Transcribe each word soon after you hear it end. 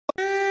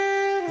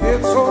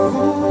It's so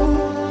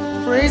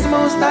good. Praise the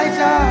Most High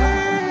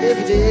God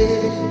every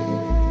day.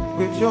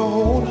 With your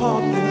whole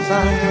heart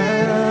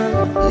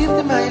desire. Lift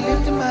him high,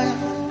 lift him high.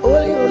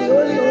 Holy, holy,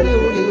 holy, holy,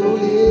 holy,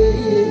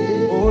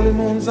 holy. Holy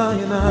Mount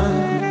Zion.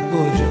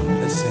 Buju,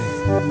 let's sing.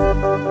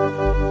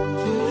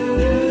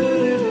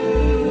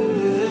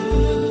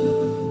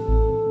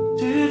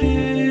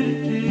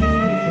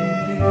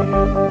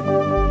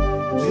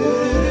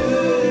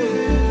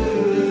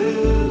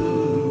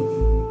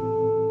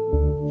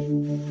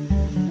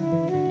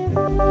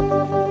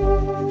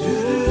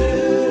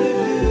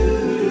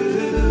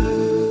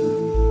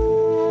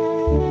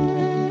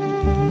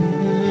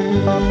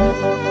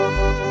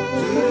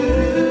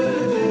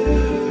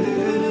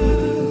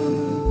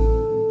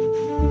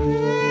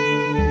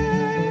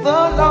 The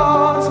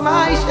Lord's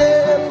my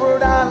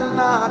shepherd, I'll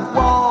not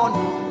want.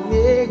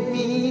 Make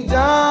me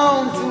down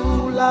to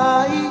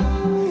lie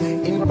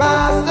in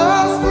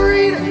pastures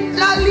green,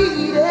 Thou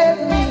leadeth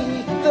me,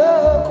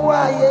 the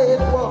quiet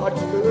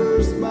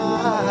waters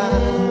by.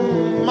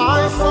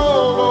 My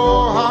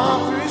soul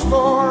hath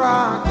restored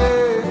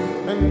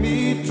again, and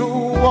me to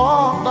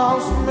walk Thou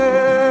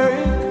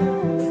make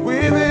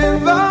within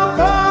the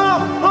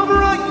path of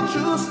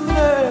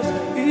righteousness,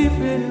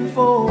 even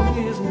for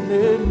His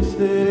name's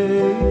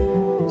sake.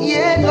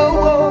 Yeah, no,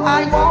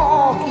 I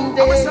walk in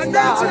days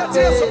darkness,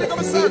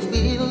 yet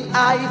will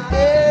I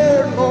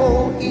fear no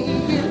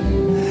evil.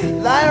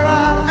 Thy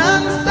rod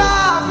and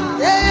staff,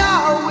 they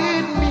are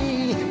with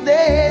me,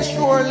 they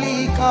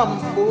surely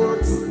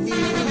comfort still.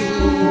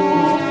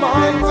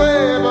 My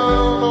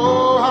table, no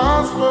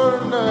has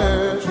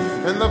furnished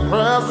in the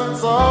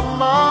presence of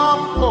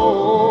my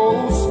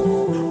foes.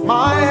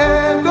 My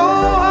head, no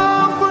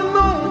half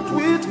anointed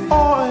with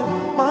oil,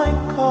 my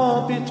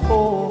cup it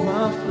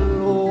overflows.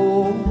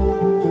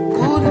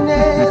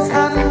 Goodness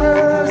and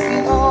mercy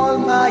all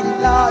my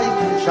life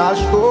shall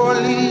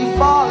surely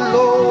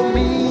follow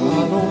me.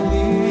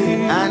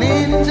 And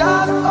in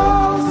just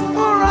us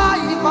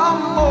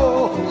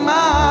forevermore,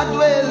 my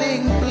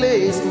dwelling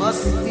place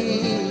must be.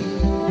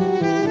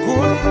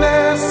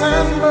 Goodness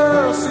and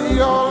mercy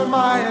all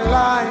my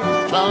life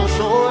shall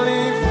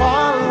surely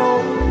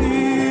follow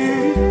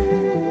me.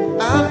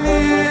 And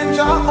in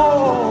just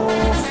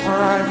us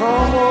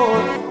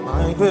forevermore,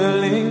 my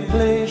dwelling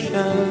place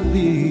shall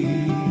be.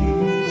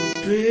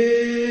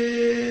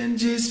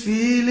 Strangest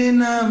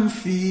feeling I'm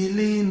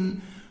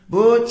feeling,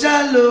 but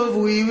your love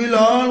we will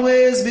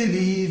always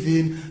believe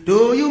in.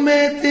 Though you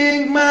may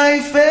think my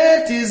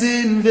faith is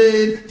in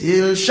vain,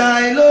 till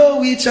Shiloh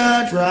we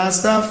chant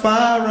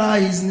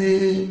Rastafari's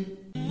name.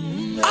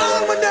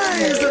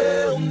 Harmonize!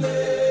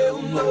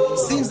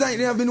 Seems like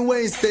they have been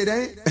wasted,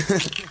 eh?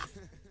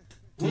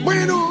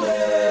 Bueno!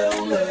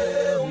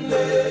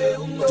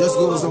 Just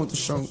goes on to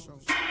show.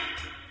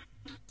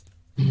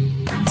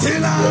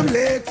 Till I'm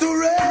laid to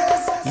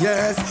rest,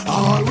 yes,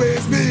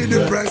 always be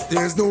depressed.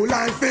 There's no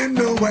life in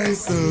the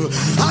West.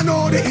 I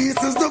know the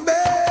East is the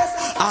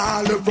best.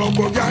 All the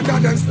propaganda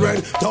then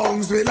spread,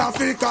 tongues will have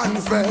to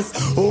confess.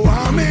 Oh,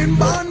 I'm in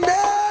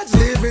bondage,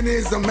 living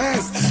is a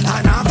mess,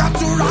 and I've got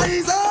to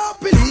rise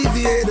up,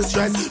 alleviate the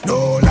stress.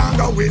 No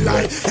longer will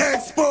I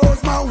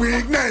expose my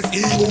weakness.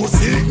 Ego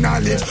seek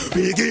knowledge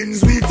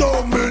begins with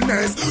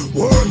humbleness.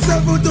 Work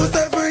 7 to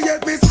 7,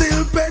 yet me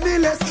still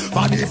penniless.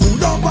 For the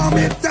food up on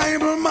me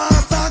table,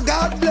 master,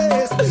 God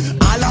bless.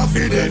 Allah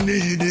for the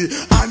needy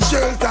and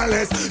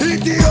shelterless.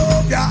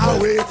 Ethiopia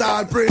await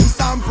all prince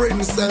and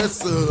princess.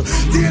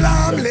 Till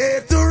I'm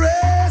laid to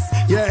rest,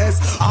 yes,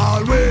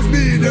 always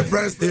be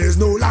depressed. There's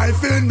no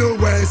life in the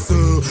West.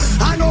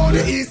 I know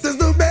the East is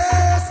the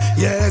best,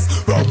 yes,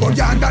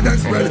 propaganda then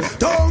spread,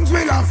 tongues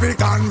will have to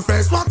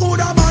confess. What could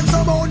a man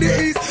about the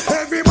East?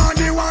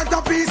 Everybody want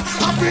a piece.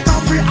 Africa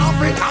free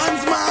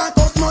Africans,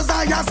 Marcus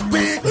Mosiah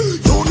speak.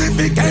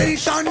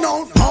 Unification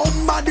don't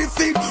come by the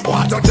feet.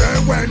 What a day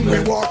when we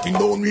walking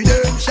down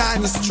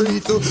Redemption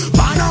Street.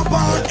 Banner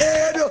on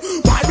head,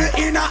 Bible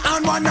in a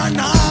hand, one and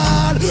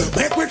all.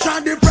 Make we try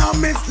the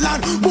promised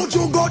land. Would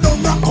you go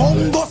down the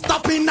Congo,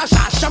 stop in a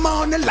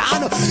Shashamane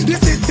land? The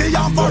city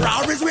of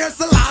Ferraris where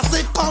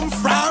Selassie come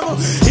from.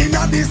 In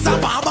Addis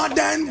Ababa,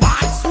 then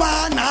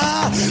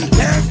Botswana.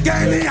 Left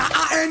Kenya,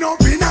 I end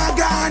up in a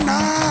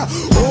Ghana.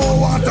 Oh,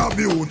 what a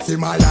beauty,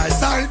 my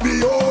eyesight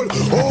behold.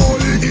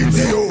 Holy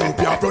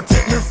Ethiopia,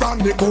 protect me from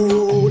the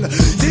cold.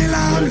 Till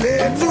I'm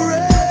laid to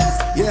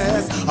rest,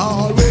 yes,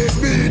 always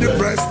be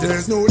depressed.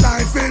 There's no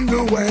life in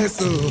the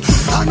West.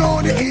 I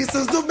know the East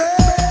is the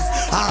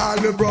best. All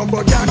the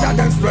propaganda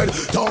then spread,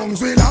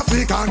 tongues will have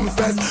to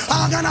confess.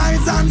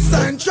 Organize and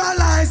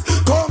centralize,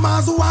 come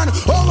as one.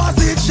 Over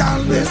it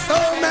shall be so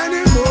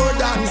many more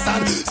than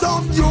sand.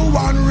 Subdue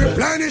and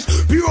replenish,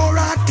 pure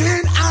and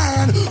clean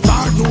and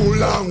for too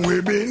long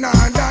we've been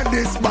under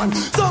this band.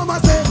 Some a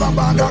say for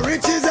bag of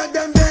riches and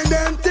them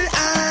empty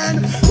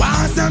hand.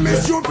 Once them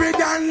is stupid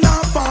and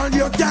laugh all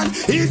you can.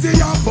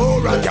 Easier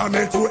for a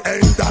camel to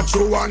enter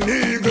through an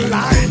eagle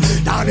line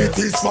than it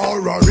is for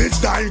a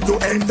rich guy to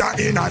enter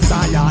in a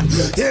Zion.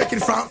 Take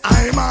it from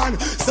Iman,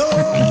 so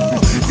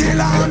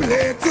till I'm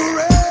laid to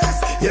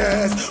rest, yeah,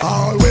 yes,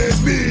 always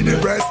be the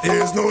best.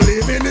 There's no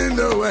living in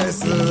the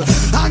West.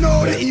 I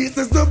know the East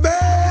is the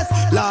best.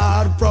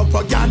 Lord,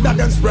 propaganda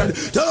them spread.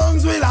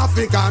 Tongues will have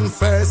to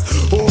confess.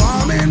 Oh,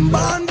 I'm in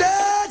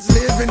bondage,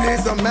 living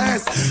is a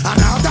mess. And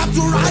I've got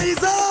to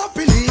rise up,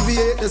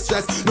 alleviate the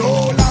stress. No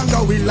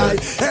longer will I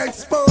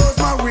expose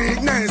my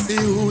weakness. He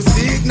who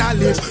seek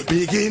knowledge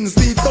begins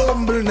with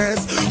humbleness.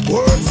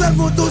 Work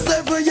 7 to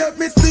 7, yet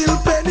me still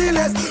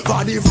penniless.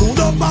 For the food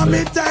up on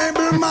me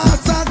table,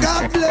 master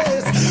God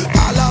bless.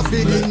 All of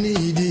the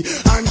needy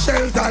and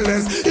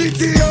shelterless.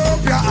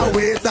 Ethiopia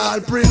await all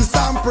prince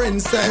and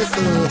princess.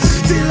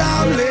 Till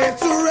I'm laid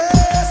to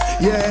rest.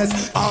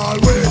 Yes,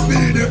 always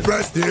be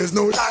depressed. There's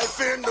no life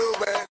in the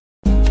West.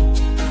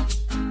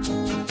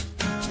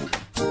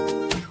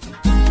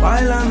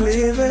 While I'm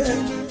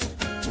living,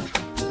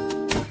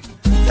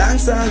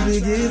 thanks I'll be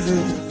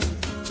giving.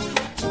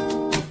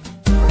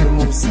 The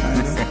most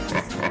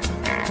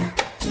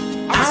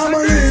I'm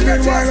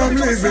living while I'm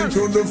living,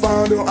 to the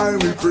Father I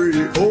will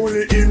pray.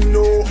 Only Him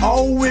know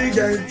how we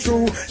get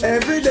through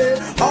every day.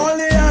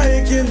 Only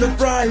I give the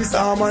price,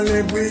 I'm a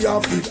leg we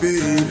have to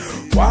pay.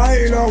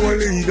 While our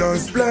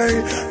leaders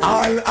play,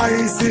 all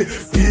I see,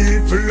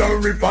 people are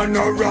rip and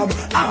a rob,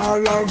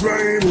 all are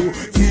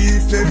brave.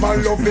 Never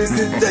love is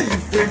the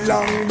thief with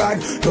long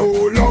bag. No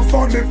love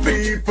for the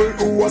people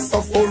who are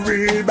suffer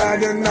real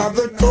bad.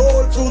 Another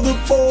toll to the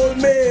pole,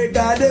 may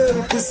God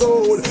help his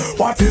soul.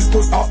 What is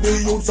to stop the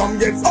youth from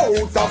get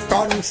out of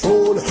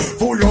control?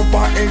 Full up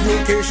on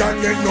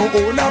education, yet no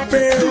own a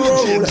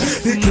payroll.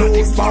 The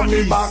clothes for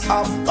me back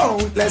have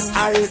countless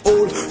I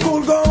hold.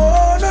 Could go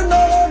on and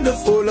on, the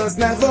fool has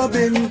never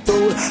been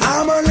told.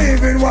 I'm a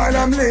living while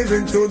I'm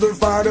living, to the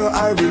Father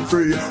I will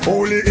pray.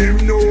 Only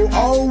Him know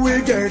how we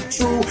get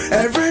through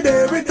every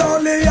day. With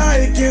only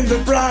I give the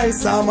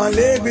price, I'm a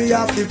leg we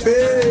have to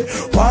pay.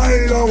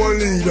 While our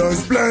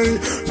leaders play,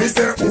 me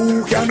say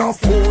who can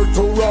afford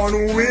to run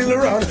will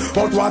run.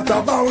 But what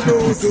about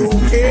those who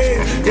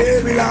can't?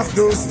 They will have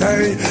to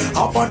stay.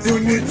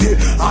 Opportunity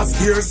a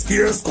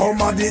scarce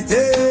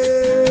commodity.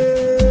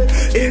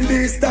 In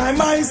this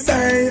time I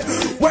say,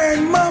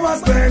 when mama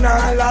spend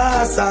her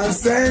last and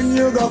send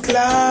you go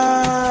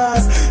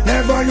class,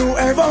 never you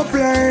ever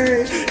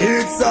play.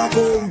 It's a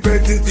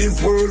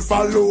competitive world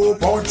for low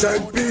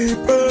budget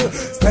people,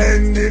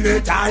 spending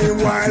the time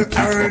while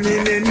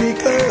earning a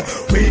nickel,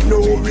 with no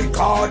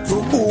regard to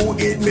who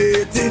it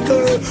may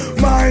tickle.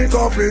 My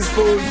cup is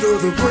full to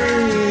the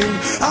brim.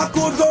 I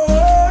could go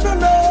on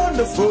and on,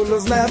 the fool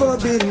has never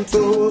been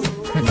told.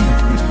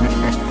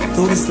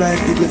 Though this life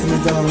keep letting me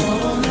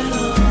down,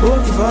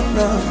 don't give up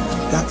now,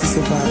 got to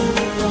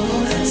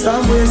survive.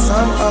 Some way,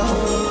 somehow.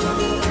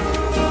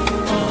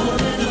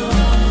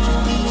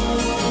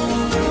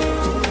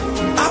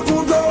 I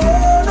could go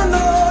on and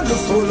on, the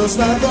fool has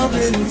never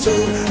been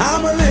told.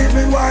 I'm a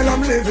living while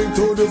I'm living,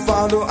 to the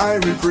Father I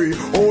will pray.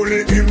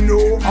 Only Him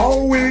know how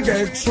we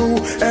get through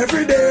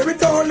every day.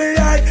 With only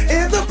I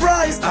in the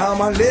price, I'm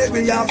a leg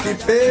we have to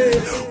pay.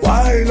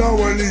 While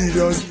our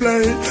leaders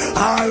play,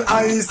 all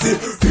I see,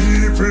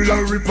 people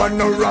are rip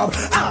and a rob,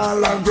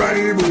 all are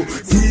grime.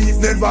 Thief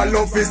never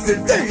love is the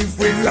thief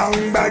with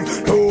long bag.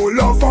 No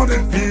love for the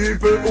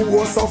people who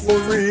are suffer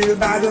real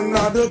bad.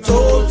 Another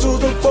toll to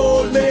the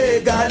pole,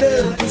 may God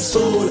help his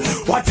soul.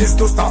 What is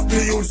to stop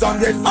the youth and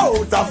get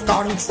out of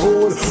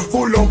control?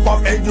 Full up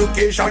of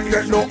education,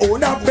 get no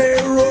own a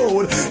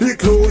payroll. The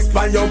clothes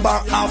by your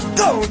back have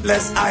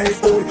countless I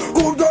hold.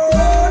 Could go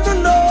on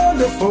and on,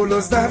 the fool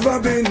has never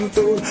been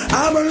told.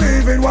 I'm a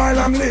living while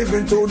I'm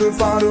living, to the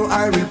Father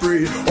I will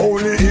pray.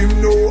 Only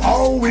Him know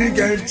how we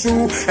get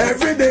through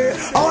every day.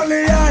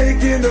 Only I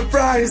give the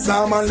price,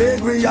 I'm a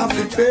leg we have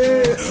to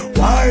pay.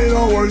 While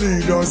our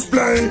leaders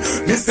play,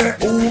 me say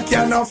who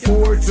can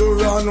afford to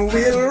run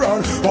will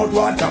run. But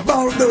what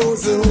about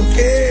those who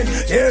can't?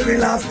 They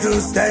will have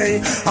to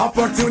stay.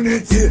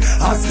 Opportunity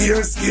a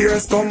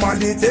scarce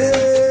commodity.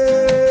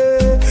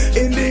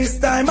 In this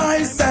time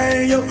I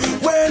say,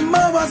 when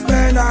mama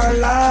spend her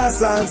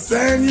last and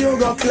send you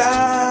go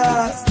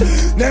class,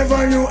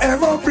 never you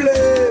ever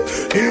play.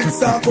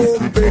 It's a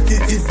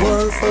competitive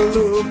world for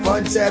low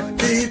budget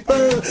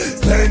people,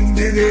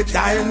 spending the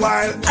time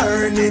while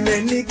earning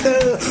a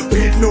nickel,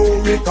 with no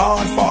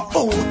regard for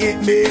who it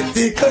may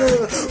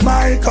tickle.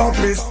 My cup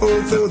is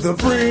full to the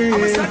brim.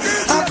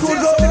 I could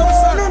go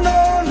on and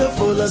on, the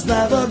fool has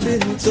never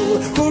been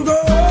told. Could go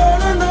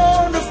on and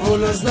on, the fool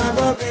has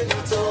never been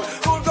told.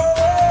 Could go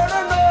on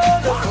and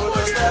on, the fool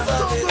has never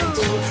been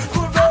told.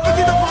 Could go on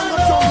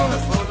and on, the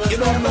fool has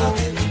never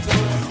been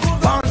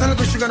told. Bounce and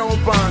look sugar no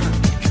pan.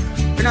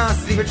 Me nah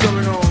sleep with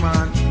trouble no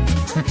man.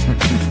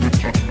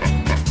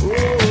 Oh,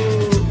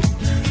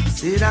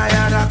 said I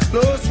had a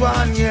close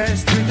one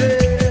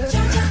yesterday.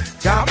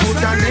 Jah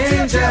put an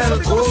angel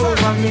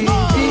over me,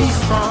 be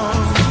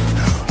strong.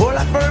 All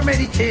of her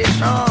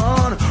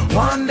meditation.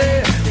 One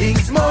day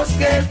things must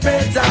get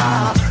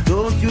better.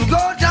 Don't you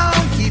go down,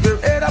 keep your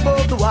head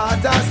above the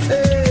water.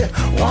 Stay.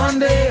 One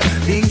day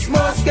things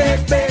must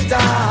get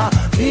better.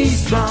 Be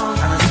strong.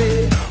 And I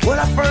say, all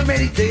of her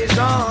meditation.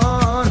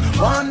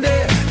 One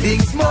day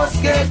things must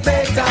must get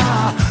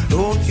better.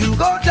 Don't you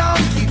go down,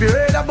 keep your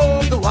head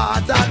above the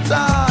water,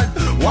 child.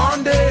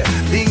 One day,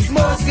 things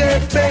must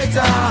get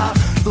better.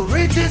 The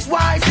rich is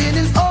wise in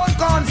his own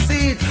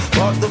conceit,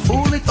 but the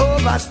fool with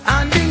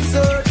overstanding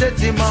searcheth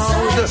him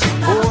out.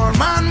 Poor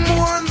man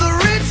mourn, the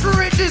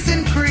riches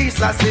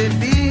increase. I said,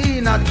 be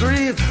not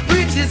grieved,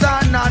 riches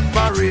are not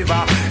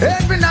forever.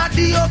 Envy not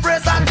the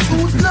oppressor,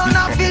 choose none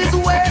of his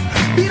ways.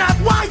 Be not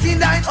wise in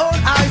thine own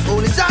eyes,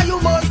 only Jah you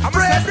must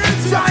praise.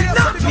 Try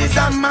not miss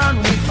a man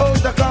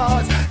without a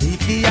cause.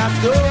 If he has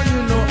done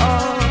you no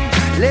harm,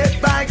 let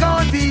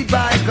bygone be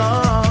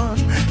bygone.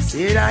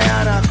 Said I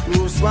had a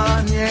close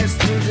one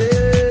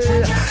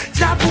yesterday.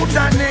 Jah put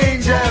an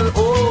angel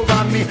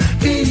over me,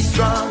 be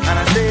strong. And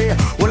I say,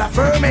 well, I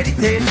firm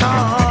meditation.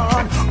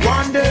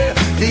 One day,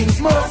 things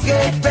must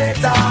get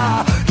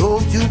better.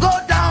 Don't you go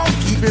down,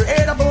 keep your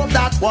head above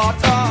that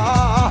water.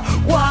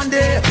 One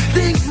day,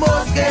 things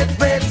must get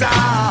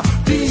better.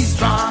 Be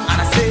strong.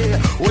 And I say,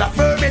 well, I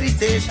firm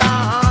meditation.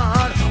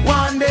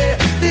 One day,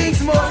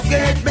 things must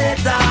get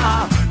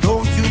better.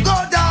 Don't you go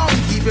down,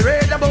 keep your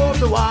head above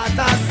the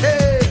water.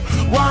 Say,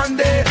 one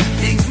day,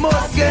 things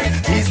must get.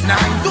 His 9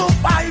 to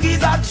 5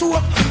 is a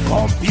joke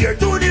compared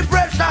to the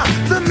pressure.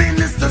 The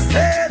minister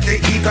said the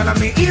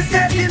economy is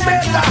getting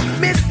better,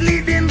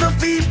 misleading the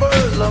people.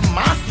 The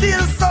mass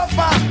still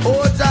suffer.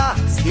 Oh, Jah,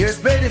 scarce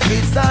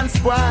benefits and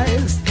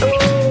spoils.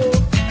 Oh,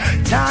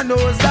 Jah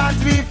knows that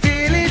we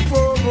feel it.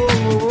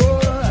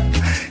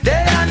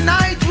 Day and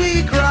night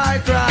we cry,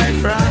 cry,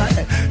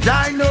 cry.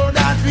 Jah know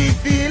that we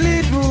feel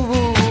it.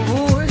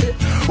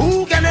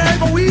 Who can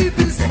ever weep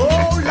his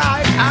soul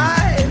like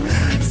I?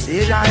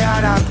 Said I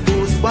had a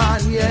close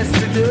one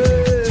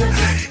yesterday.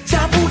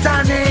 Jah put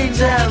an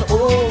angel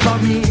over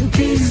me,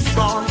 be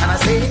strong. And I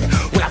say,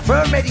 well, I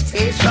firm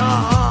meditation.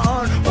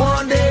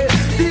 One day,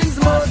 things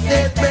must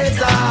get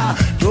better.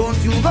 Don't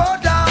you go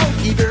down,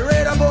 keep your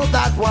head above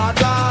that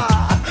water.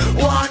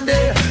 One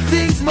day,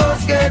 things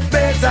must get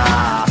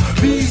better.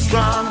 Be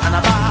strong and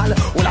a ball,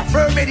 well, I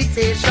firm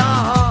meditation.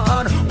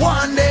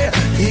 One day,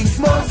 things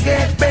must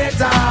get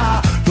better.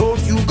 Don't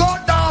you go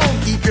down,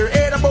 keep your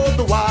head above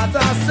the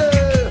water,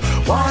 sir.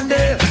 One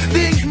day,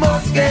 things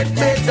must get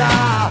better.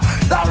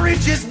 The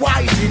rich is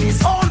wise in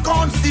his own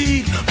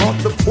conceit, but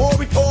the poor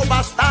with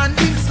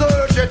overstanding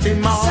searcheth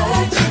him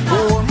out.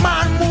 Poor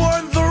man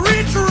mourn, the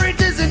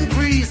riches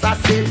increase. I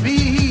said,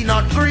 be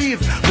not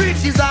grieved,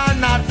 riches are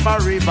not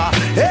forever.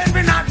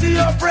 Envy not the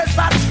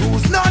oppressor,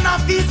 choose none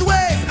of his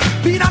ways.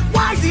 Be not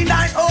wise in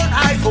thine own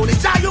eyes, only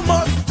Jah you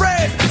must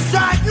praise.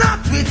 Strike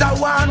not with the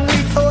one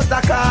without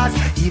a cause.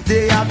 If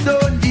they have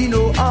done thee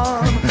no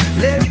harm,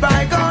 let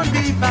bygone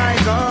be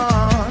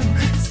bygone.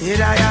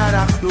 Said I had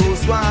a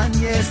close one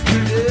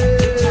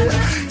yesterday.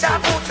 Jah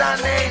put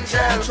an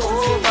angel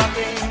over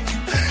me.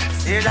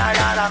 Said I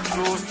had a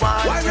close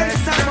one. Why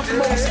yesterday. Time of the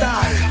Most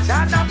High?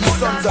 Jah put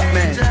sons an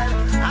angel.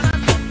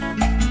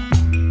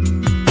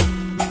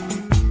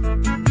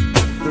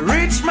 The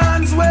rich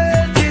man's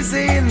wealth is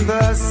in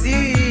the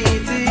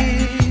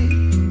city.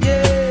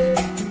 Yeah.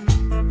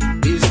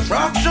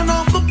 Destruction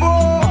of the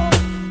poor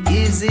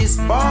is his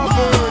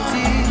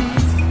poverty.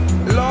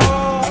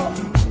 Lord,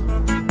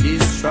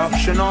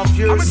 destruction of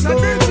your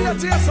soul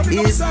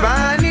is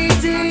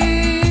vanity.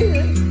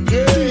 Yeah,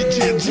 yeah.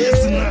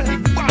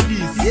 Do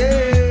you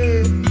hear?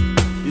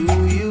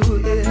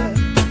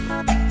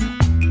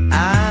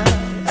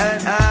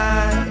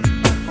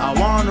 I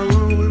wanna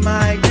rule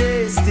my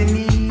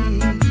destiny.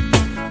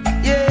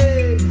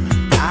 Yeah,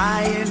 I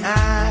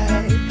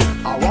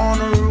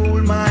wanna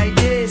rule my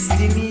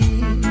destiny.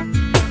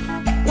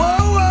 Whoa,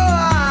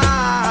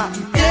 whoa,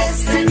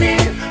 destiny.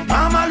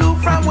 Mama, look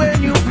from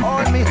when you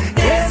call me.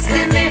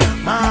 Destiny.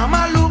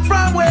 Mama, look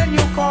from when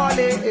you call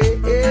it.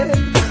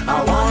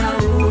 I wanna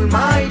rule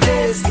my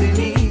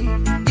destiny.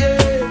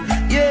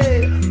 Yeah,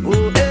 yeah.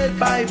 Oh,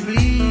 help I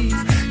please.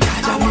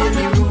 Jah make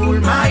me rule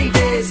my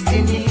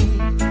destiny.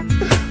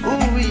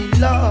 Oh,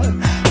 Lord,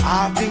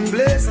 I've been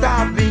blessed,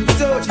 I've been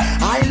touched.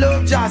 I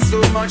love Jah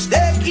so much,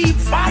 they keep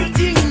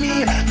fighting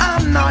me.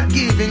 I'm not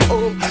giving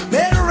up.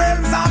 May the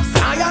realms of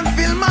Zion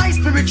fill my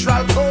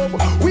spiritual cup.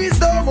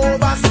 Wisdom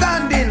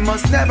overstanding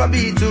must never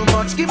be too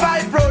much. Give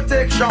I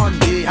protection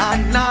day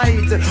and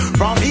night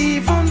from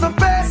even the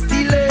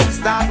pestilence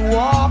that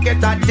walk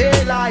at a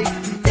daylight.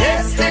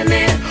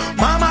 Destiny,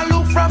 Mama,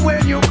 look from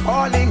when you're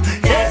calling.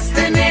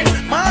 Destiny,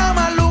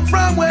 Mama, look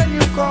from when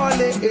you're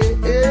calling.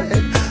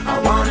 I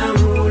wanna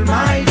rule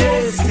my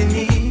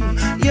destiny.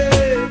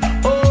 Yeah,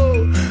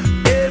 oh,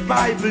 if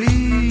I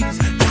please,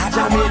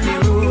 Jah make me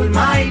rule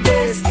my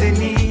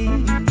destiny.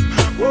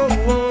 Whoa,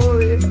 whoa,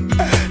 yeah.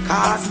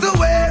 Cast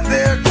away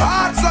their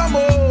thoughts of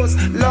most,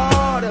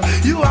 Lord.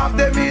 You have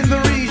them in the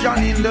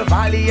region, in the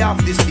valley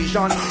of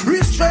decision,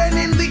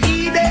 restraining the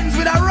Edens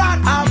with a rod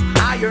of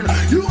iron.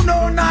 You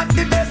know not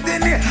the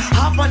destiny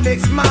of a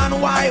next man,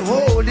 why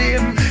hold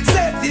him?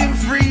 Set him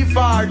free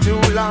for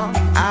too long.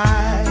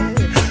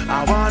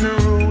 I wanna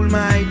rule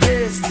my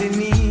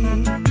destiny.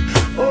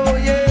 Oh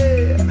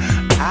yeah,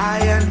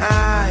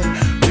 I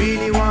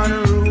really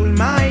wanna rule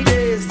my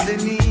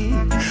destiny.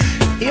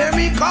 Hear me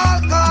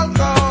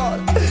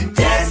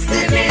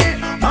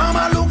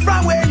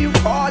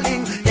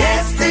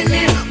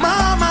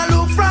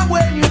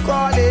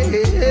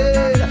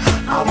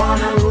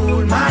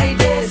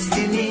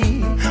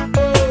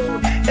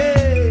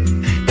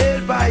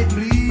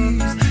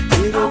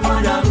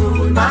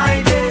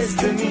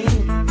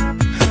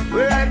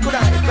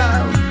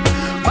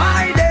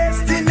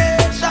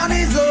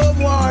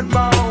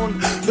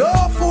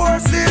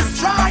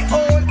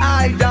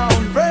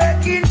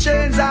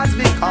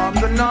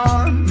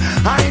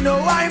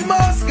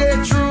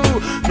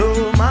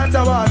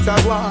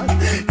want.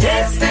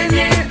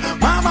 Destiny,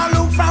 mama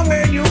look from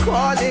when you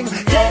calling.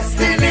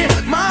 Destiny,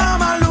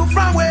 mama look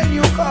from when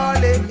you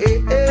calling.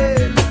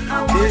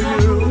 They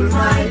rule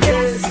my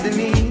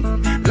destiny,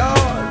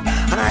 Lord.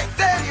 And I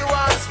tell you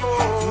once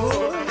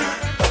more,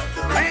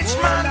 the rich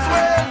man's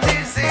wealth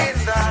is in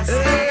the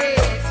city.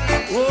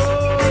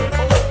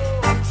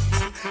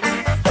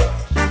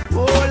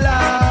 Oh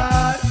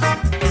Lord,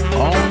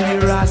 only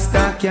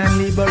Rasta can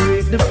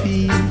liberate the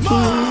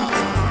people.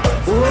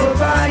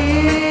 Over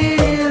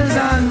hills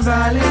and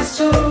valleys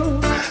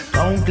too.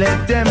 Don't let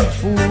them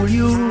fool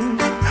you.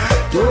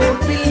 Don't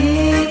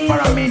believe for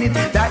a minute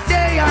that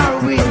they are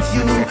with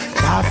you.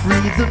 Shall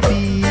free the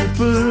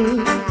people.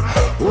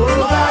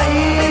 Over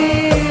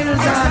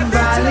hills and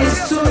valleys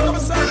too.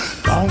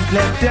 Don't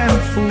let them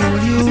fool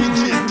you.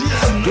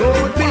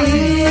 Don't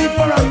believe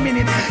for a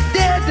minute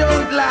they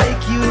don't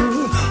like you.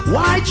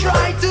 Why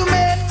try to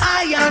make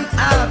I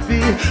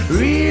unhappy?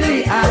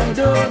 Really, I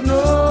don't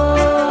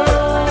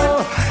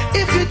know.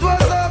 If it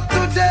was up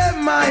to them,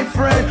 my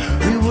friend,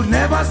 we would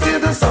never see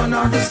the sun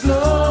or the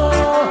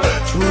snow.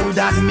 Through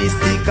that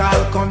mystical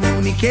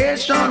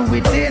communication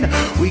within,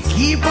 we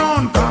keep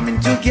on coming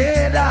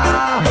together.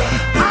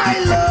 I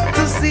love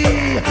to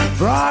see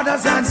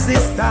brothers and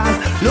sisters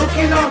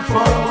looking out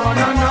for one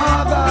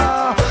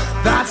another.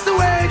 That's the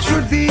way it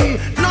should be,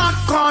 not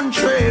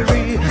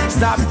contrary.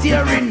 Stop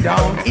tearing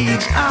down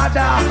each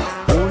other.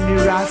 Only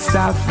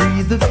Rasta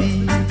free the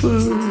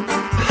people.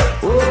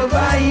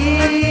 Over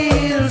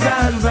hills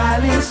and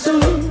valleys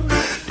too.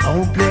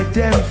 Don't let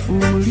them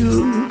fool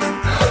you.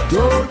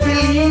 Don't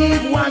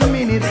believe 1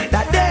 minute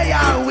that they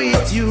are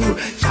with you.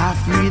 Shall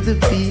free the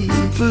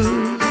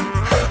people.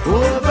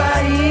 Over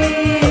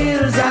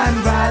hills and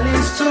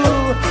valleys too.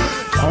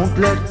 Don't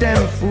let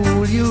them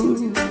fool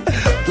you.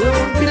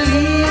 Don't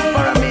believe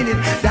for a minute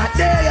that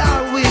they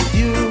are with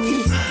you.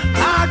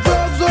 Our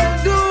drugs don't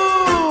do.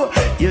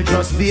 You're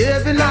just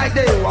behaving like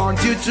they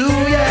want you to,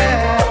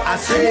 yeah. I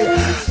say,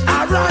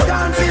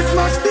 arrogance is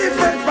much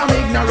different from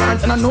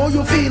ignorance, and I know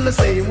you feel the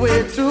same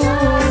way too.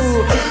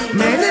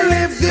 Many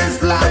live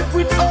this life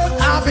without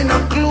having a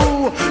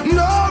clue.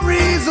 No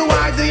reason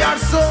why they are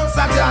so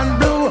sad and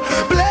blue.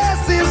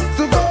 Places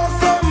to go,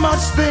 so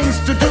much things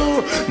to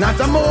do. Not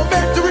a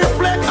moment to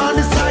reflect on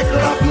the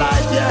cycle of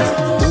life, yeah.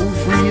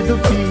 Free the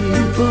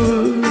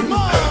people.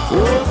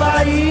 Over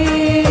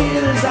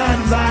hills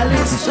and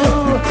valleys too.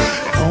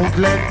 Don't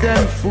let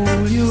them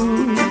fool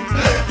you.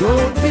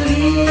 Don't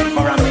believe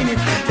for a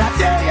minute that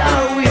they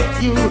are with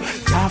you.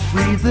 Just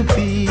free the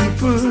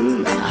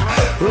people.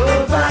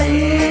 Over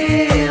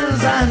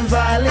hills and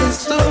valleys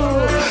too.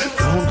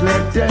 Don't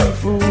let them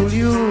fool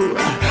you.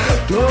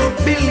 Don't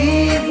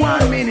believe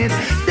 1 minute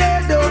they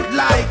don't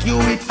like you.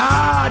 It's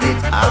hard,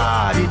 it's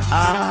hard, it's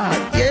hard,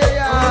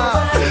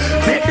 yeah.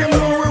 Make them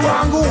know we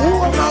want to go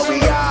home and we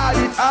hard,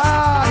 it's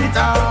hard, it's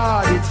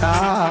hard, it's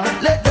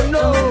hard. Let them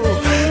know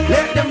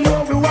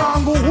we want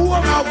to go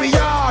home and we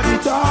hard,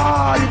 it's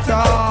hard, it's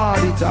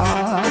hard, it's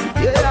hard,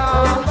 yeah.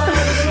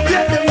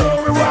 Let them know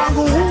we want to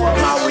go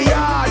home and we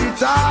hard,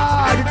 it's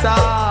hard, it's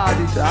hard,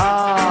 it's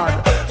hard.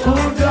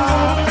 Oh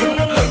God,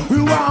 we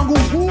want to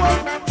go home.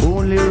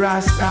 Only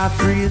Rasta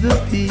free the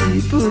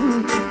people.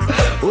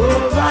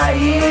 Over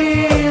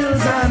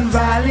hills and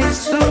valleys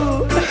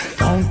too.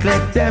 Don't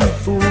let them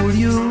fool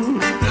you.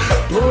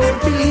 Don't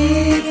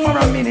believe for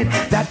a minute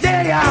that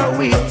they are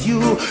with you.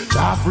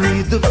 Just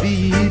free the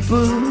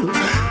people.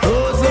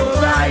 Those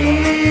over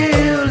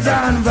hills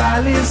and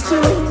valleys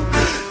too.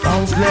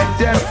 Don't let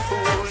them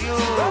fool you.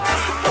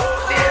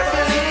 They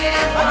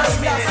believe for a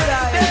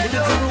minute. The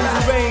rules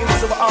and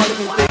reigns over all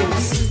living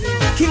things.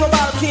 King of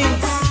all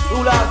kings,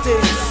 rule all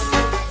things.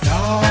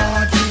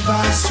 Lord, give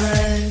us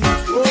strength.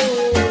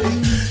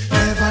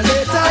 Never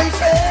let I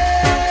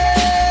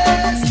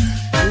face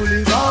to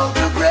live out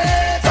the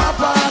greater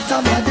part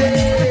of my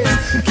days.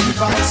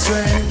 Give us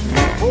strength.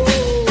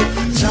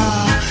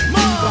 Jah,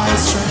 give us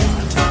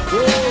strength.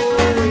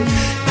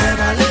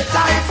 Never let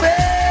I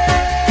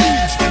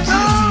face to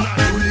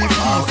live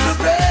out the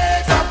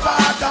greater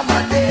part of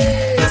my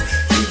days.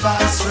 Give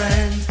us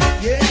strength.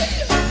 Yeah.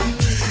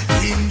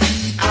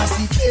 Indeed, I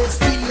see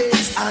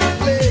pestilence and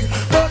plague,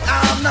 but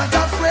I'm not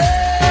afraid.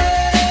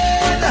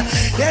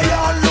 They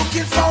are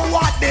looking for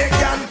what they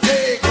can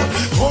take.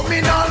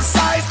 Coming all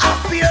size,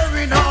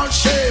 appearing all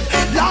shape.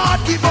 Lord,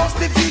 give us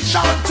the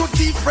vision to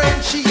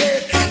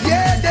differentiate.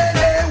 Yeah,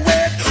 they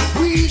wait,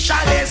 we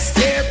shall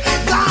escape.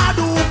 God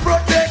who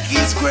protect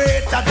is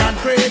greater than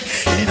great.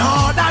 In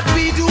all that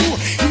we do,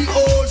 He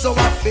holds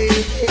our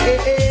faith.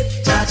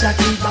 Jah Jah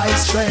give my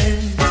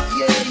strength.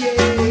 Yeah,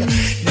 yeah.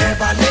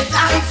 Never let I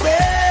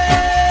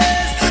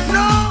face.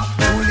 No,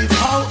 to live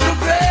out the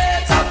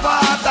greater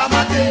part of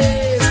my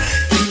days.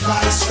 Give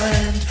my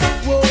strength.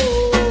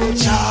 Whoa,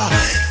 Jah,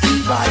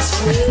 give my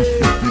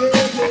strength.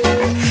 Yeah,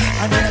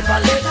 yeah. I never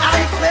let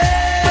I face.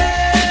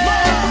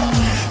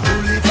 To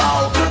live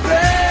out the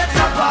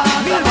greater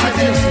part of my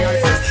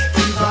days.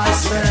 Give my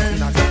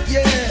strength.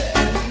 Yeah.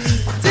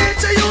 Teach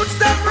the youth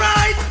them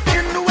right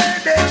in the way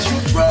they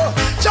should grow.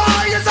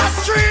 Joy is a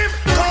stream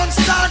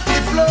constantly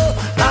flow.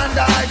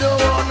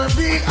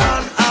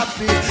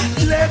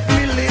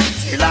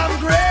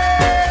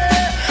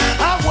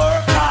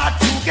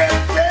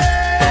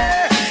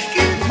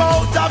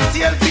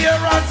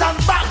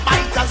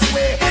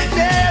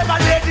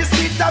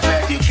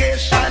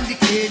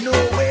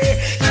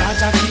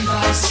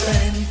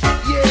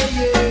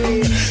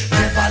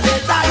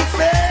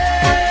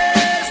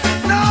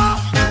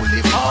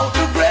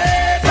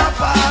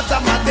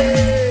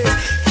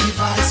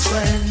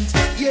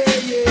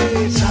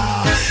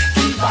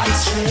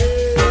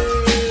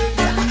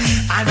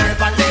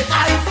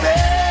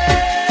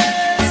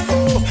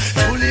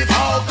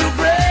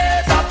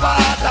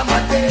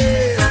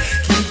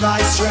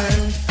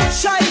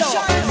 Shiloh.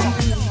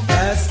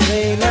 As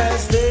plain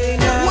as day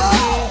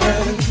now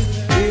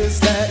is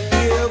that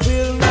ear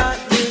will not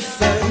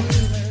listen.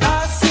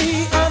 I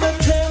see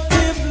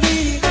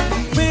unattentively,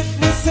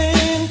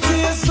 witnessing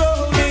tears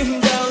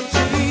rolling down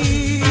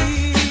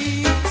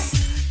cheeks,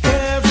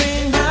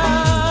 caring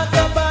not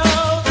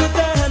about the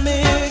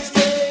damage.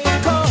 They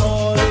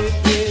call it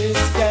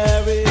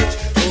miscarriage.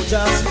 Oh,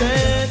 just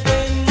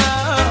strengthen my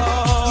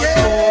heart.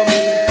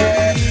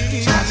 Yeah,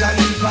 Jah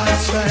give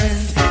us strength.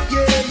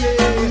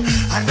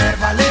 I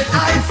never let I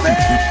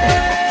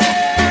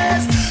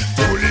face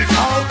to live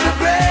out the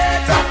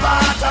greater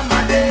part of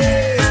my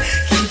days.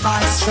 Give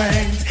us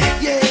strength,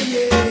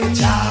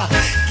 Jah,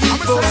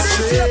 give us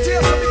strength.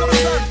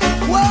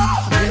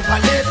 Whoa, never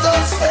let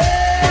us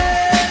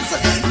face,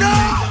 no,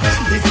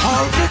 live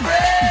out the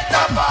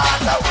greater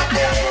part of my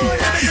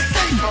days.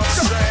 Give us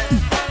strength.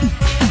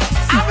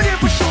 I'll be there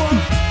for sure,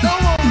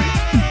 don't worry.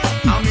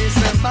 I'm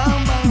missing bam,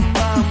 bam,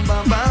 bam,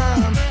 bam,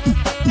 bam.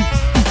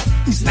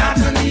 It's not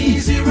an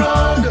easy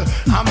road.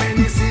 How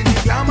many see the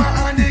glamour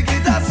and the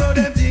guitar, so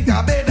them think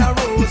I better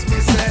rose. Me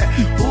say,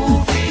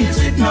 who feels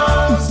it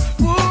knows?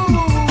 Ooh,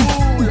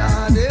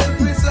 Lord, help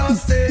me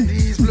sustain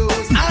these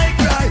blows. I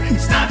cry,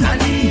 it's not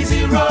an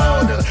easy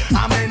road.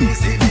 How many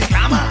see the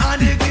glamour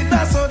and the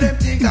guitar, so them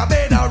think I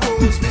better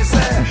rose. Me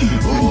say,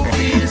 who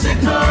feels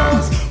it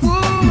knows?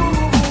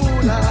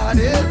 Ooh, Lord,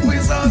 help me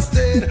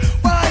sustain.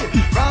 Why?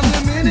 From the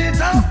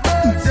minute of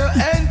birth you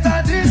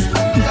enter this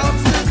world,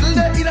 obstacle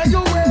that in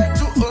your way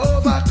to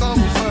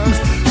overcome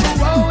first.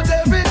 Throughout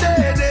every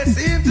day they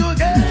seem to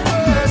get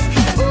worse.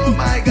 Oh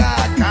my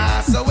God,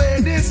 cast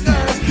away this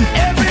curse.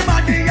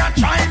 Everybody are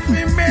trying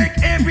to make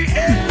every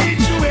end meet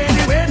you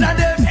anyway that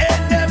them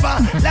head never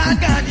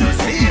like and you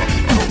see.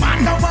 No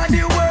matter what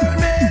the world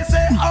may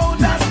say, out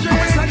the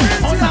street,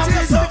 us have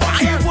to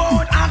survive,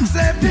 won't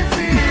accept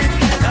defeat.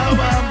 Now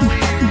I'm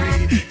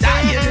weary,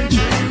 tired and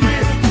dreary.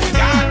 We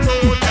got no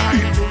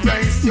time to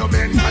raise your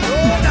men. I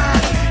know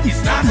that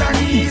it's not an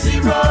easy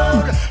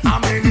road. How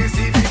many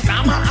see the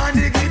glamour and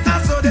the glitter,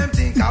 so them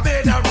think I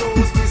better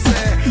rose. Me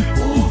say,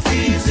 who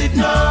feels it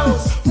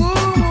knows?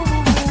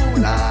 Ooh,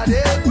 Lord,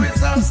 help me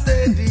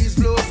sustain these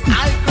blows.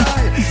 I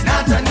cry, it's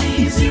not an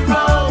easy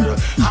road.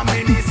 How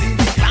many see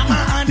the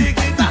glamour and the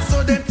glitter,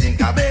 so them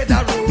think I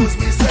better rose.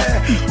 Me say,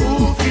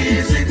 who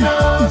feels it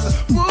knows?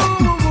 Ooh,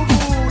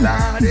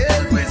 Lord,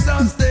 help me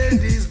sustain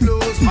these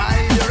blows.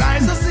 Find your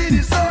eyes to see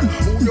the sun.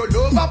 Who you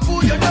love or who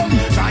you don't.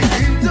 Try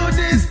into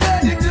this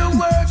bed, the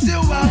works you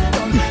have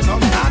done. Some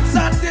not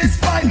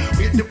satisfied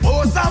with the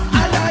pose of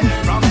a lie.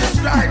 From the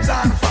scribes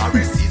and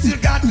Pharisees, you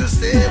got to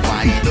stay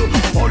wide.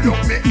 Follow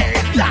me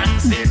head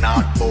dancing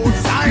on both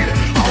sides.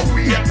 How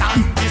we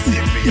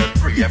anticipate,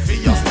 pray for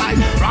your style.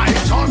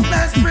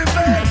 Righteousness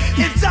prevail.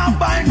 It's down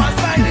by my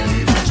side.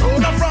 Leave the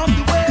shoulder from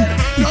the well.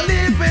 You're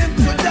living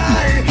to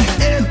die.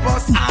 Help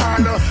us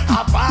all.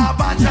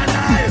 Ababa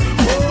Janai.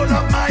 Hold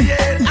up my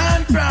head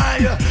and cry.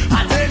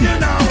 I tell you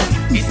now,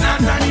 it's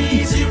not an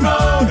easy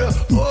road.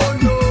 Oh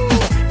no,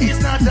 it's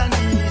not an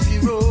easy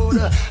road.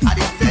 I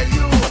did tell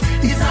you,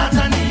 it's not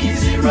an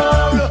easy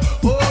road.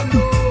 Oh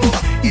no,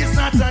 it's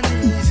not an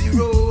easy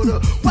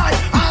road. Why?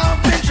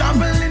 I've been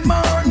traveling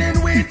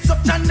morning with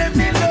such an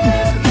heavy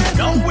load.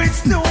 Now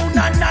it's noon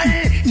and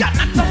night, you're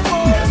not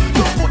afford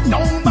to put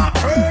down my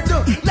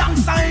burden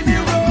alongside the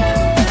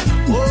road.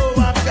 Oh,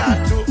 I've got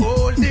to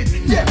hold it,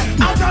 yeah.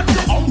 I've got to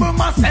humble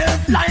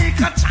myself like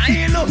a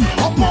child.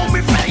 Up on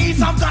my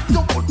face, I've got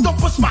to put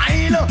up a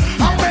smile.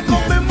 I make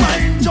up my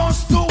mind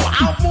just to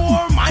have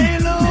more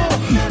mile.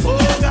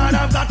 Oh God,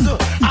 I've got to,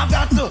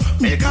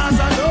 because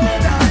I know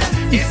that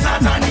it's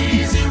not an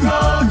easy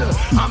road.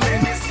 I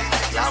mean, it's the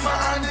glamour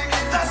and the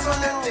glitter, so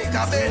them think I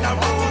better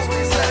rose. We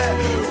say,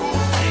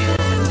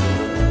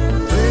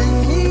 bring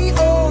me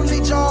only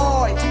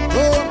joy,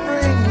 don't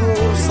bring no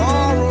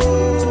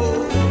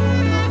sorrow.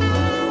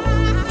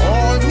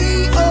 Call me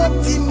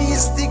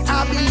optimistic, I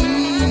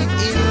believe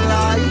in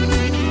life.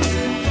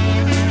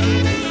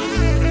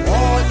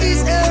 All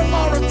is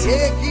ever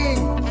taking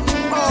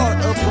for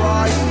a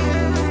price.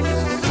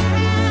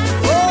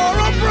 For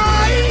a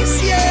price,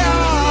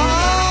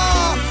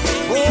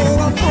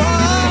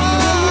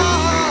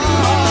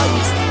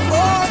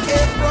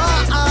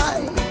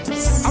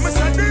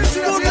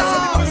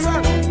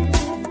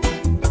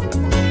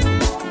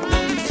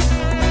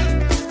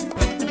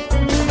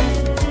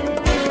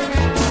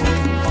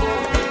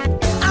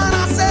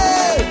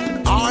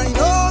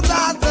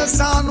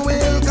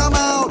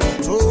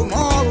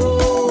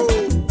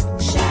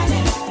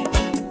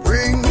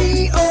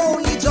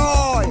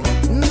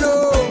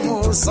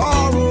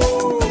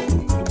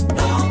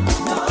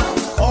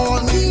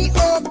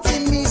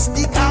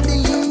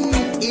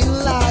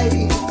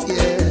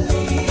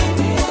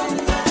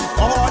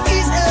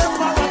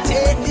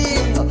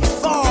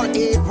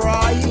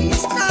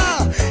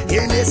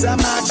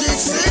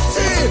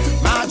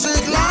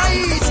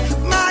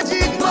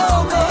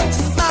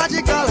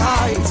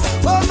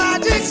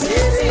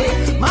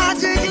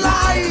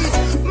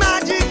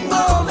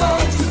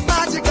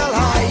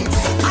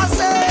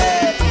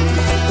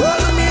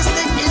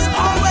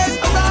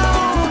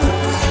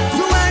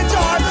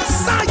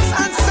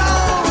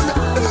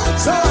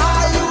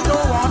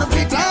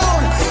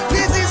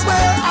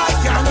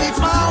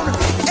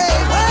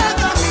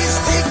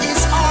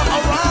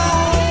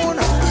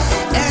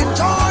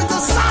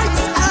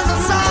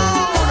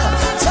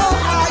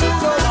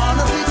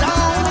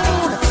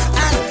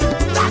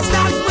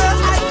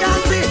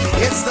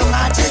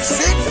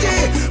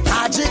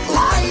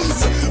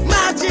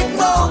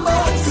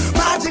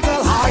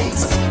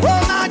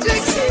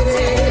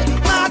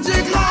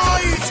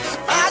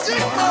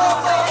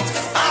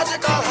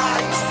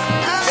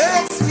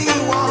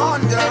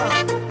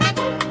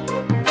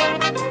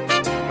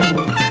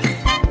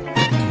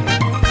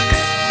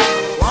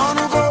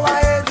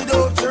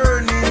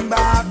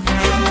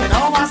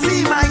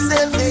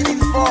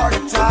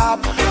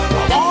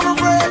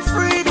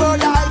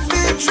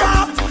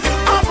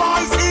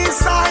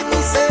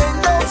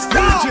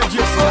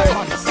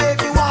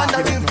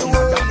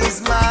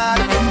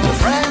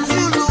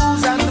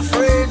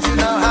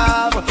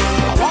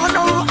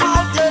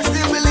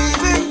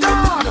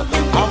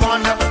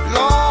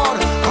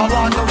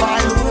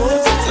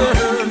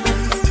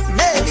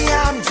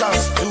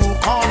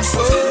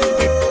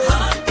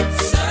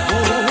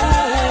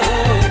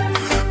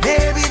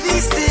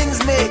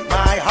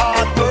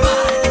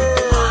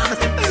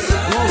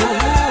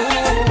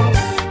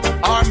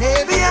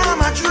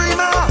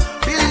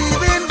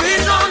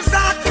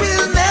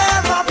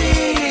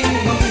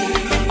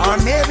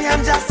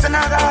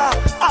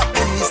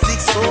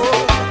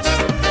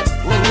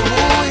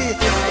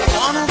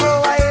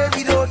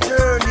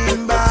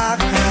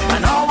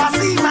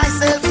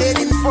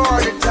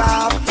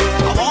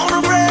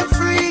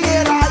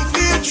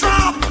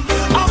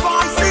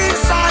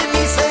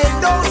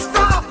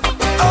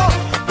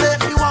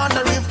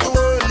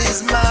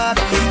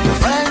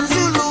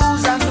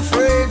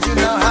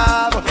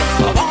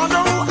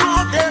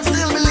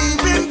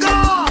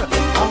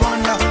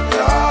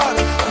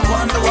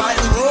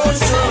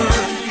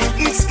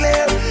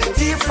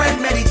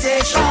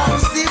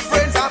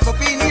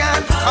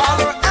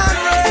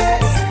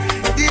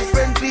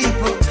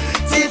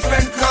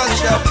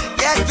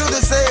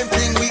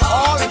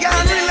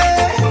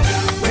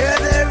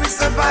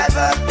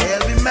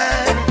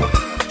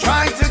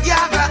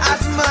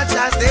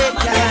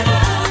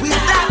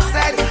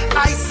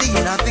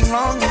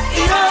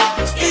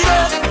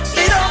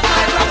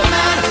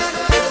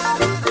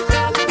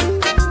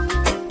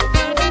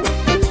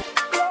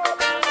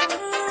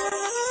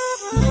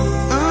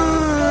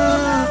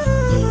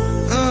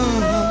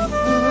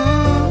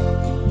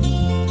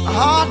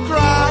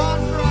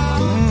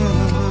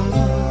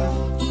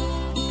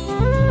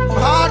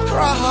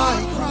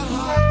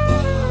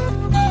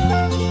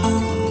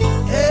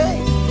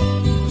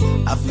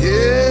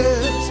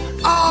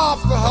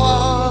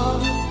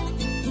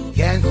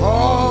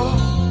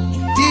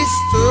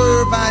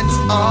 disturbance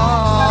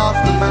of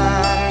the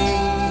mind.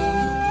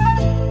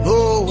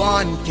 No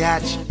one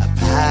catch a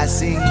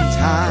passing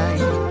time.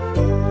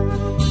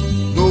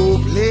 No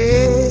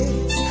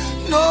place,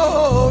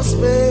 no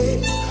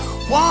space.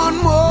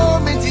 One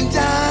moment in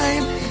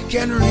time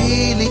can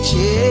really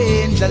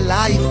change a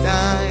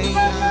lifetime.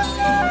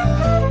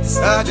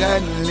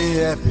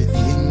 Suddenly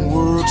everything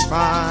works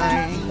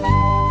fine.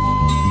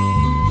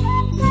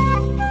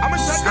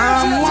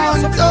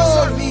 Someone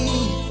told me,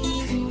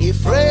 a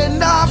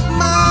friend of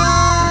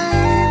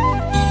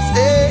mine,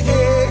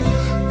 say,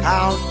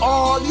 count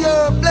all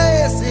your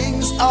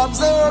blessings,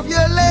 observe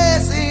your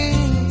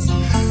lessons,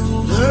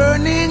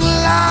 learning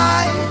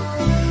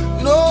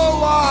life, no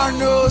war,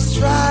 no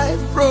strife,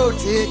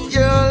 protect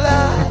your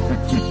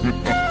life.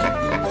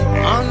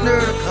 Under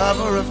the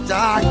cover of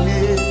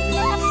darkness,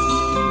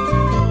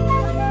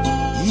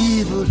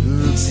 evil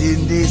lurks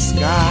in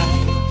disguise.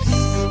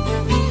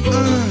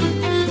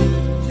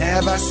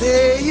 Never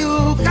say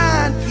you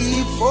can't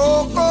keep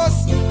focus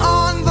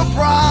on the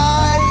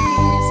prize.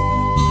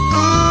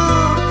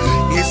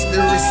 It's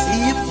the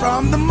receipt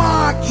from the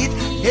market.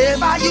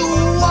 Never you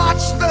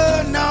watch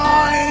the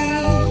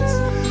noise.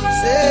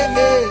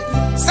 Say,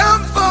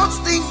 some folks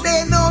think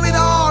they know it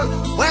all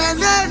when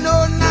they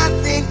know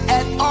nothing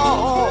at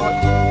all.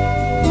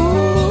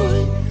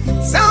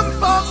 Some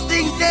folks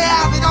think they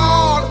have it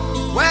all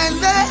when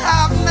they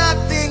have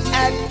nothing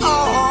at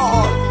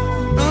all.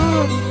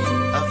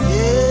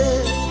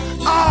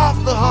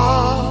 Of the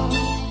heart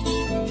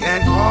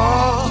can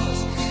cause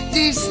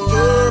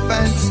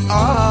disturbance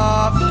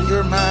of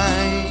your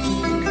mind.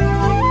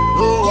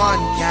 No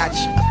one catch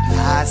a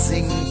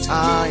passing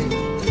time.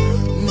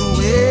 No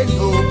way,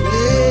 no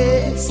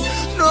place,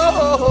 no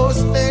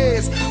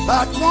space.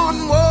 But one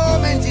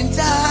moment in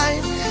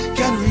time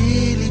can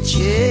really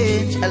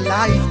change a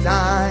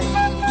lifetime.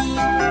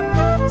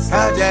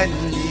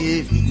 Suddenly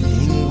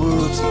everything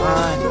works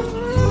fine.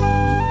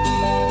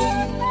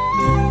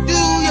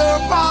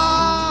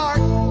 Part,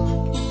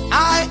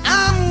 I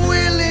am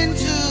willing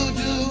to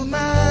do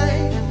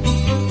mine.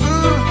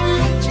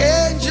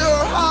 Change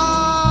your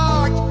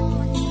heart.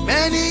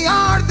 Many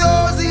are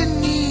those in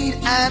need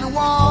and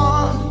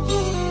want.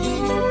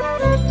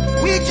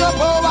 With your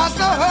powers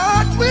to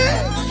hurt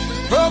with,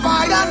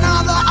 provide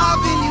another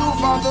avenue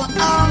for the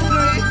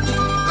hungry.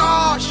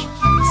 Gosh,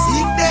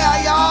 seek their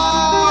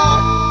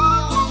yard.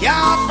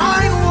 Can't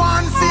find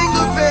one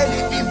single penny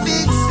if you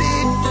fix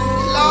it,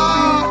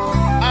 Lord.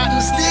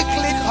 Stick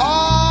click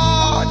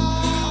hard,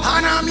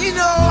 and I mean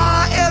no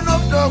I end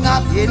up down a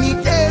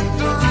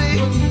penitentiary.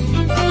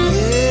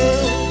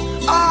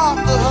 Yeah, of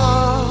the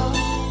heart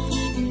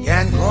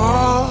can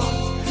cause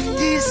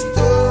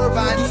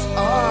disturbance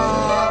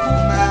of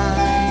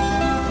mind.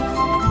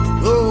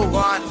 No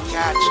one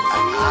catch a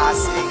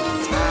passing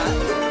time.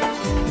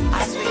 I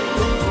swear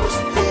to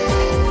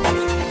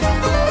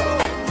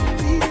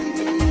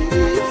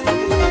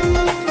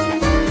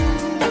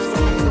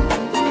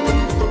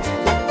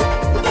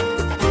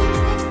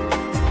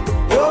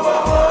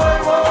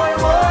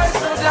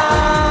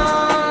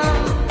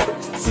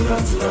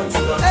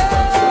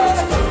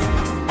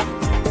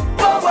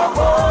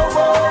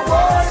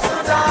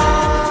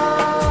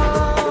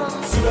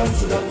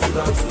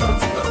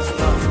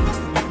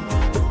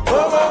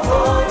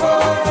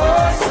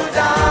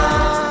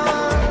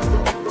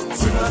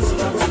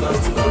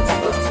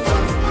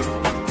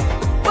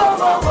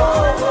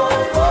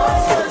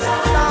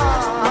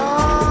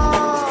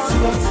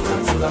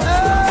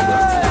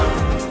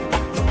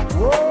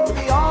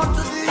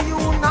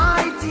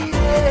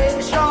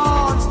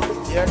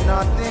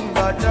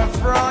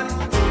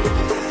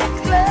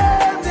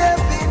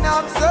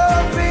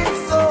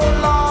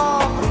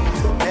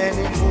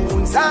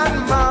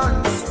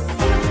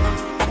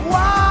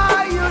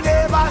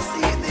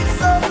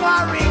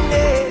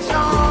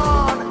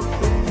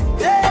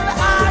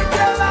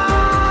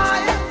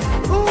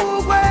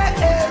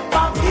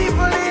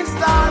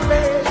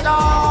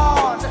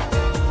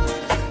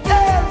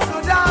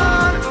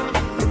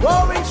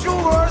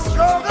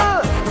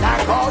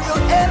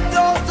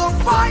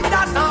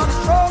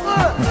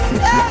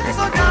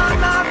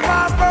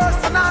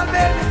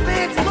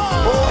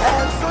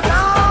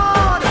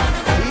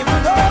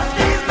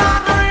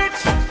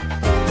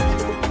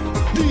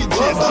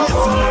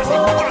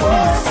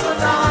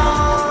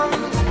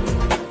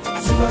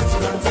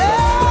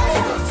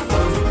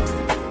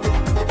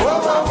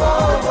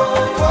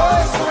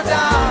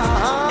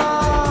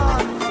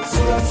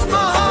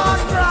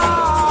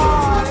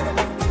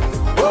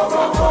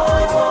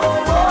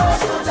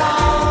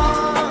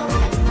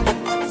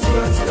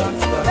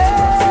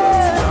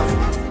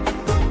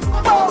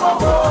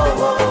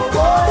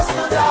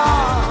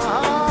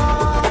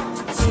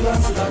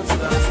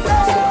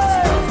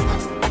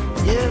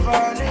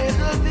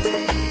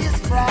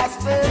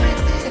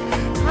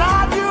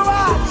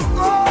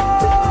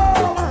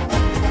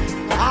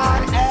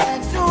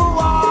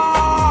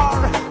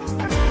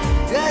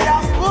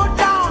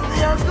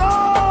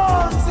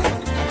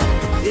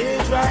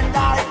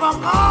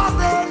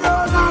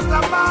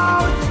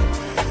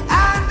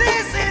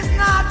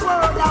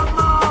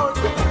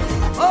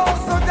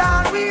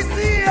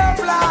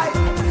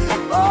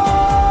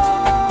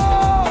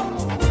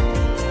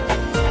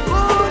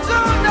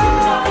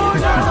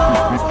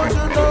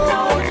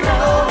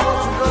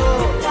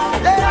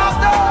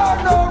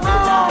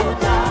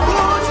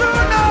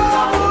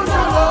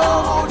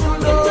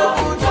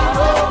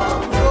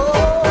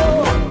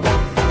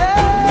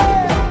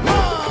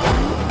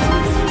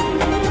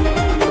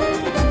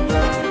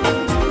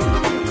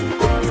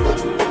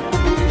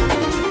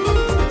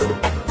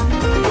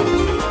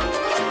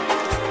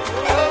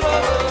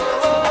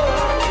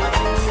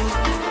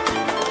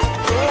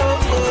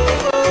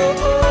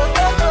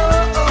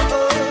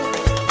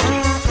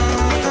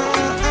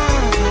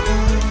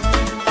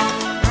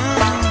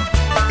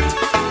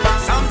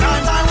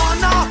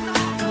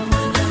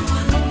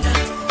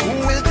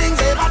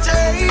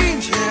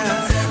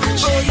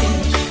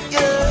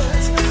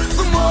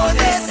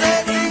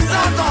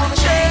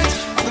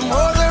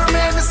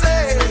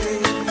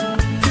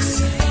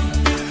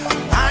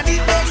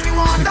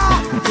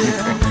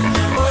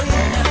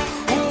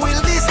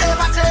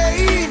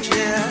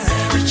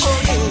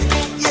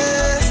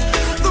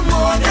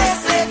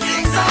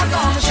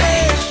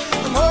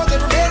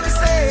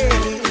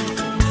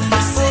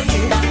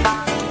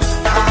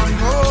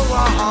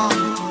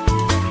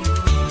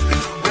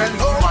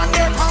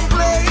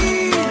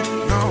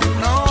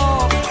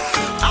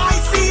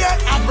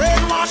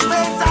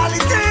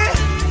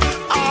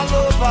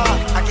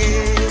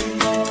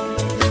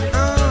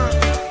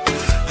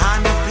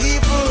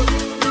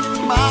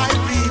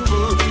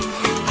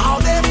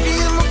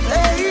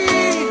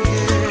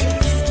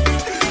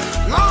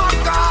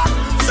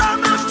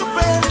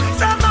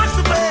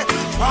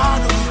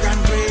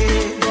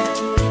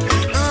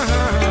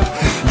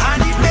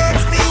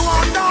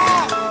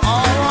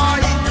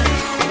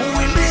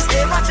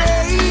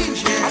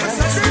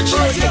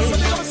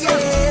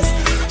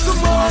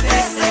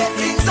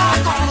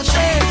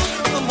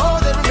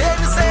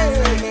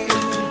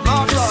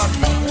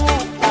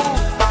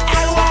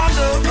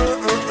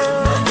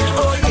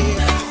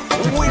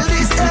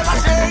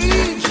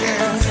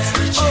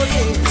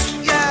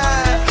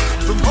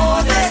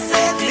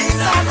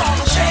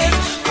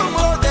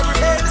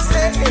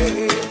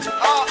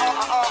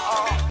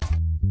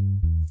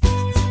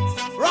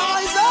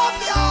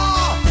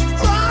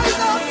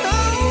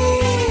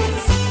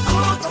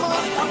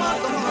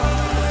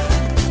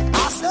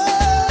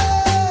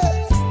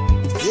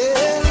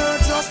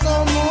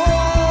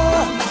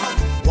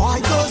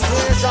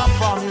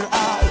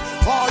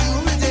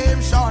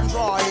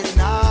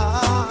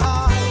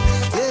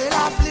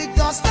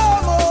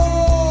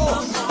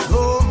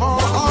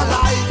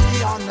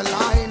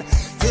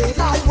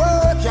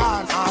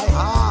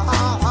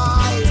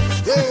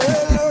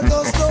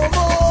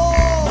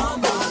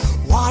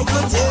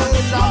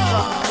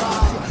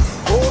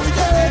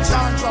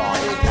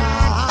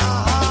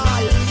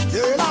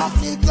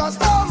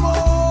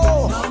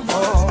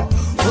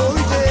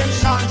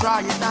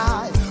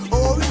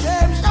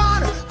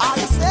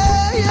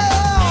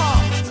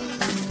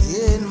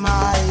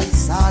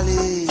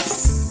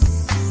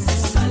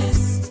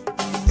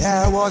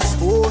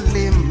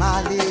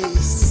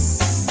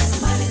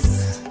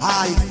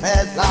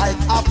felt like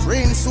a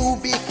prince who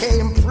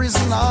became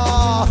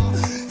prisoner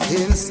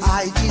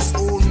inside his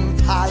own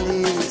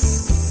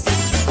palace.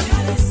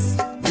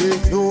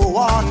 With no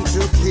one to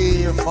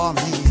care for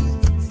me,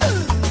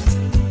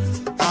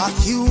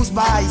 accused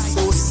by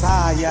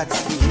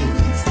society.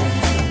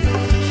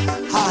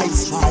 I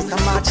strike a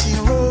match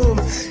in Rome,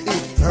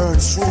 it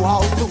burns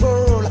throughout the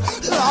world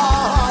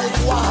like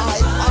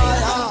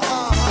wildfire.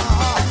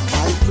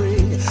 I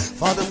pray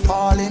for the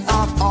falling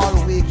of all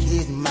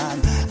wicked man.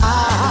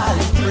 I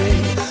pray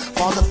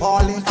for the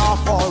falling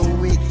of all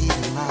wicked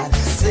man.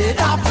 Said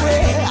I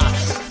pray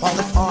for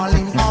the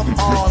falling of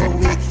all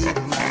wicked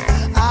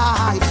man.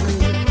 I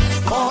pray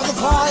for the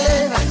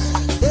falling.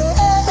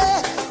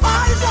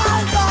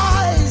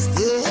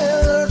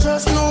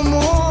 Just no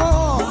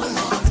more.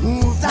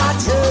 Move that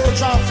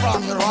teardrop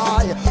from your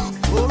eye.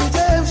 Oh,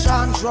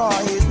 redemption, draw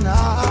it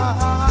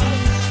now.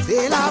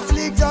 They'll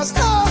afflict us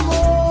no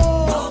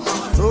more.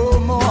 No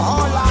more,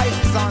 our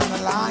life is on the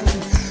line.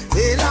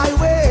 Till I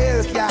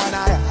where can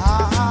I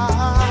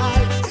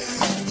hide?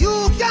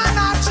 You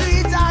cannot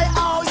treat I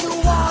how you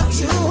want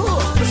to.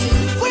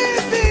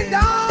 We've been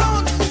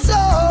down so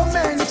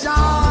many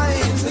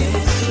times.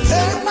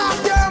 Take back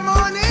your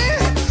money,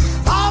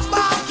 I'll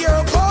back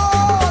your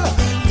gold.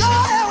 Go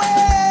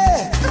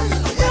away.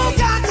 You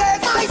can't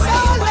take my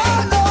soul,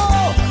 no.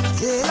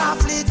 Till I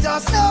fleet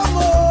us no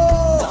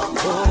more.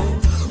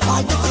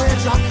 Wipe the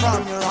teardrop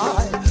from your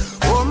eye.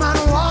 Woman,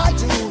 why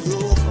do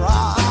you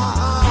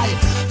cry?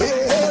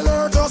 It'll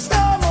hurt us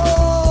no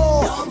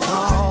more.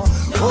 No.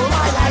 Oh,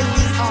 my life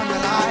is on the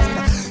line.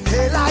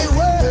 Till I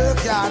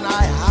work and I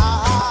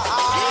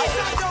hide. These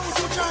are those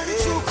who join the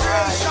true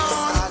creation.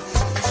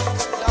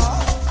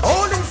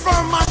 Holding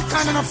firm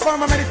mankind in a form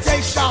of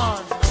meditation.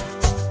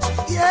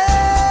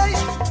 Yeah.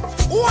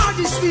 Who are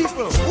these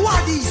people? Who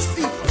are these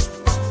people?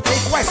 A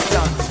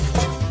question.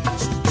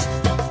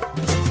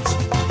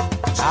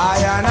 I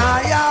and I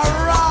are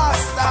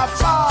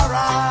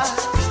Rastafari.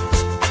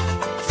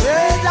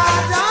 Greater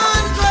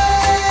than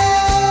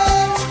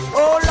great.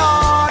 Oh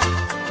Lord,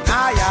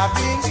 I have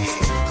been the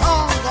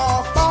Congo,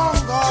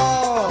 Bongo.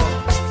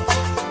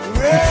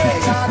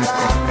 Greater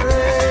than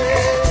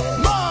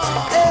great.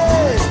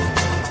 Hey.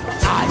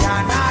 I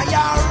and I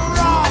are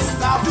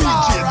Rastafari.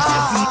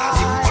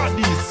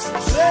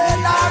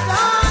 Greater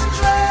than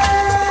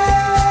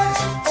great.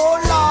 Oh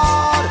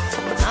Lord,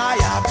 I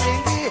have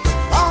been the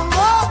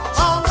Congo,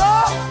 Bongo,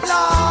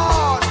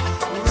 Lord.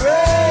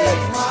 Great,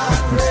 my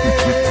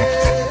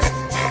great.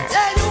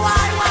 Tell you why.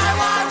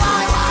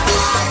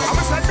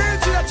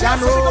 Jah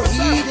know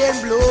he dem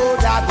blow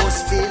that go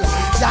spill.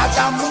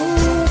 Jah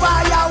move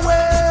by your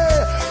way.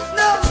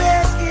 No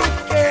make it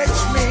catch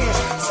me.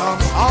 Some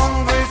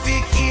hungry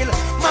fi kill.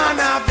 Man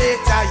I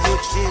better you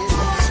chill.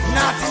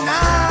 Nothing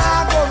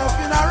I go no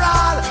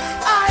funeral.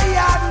 I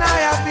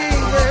have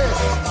been there.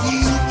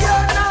 Keep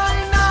your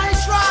nine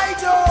try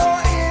to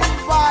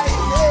invite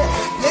me.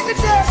 Let the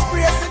dead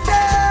praise the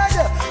dead.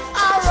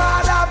 I'd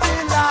rather be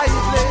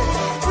lively.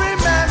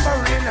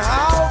 Remembering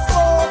how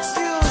folks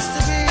used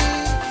to be.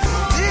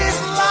 This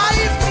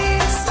life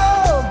means so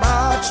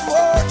much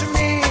more to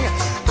me.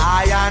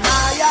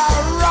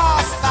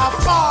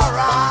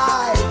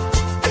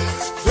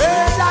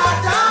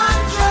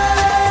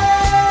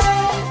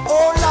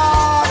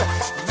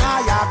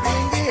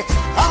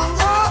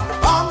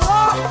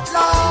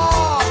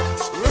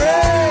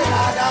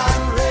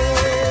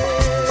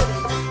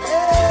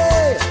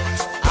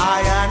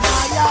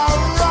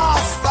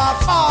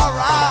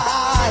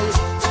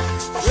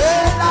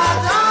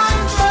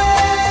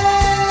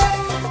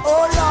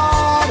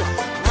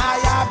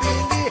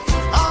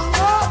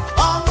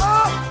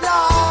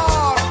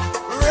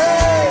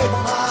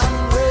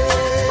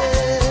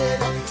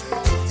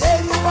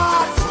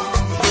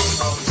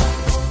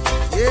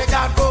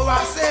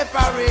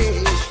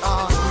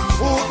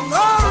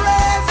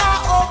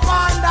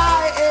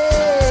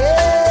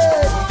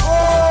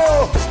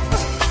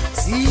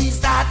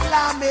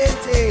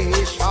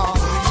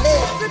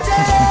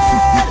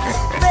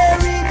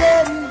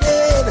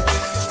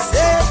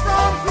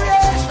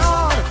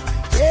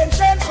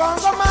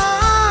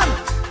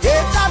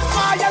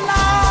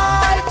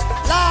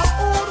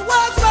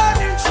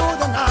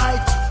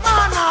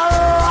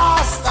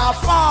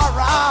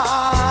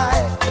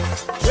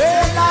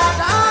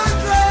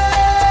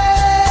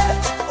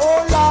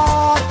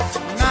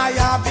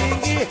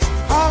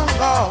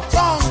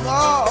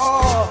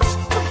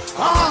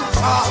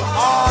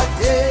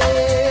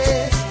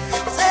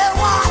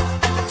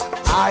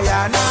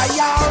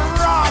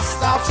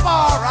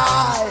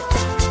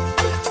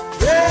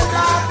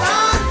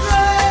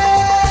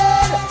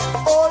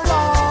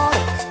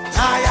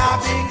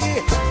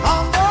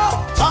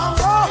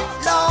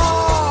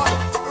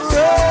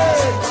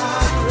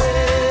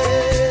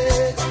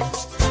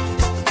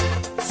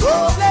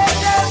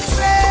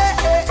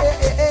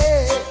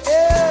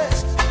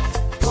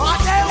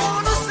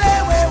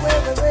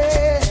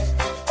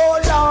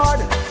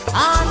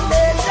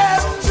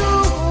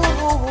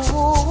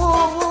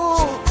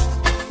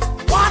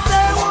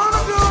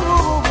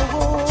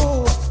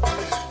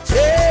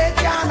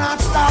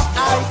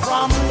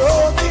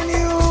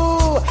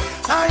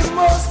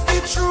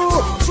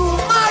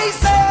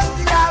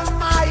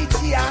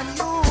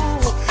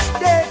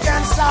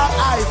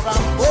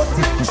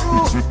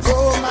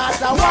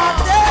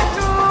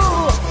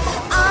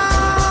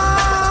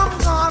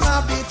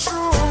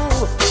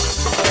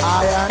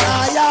 and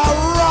I am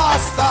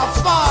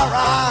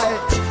Rastafari.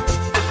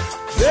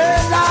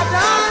 Better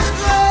than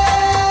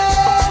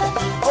great.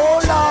 Oh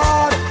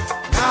Lord,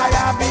 I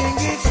am being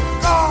it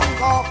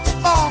Congo,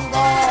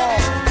 Congo.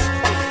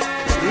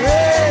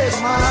 Raise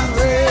man,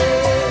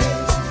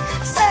 raise.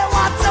 Say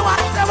what, say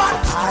what, say what.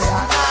 I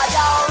and I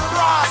am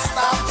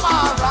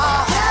Rastafari.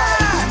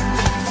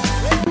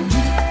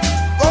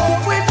 Go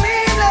with me,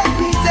 let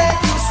me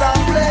take you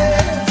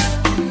someplace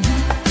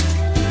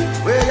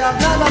where you've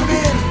never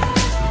been.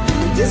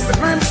 It's the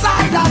grim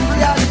side of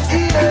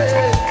reality,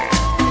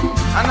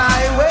 and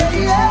I will,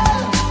 yeah.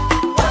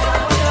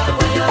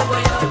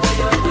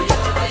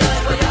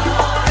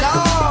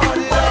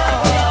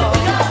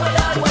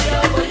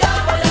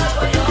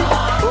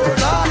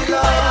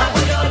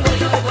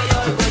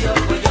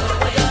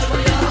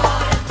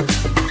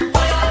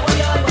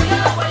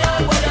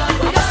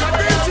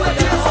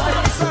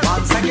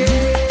 Once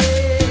again,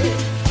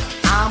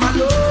 I'm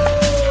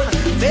alone,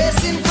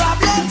 facing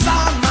problems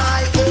on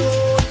my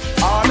own,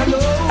 all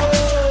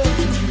alone.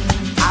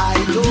 I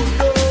don't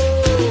know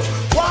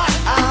what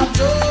I've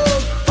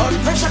done, but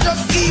pressure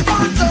just keep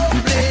on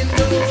tumbling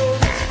down.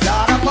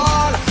 Lord of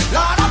all,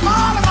 Lord of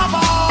all, of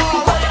all.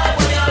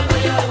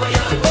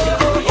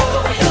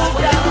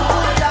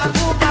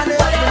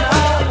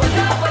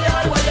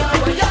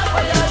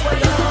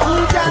 Who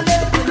can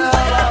help me now?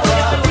 Who can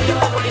help me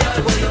now?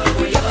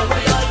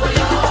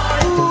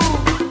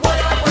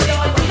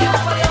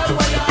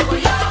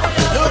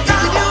 Look,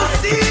 can you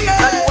see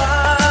it?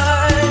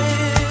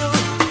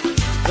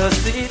 The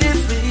city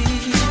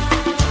sleeps.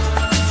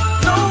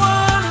 No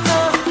one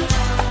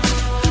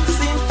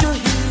seems to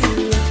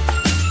hear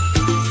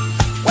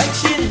when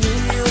she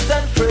kneels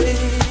and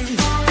prays.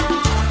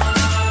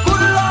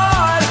 Good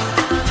Lord,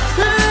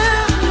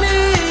 help me.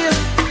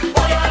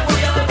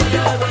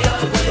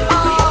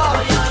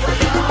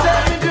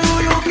 Tell me, do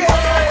you get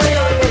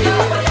it?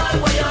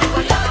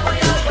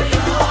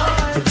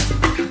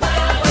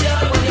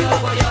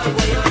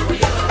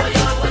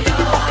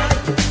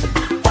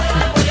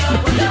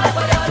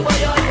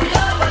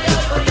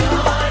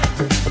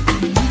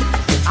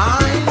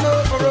 I know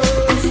for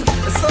us,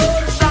 the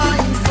sun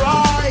shines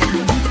bright.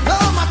 No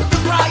matter the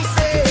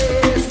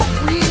crisis,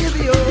 we'll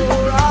be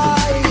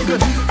alright.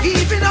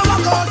 Keeping our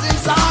goals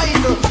inside,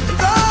 though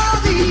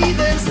the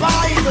heathens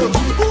fight.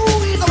 Who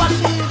is our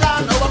shield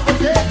and our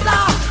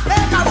protector?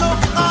 Take a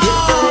look It's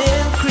now. the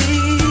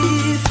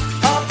increase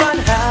of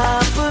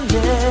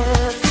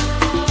unhappiness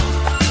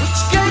which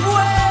gave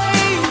way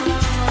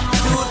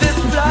to this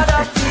flood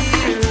of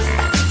tears.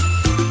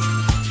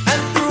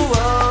 And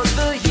throughout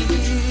the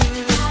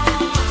years,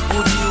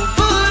 would you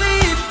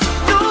believe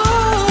no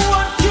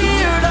one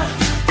cared?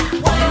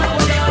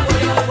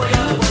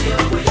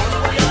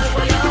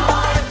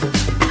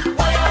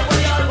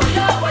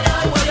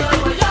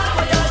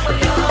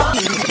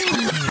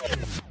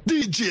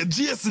 DJ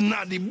Jason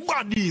and the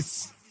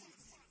bodies.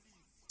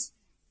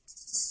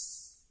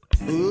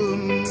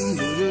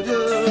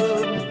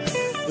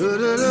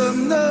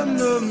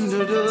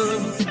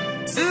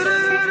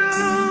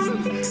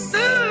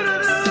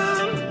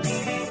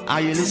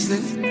 Are you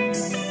listening?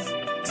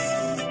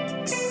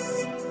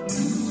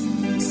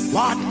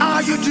 What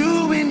are you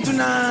doing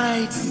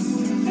tonight?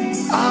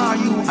 Are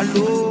you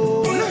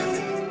alone?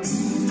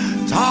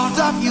 Thought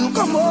of you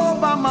come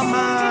over my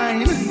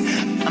mind.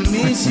 I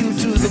miss you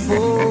to the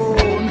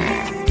bone.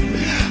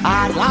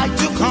 I'd like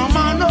to come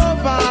on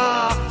over,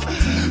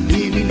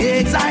 live in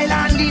exile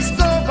and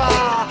discover.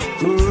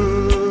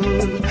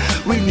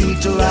 We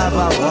need to have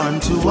a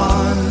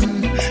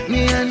one-to-one.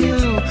 Me and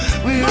you,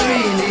 we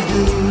really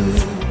do.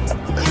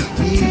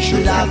 We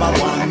should have a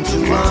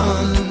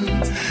one-to-one.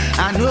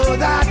 I know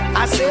that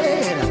I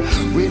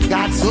said we've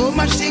got so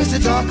much things to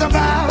talk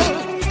about.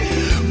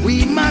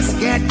 We must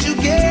get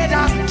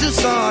together to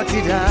sort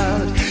it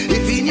out.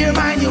 If in your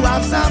mind you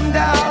have some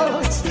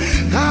doubts,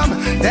 come,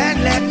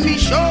 then let me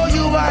show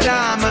you what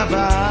I'm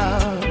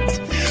about.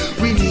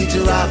 We need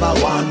to have a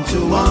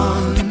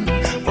one-to-one.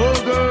 Oh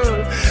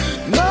girl,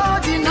 no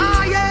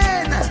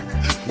denying.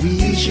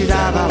 We should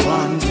have a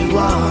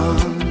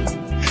one-to-one.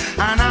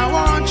 And I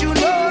want you to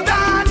know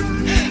that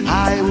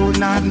I would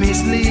not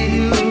mislead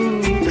you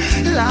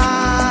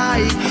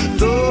like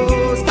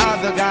those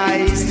other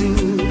guys do.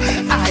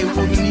 I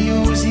wouldn't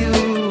use you.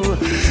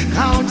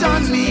 Count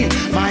on me,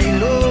 my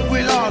love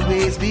will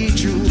always be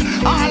true.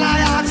 All I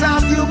ask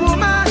of you,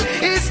 woman,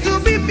 is to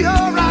be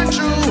pure and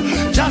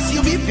true. Just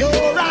you be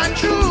pure and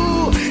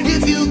true.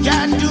 If you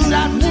can do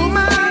that,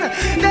 woman,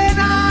 then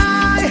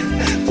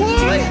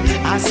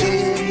I say,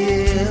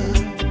 yeah,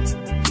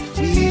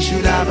 we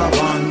should have a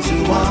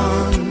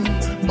one-to-one.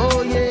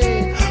 Oh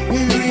yeah, we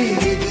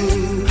really do,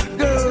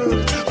 girl.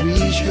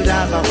 We should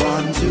have a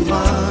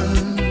one-to-one.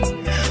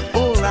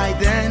 All right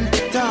then,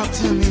 talk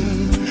to me.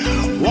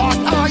 What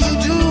are you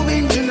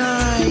doing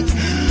tonight?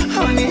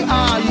 Honey,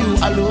 are you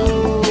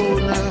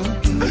alone?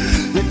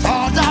 The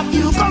thought of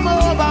you come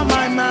over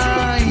my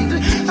mind.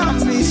 I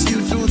miss you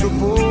to the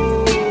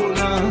bone.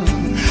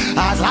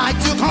 I'd like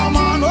to come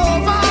on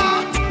over.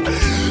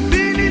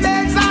 Been in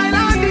exile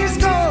and discover.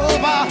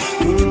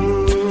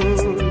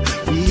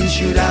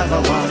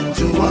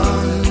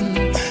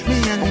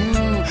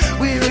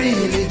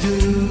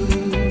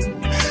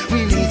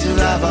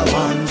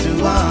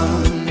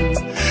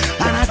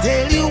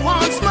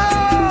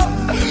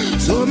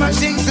 much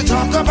things to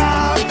talk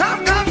about.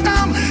 Come, come,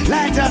 come,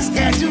 let us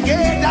get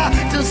together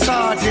to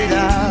sort it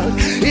out.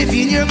 If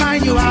in your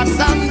mind you have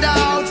some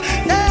doubt,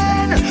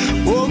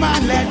 then,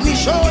 woman, let me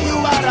show you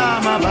what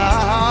I'm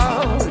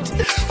about.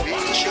 We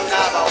should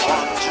have a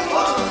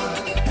one-to-one.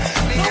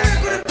 Where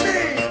could it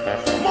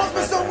be? Must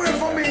be somewhere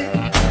for me.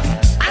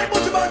 I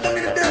Buju Banton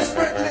me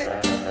desperately.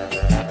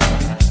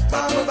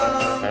 Bam,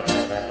 bam.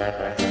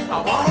 I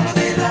wanna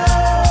be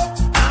loved,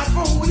 not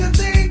for who you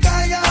think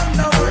I am,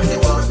 not what you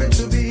want me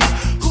to be.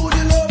 Could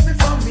you love me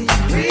for me?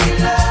 Real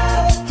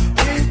love,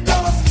 with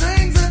those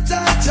strings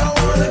attached. I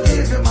wanna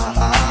give you my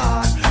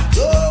heart,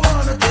 don't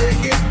wanna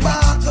take it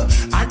back.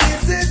 And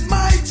this is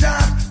my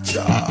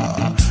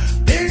job.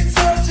 Been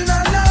searching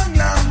a long,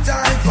 long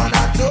time for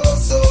that oh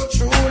so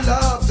true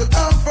love to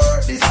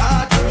comfort this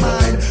heart of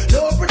mine.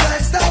 No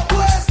pretend, stop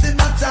wasting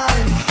my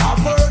time. A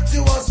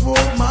virtuous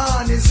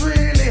woman is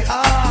really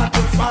hard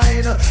to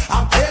find.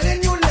 I'm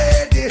telling you,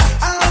 lady,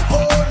 I'm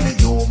only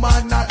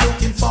human, not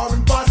looking for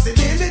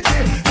impossibility.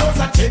 Just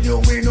a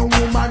genuine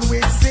woman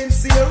with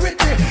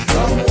sincerity,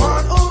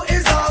 someone who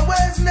is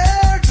always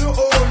near to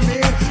hold me.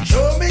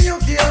 Show me you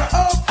care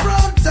up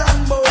front and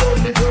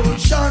boldly. Don't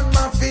shun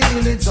my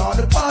feelings or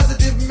the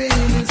positive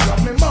meanings of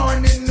me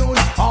morning, noon,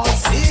 all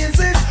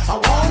seasons. I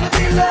wanna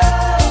be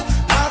loved,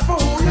 not for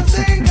who you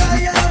think I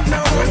am,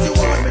 not what you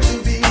want me to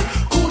be.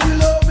 Could you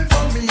love me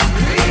for me?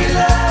 Real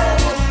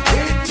love,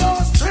 with no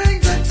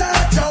strings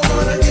attached. I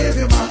wanna give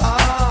you my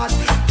heart.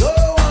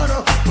 Don't wanna,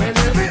 when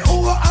every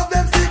who of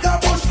them stick a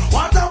bush.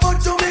 What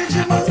about you, me?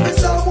 She must be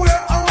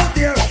somewhere out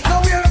there. Now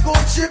where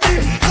could she be?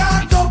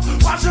 Caught up,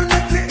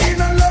 passionately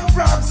in a love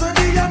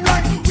rhapsody. I'm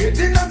like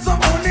waiting on some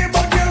money,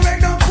 but there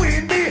ain't no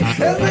queen bee.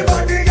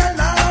 Everybody can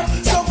laugh,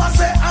 some I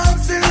say I'm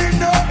silly.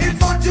 No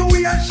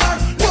infatuation,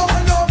 no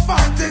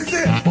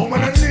fantasy. But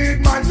when I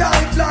lead my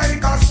life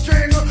like a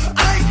string,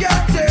 I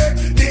can't take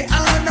the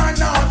on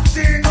and off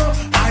thing.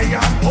 I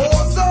am oh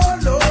so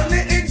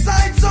lonely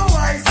inside, so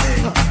I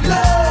sing.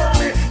 Love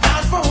me,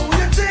 not for who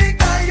you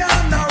think I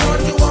am, not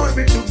what you want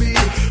me to be.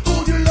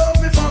 Could you love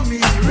me for me?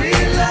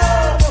 Real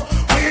love,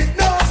 with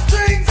no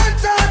strings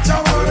attached. I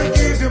wanna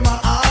give you my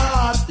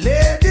heart,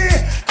 lady.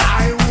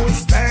 I would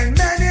spend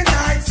many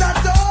nights at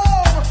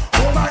home.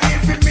 Woman,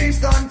 if it means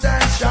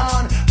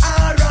contention,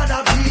 I'd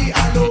rather be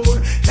alone.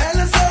 Tell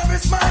the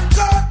serviceman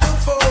cut the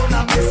phone.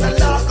 I miss a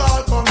lock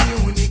all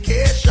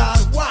communication.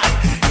 Why?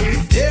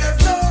 If there's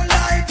no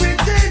light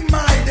within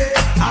my day,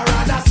 I'd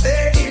rather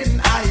stay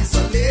in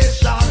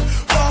isolation.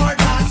 For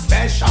that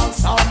special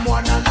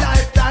someone a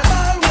lifetime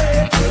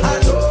away, I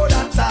know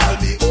that I'll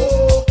be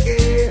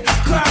okay.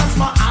 Cross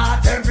my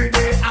heart every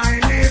day, I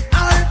live,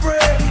 I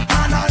pray,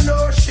 and I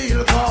know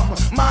she'll come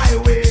my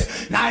way.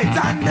 Night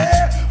and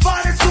day, for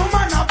this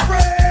woman I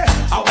pray.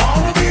 I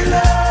wanna be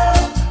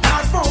loved,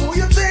 not for who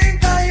you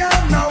think I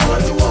am, not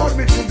what you want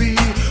me to be.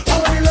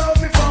 Only love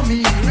me for me,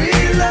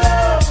 real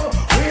love,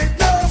 with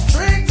no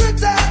strings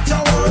attached. I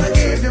wanna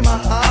give you my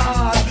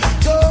heart,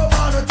 don't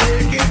wanna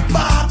take it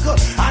back.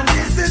 And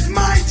this is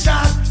my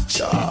chance.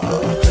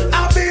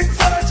 I've been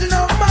searching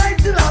a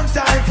mighty long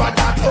time for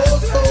that oh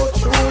so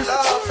true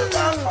love to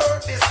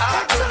comfort this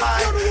heart of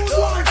mine.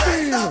 Don't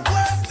stop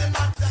wasting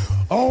my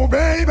time. Oh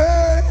baby,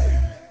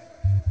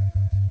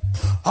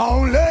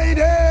 oh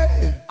lady,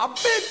 a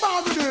big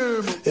bag of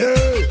them.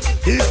 Yeah,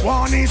 this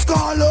one is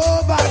called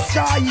Lover's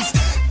Choice.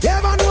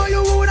 Never know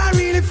you would I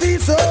really feel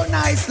so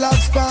nice, love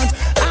sponge.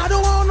 I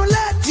don't wanna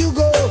let you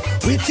go.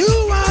 With you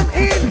I'm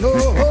in no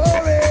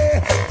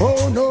hurry.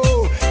 Oh no,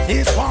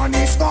 this one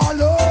is called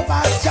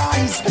Lover's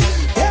Choice.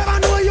 Never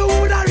know you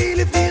would I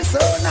really feel so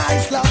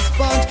nice, love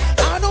sponge.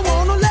 I don't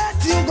wanna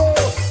let you go.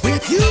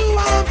 With you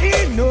I'm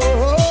in no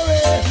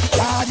hurry.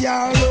 God,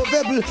 you're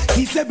lovable,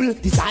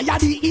 kissable, desire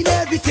the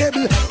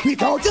inevitable.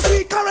 Without your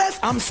sweet caress,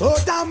 I'm so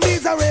damn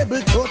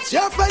miserable. Touch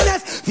your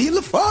finesse, feel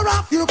the fur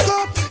off your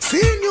cup.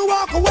 Seeing you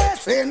walk away,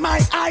 seeing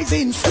my eyes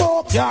in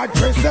smoke. You're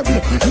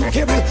traceable, you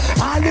cable.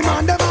 I'll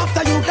demand them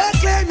after you. They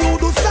claim you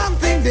do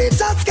something they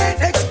just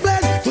can't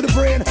explain to the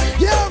brain.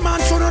 Yeah, man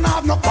shouldn't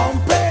have no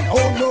complaint.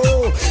 Oh no,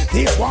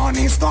 this one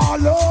is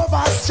called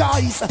Lover's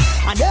Choice.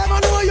 I never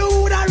know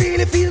you would I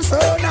really feel so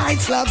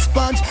nice, love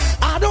sponge.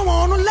 I don't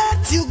wanna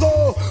let you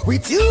go.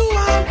 With you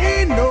I'm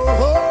in no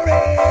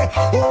hurry.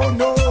 Oh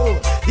no,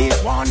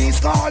 this one is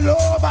called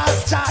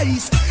Lover's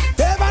Choice.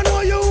 Never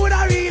know you would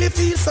I really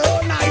feel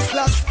so nice,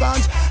 love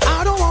sponge.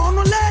 I don't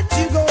wanna let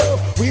you go.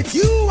 With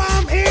you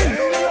I'm in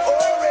no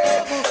hurry.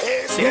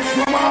 This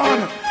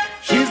woman,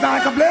 she's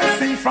like a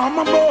blessing from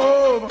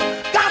above.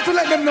 Got to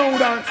let them know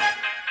that.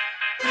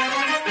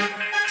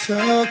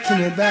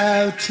 Talking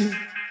about you,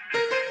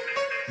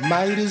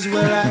 might as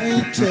well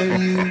I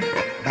tell you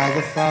by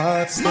the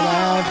thoughts that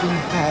I've been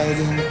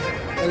hiding.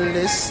 A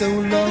list so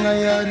long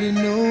I hardly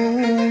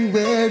know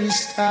where to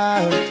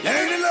start.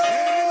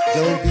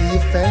 Don't be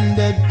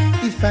offended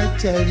if I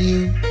tell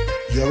you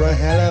you're a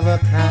hell of a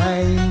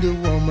kind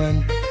of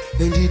woman,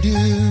 and you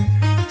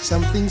do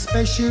something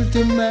special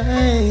to my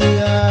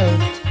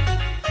heart.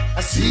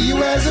 I see you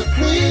as a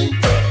queen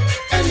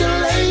and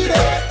a lady.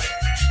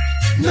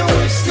 No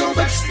ifs, no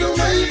buts, no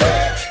maybe.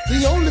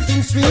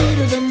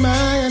 sweeter than my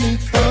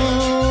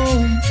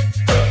honeycomb.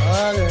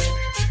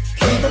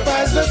 Keep the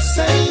price the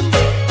same,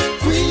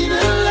 queen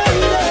and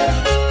lady.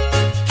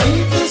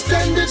 Keep the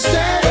standard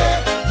steady.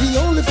 The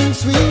only thing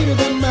sweeter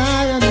than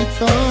my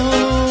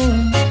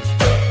honeycomb.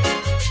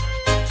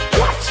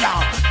 Watch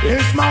out,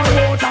 it's my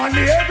vote on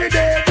the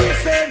everyday. We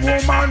say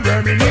woman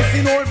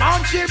reminiscing, old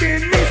man she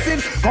been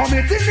missing,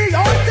 committing the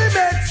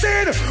ultimate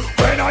sin.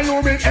 When I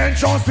you make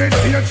entrance with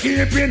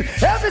safekeeping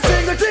every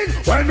single thing.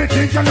 When me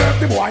think you left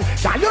the boy,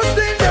 can you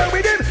still there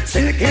with him?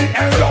 Seeking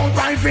around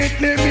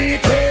privately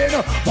meeting.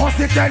 Must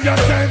you tell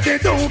yourself they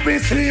don't be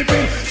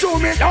sleeping? Show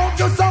me love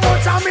you so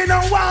much and me no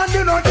want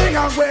do nothing.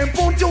 I'm going to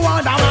put you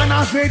on the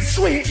manners with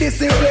sweet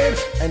discipline.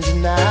 And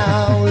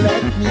now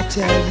let me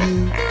tell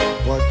you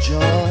what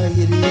joy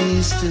it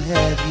is to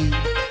have you.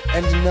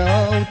 And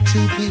no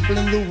two people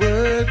in the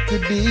world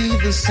could be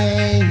the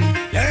same.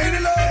 Lady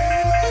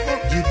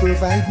love, you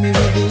provide me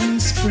with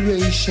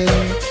inspiration.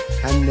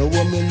 I know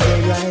I'm in the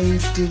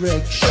right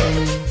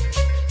direction.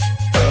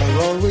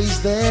 You're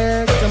always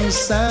there, come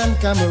sun,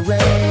 come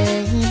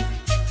rain.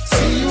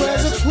 See you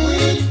as a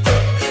queen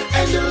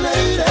and a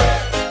lady.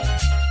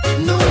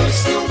 No,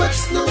 it's no, but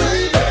it's no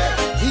lady.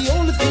 The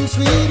only thing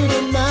sweeter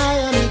than my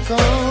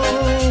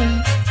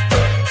honeycomb.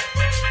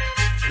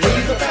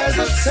 Leave the past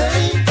the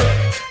same,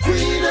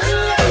 queen and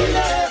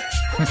lady.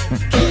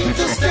 Keep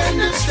the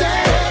standard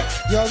steady.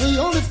 You're the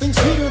only thing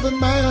sweeter than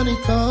my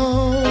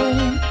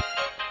honeycomb.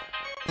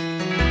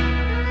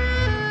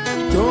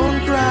 Don't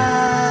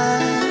cry,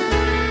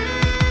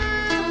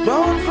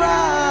 don't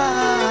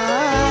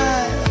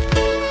cry.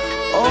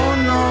 Oh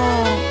no,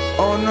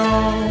 oh no.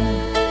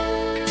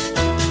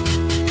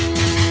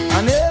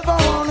 I never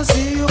wanna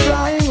see you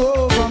crying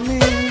over me.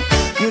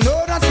 You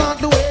know that's not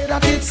the way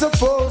that it's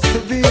supposed to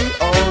be.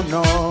 Oh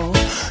no,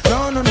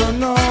 no, no, no,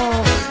 no.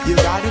 You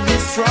gotta be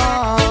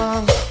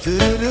strong.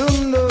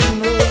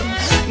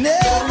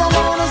 Never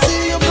wanna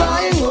see you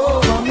crying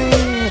over me.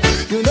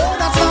 You know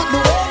that's not the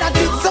way that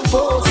it's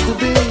supposed to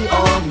be.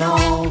 Oh no,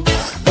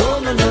 no,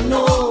 no, no,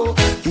 no.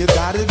 You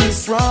gotta be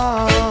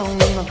strong.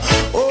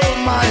 Oh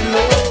my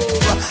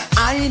love,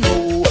 I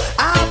know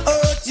I've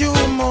hurt you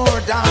more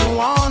than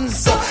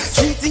once.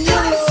 Treating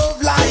your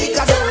love like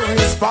a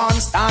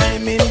response.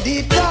 I'm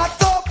indeed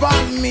caught up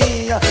on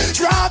me.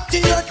 Trapped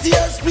in your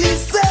tears,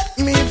 please set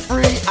me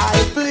free. I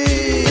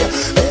plead.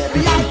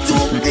 Baby, I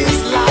took this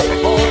life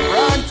for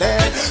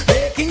granted,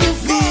 making you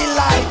feel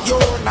like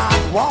you're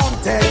not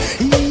wanted.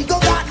 Ego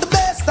got the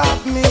best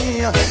of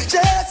me,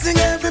 chasing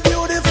every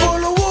beautiful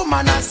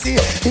woman I see.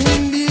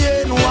 In the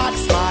end,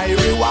 what's my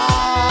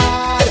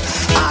reward?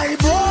 I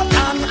brought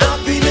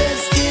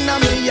unhappiness in a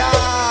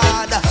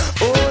yard.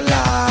 Oh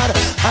Lord,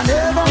 I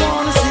never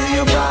wanna see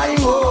you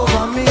crying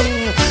over me.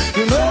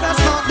 You know that's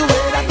not the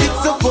way that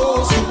it's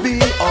supposed to be.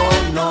 Oh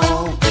no,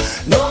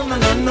 no, no,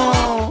 no, no,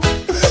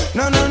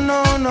 no, no, no,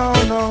 no,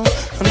 no,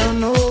 no,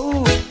 no.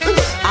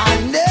 I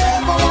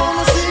never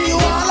wanna see you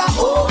all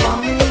over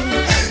me.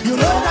 You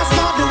know that's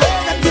not the way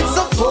that it's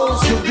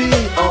supposed to be.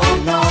 Oh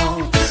no,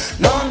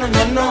 no, no,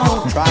 no, no.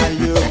 Try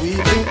your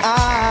weeping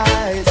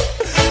eyes.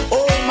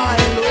 Oh my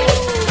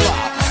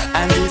love.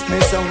 And this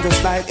may sound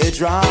just like a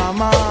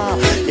drama.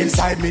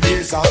 Inside me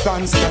there's a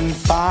constant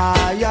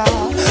fire,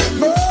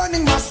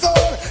 burning my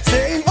soul,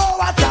 saying oh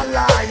what a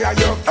liar.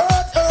 You've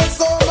hurt her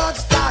so much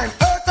time,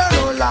 hurt her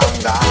no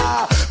longer.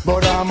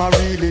 But I'm a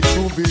really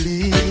true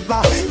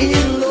believer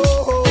in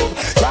love,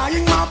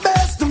 trying my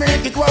best to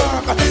make it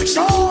work.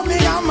 Show me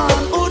a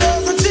man who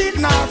doesn't cheat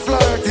nor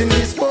flirt in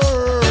this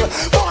world.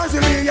 Boys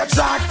will be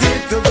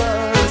attracted to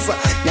girls.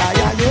 Yeah,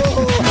 yeah, yo.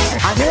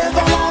 I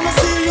never wanna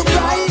see you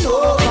crying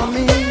over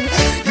me.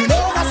 You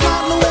know that's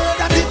not the way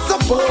that it's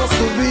supposed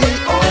to be.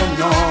 Oh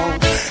no,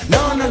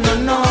 no, no, no,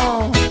 no.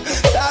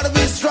 Gotta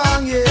be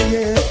strong, yeah,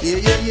 yeah, yeah,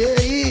 yeah,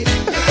 yeah.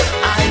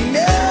 I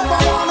never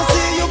wanna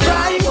see you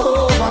crying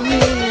over me.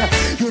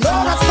 You know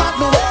that's not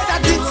the way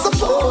that it's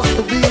supposed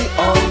to be.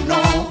 Oh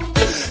no,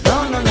 no,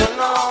 no, no,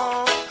 no.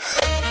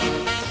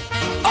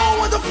 Oh,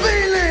 what a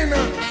feeling!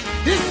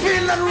 This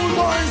feeling that rude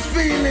boy is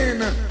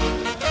feeling.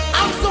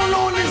 I'm so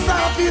lonely, so I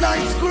feel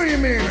like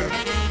screaming.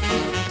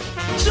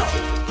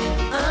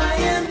 I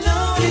am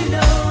lonely,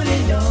 lonely,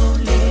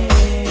 lonely.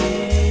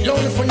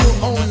 Lonely for you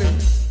only.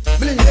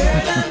 Believe me.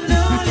 Girl, I'm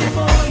lonely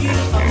for you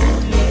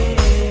only.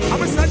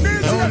 I'm a sad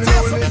man,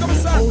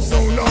 oh so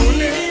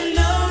lonely. Feeling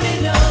lonely,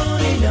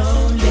 lonely,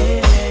 lonely.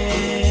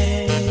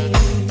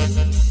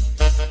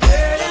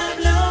 Girl, I'm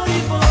lonely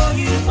for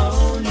you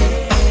only.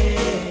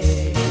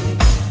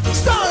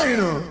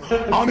 Stein!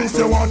 I miss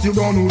say what you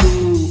gonna do.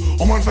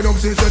 I'm on for them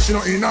say she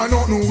not in, I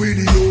don't know with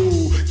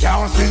you.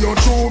 Can't see your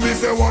true, me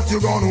say what you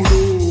gonna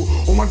do.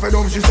 Woman for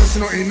them, she says she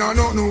not in, I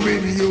don't know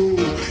with you.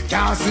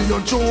 Can't see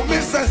your true,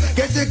 me say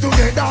get it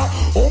together.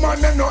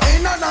 Woman them not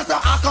in, and not a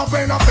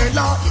acapella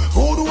fella.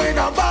 Good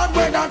weather, bad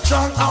weather,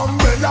 strong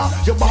umbrella.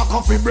 You back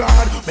off the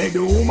blood, make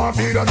the woman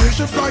feel that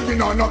she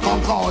flying on a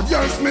Concorde.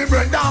 Yes, me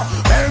brother,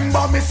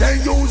 remember me say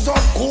use up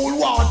cool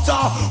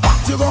water.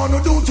 What you gonna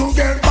do to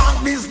get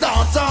back this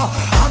daughter?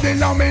 I didn't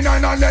know me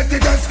and I let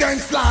Plenty just can't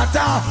slaughter.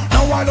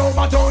 Now I don't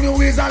Banton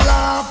you is a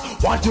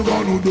laugh. What you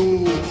gonna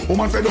do?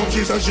 Woman fed up,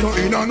 she said she don't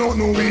in and out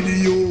no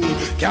video.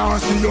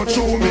 Can't see your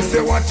true, me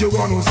say what you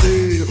gonna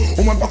say.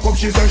 Woman pack up,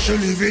 she said she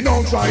leaving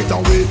out right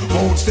away.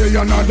 Won't stay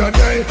another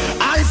day.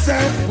 I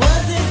said,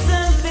 Was it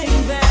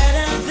something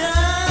that I've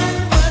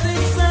done? Was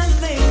it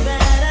something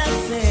that I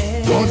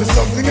said? was it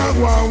something I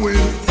go on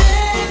with?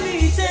 Tell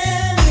me,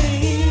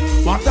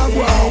 What I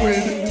go on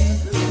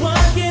with?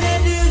 what can I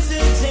do to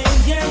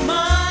change your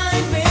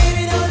mind?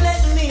 Baby, don't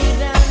let me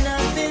down,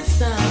 not this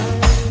time.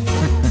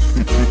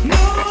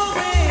 No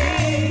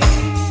way.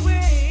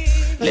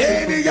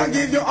 Lady, I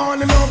give you all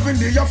the love and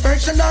the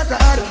affection that I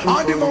had.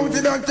 All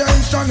devoted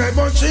attention,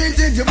 never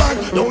treated you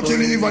bad. Don't you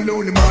leave a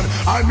lonely man.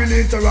 I'll be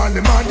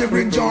literally man to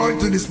bring joy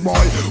to this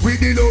boy. With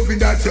the loving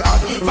that you had.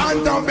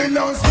 Phantom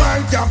below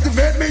smile,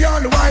 captivate me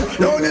all the while.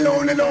 Lonely,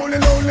 lonely, lonely,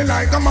 lonely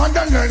like a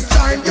motherless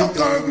child. You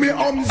curve me,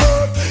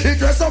 observe, it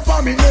dress up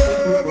on me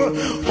nerve.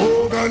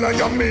 Oh girl, I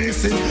am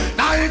missing.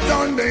 Night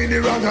and day, the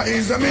ragga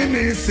is a me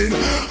missing.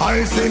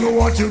 I sing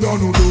what you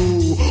gonna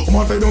do.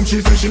 My fed up,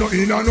 she say she not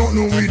in and out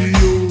no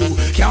video.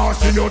 Can't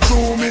see your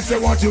true, me say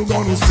what you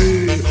gonna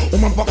say.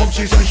 Woman pack up,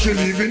 she say she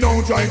leaving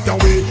out right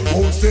away.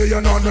 Won't stay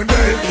another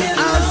day.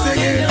 I'm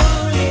singing.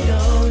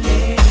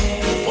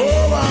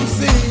 Oh, I'm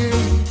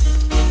singing.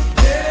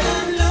 Girl,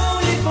 I'm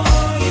lonely for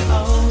you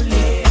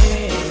only.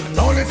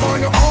 Lonely for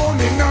you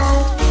only now.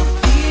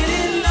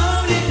 Feeling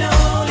lonely,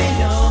 lonely,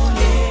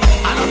 lonely.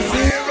 And I'm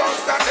seeing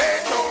Rasta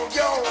take no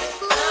yo.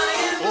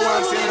 Oh,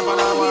 I'm singing for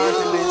now,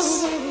 watching this.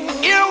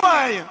 Here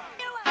why?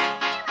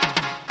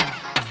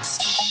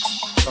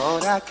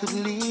 Thought I could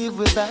live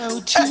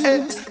without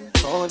you.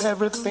 Thought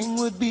everything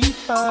would be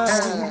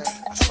fine.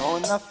 I saw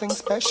nothing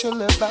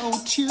special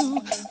about you,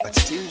 but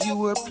still you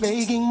were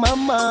plaguing my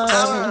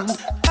mind.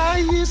 I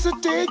used to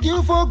take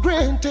you for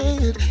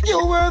granted.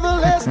 You were the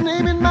last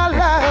name in my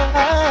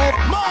life.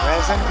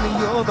 Presently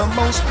you're the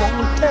most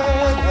wanted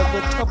at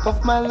the top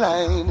of my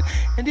line.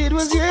 And it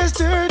was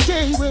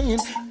yesterday when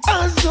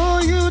I saw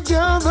you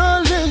down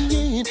the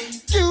lane.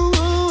 You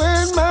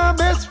and my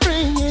best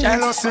friend.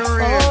 Jealousy My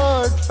real.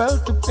 heart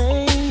felt the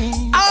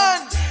pain.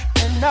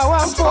 And now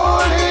I'm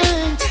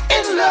falling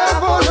in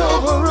love all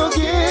over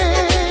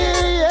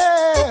again.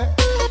 Yeah.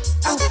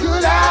 How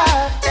could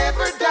I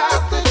ever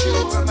doubt that you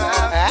were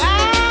mine?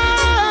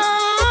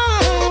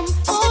 I'm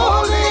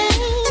falling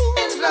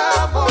in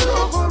love all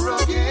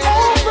over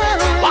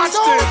again. Watch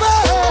this.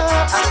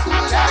 How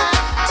could I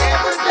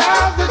ever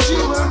doubt that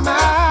you were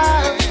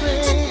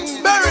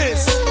mine?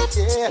 Berries.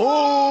 Yeah.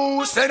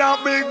 Oh, say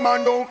that big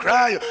man don't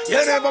cry.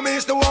 You never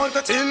miss the one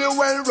till you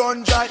well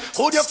run dry.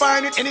 Could you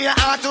find it in your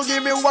heart to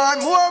give me one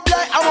more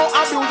blight? I won't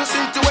abuse the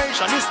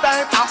situation. This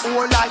time I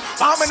won't lie.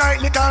 For my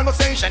nightly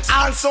conversation,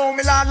 also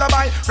me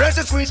lullaby. Fresh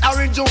squeeze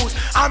orange juice,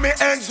 and me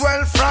eggs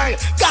well fried.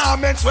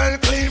 Garments well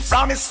clean,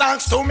 from me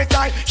socks to me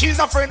tie. She's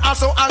a friend,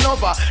 also a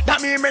lover.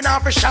 That mean me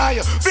not be shy.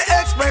 We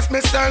express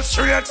myself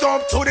straight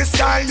up to the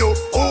sky. Yo,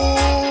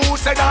 oh,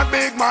 say that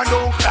big man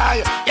don't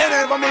cry. You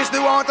never miss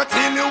the water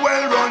till you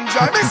well run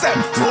dry. Me say,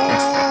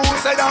 oh,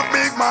 say that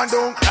big man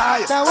don't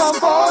cry. Now I'm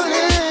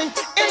falling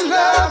in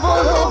love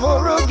all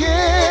over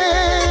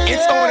again.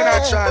 It's only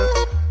natural.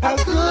 How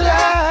could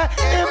I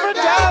ever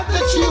doubt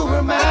that you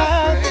were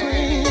my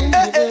friend?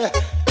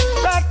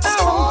 Right now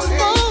I'm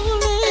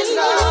falling in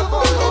love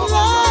all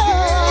over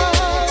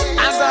again.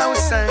 As I was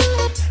saying,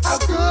 how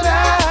could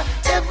I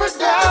ever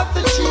doubt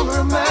that you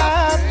were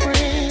my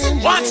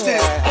friend? watch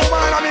this. Oh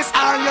man, I miss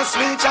all your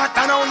sweet chat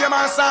and all your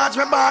massage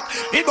me back.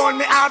 It gon'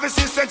 me have a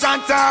sister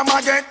John time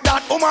I get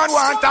that. Woman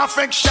want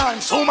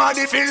affection,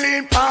 somebody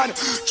feeling pan.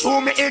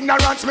 Through me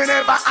ignorance, me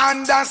never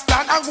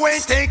understand. I'm going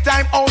to take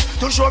time out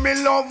to show me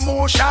love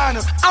motion.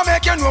 I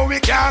make you know we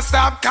can't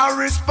stop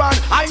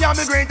correspond. I am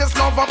the greatest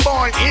lover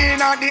boy in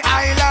the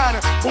island.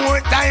 More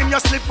time you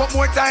slip up,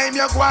 more time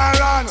you go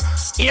wrong.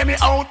 Hear me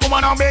out,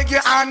 woman, I beg you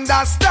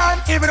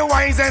understand. Even the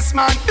wisest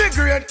man, the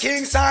great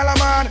King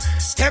Solomon,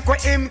 take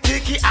with him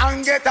picky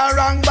and get a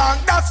wrong bang.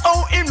 That's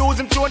how him lose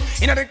him throne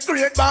in the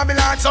great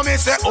Babylon. So me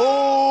say,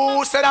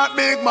 oh, say that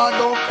big man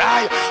don't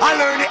cry. I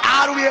learn the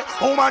hard way,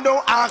 woman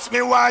don't ask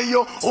me why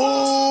you.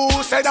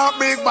 Oh, say that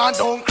big man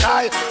don't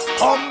cry.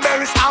 Come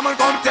bury Salmon,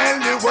 come tell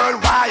the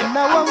world why.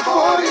 Now I'm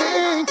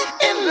falling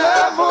in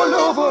love all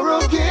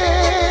over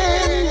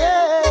again.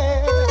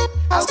 Yeah.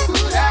 How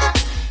could I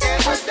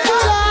ever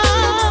doubt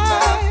you were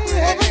my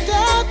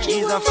friend?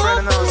 He's a friend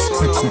and also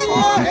I'm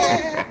falling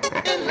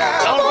in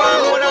love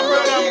all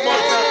over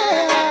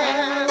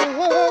again.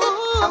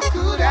 How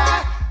could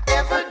I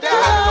ever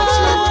doubt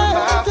you were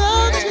my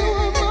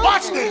friend?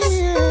 Watch this.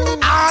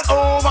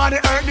 All over the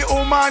earth, the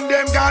woman,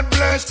 them God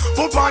bless.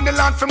 Put on the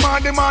land for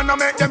man, the man, I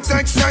make them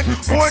take sense.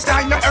 More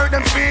time to hurt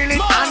them feeling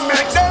and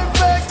make them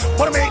vex.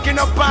 But making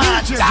a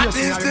part, that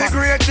is the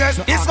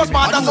greatest. Discuss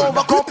matters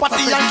over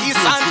company and kiss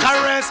and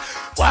caress.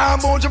 While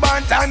Buju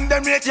Banton,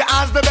 them rate you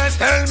as the best.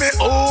 Tell me,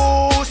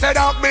 oh, say said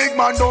that big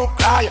man don't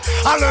cry?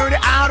 I learned the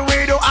hard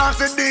way to ask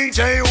the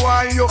DJ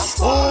why you.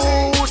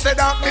 Who said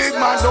that big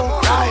man don't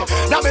cry?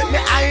 Now make me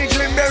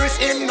idle embarrass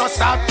him, no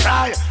stop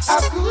cry. How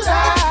could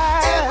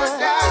I ever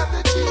doubt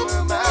that you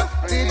were my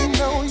friend? Didn't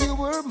know you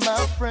were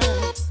my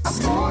friend. I'm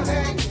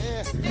falling,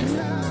 yeah.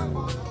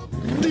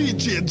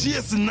 DJ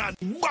Jason at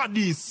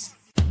Bodies.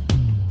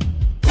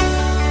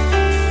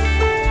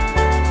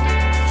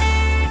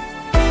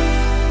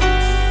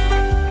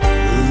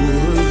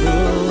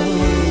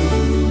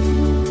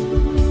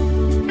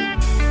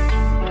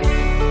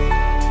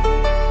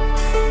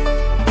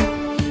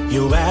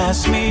 You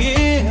ask me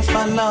if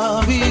I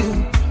love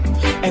you,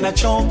 and I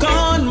choke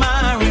on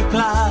my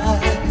reply.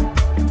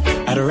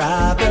 I'd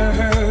rather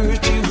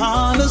hurt you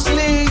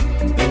honestly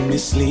than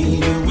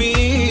mislead you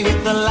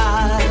with a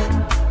lie.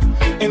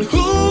 And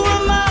who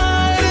am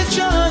I to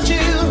judge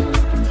you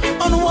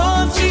on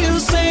what you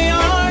say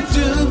or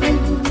do?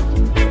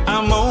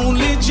 I'm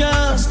only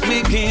just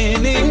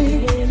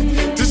beginning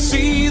to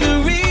see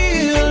the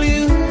real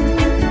you.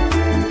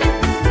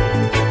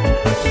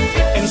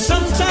 And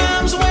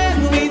sometimes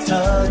when we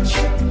touch,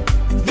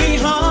 the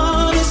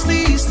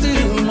honesty's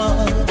too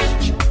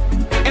much,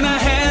 and I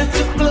had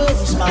to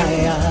close my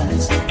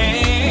eyes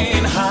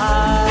and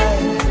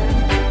hide.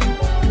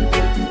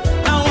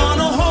 I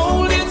wanna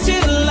hold you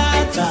till I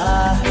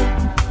die,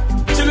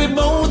 till we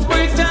both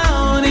break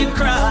down and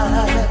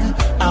cry.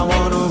 I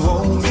wanna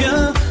hold you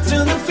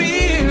till the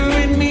fear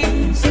in me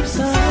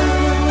subsides.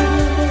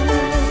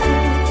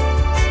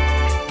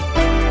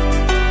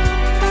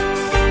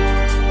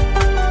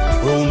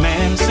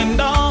 Romance and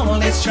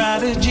all its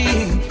strategy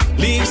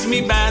leaves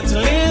me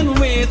battling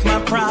with my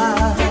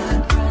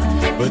pride.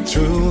 But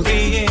through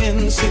the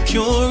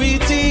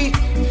insecurity,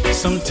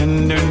 some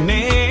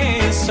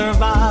tenderness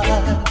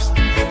survives.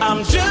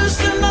 I'm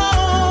just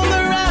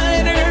another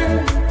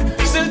rider,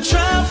 still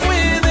trapped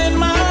within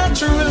my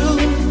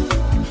truth.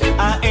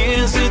 A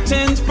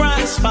hesitant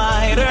prize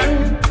fighter,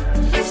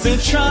 still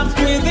trapped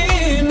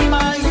within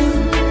my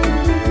youth.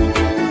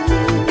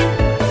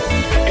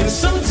 And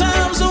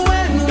sometimes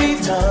when we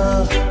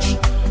touch,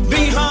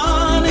 the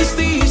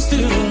honesty's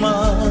too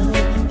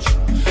much,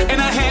 and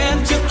I had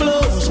to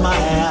close my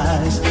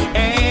eyes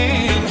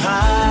and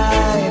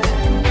hide.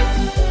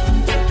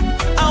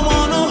 I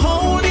wanna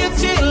hold you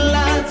till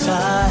I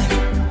die,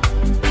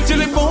 till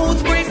we both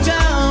break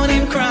down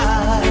and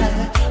cry.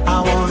 I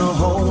wanna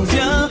hold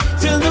you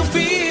till the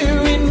fear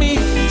in me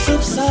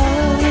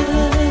subsides.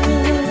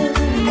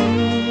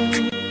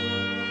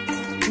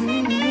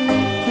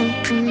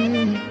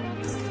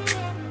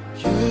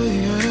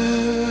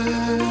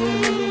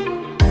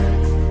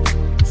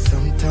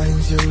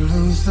 Sometimes you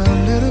lose a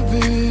little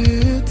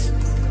bit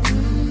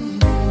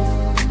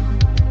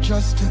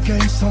just to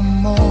gain some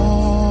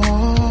more.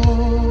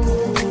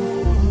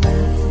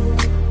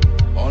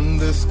 On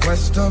this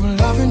quest of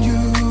loving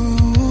you,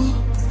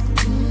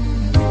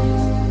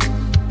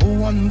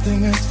 one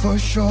thing is for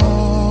sure,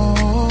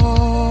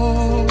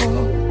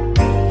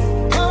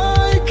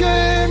 I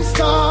can't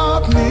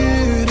stop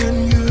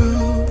needing you.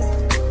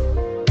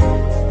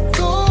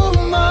 Though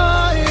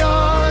my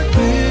heart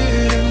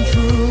beating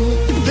true,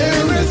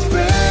 there is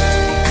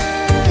pain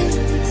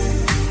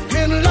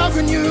in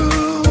loving you,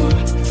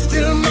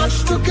 still much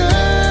to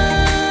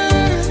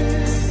gain.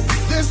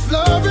 This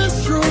love is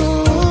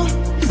true,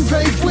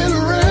 faith will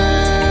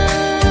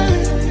reign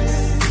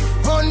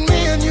on me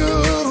and you,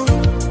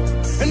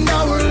 and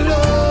our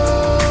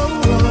love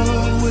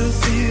will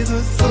see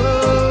the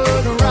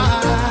sun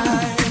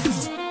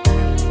rise.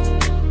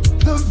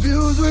 The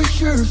views we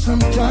share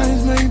sometimes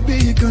may be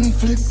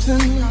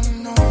conflicting. I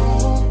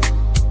know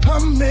I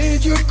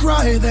made you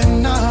cry,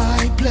 then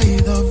I play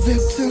the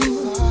victim.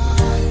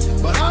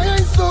 But I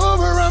ain't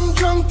sober, I'm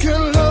drunk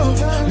in love.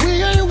 We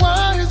ain't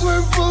wise,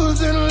 we're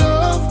fools in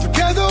love.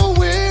 Together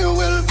we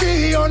will be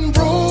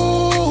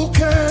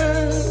unbroken.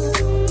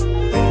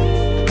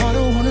 I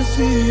don't wanna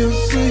see you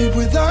sleep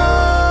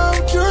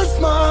without your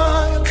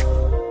smile.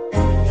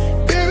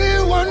 Baby,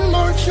 one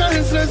more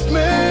chance, let's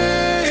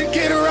make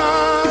it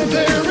right.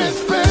 There is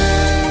pain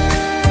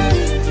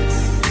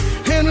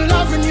in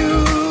loving you,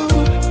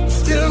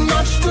 still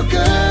much to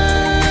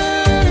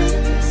gain.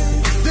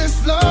 This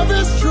love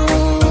is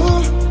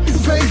true,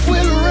 faith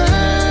will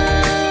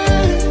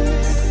reign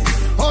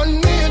on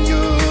me and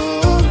you,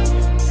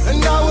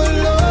 and our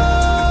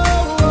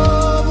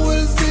love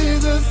will see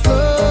the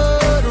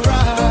sun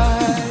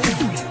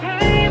rise.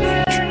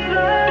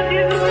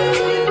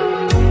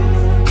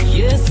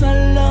 Yes, I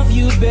love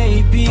you,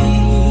 baby.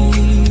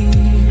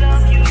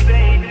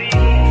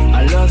 A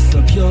love so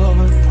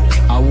pure,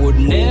 I would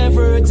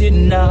never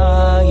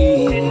deny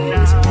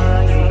it.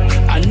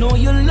 I know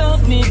you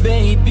love me,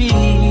 baby.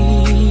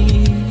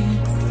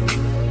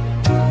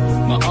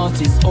 My heart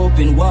is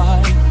open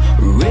wide,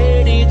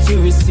 ready to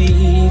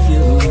receive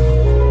you.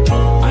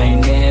 I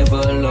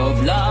never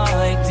loved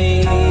like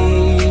this.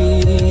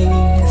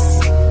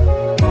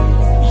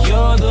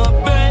 You're the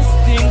best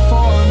thing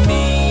for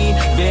me,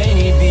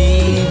 baby,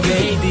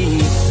 baby.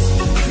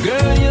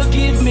 Girl, you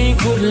give me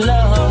good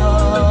love.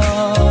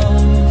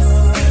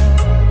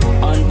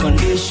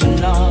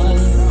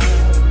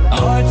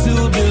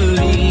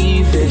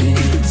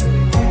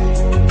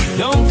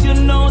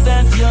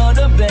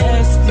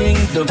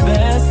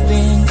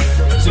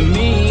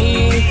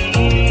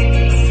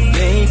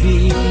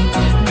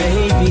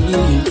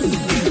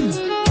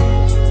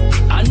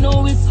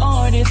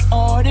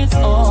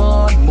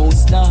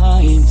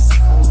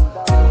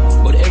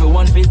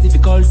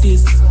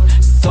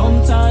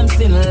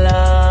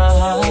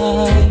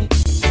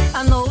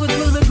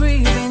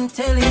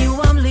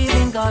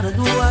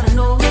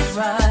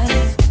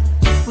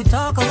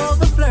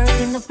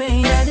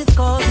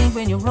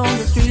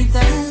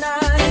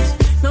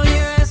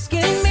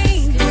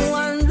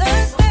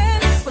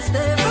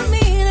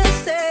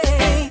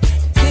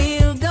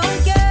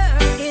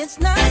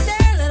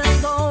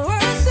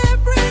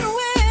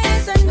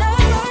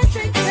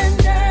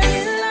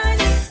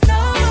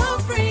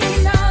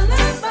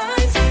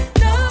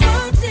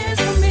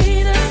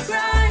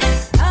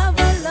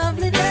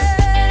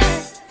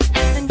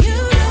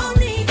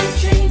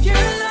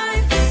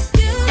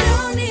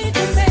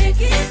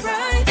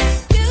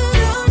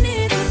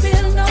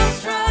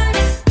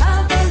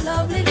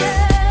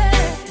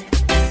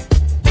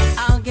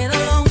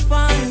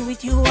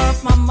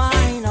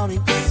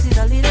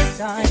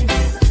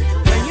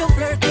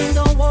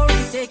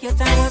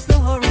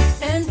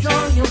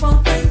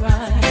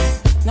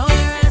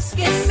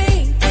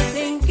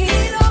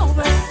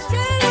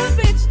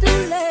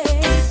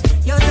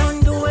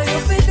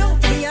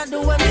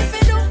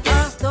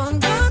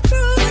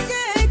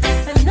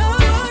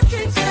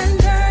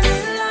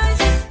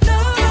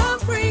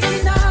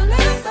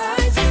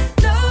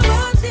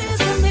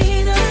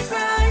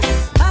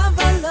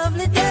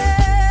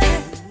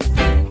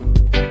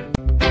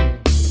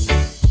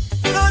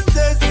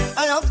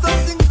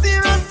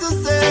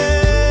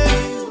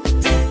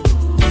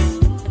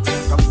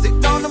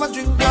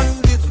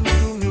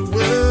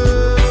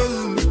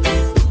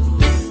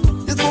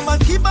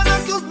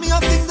 me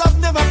of things I've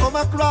never come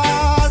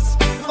across.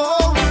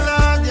 Oh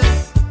Lord,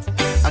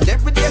 yeah. And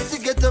every day she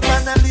get up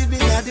and I live in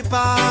the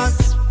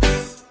past.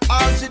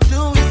 All she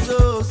do is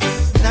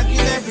just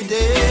knocking every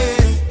day.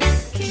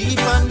 Keep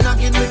on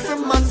knocking with the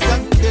months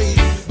and days.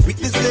 With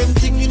the same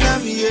thing in my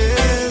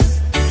ears.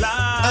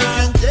 I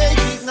can't take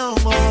it no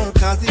more,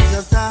 cause it's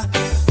just a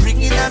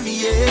ringing at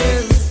me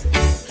ears.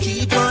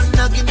 Keep on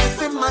knocking with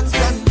the months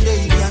and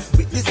days.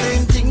 With the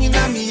same thing in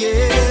my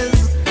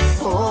ears.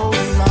 Oh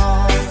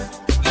Lord.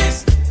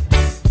 Listen.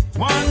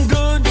 One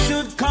good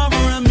should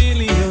cover a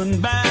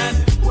million bad.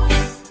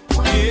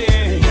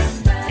 Yeah.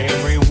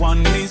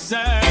 Everyone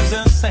deserves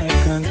a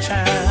second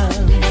chance.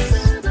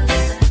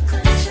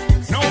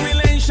 No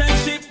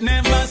relationship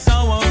never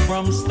sour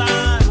from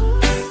start.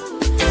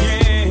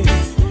 Yeah.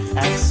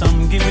 At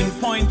some given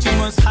point you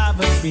must have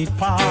a sweet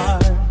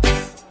part.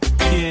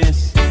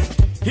 Yes.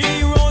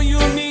 Hero, you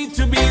need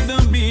to be the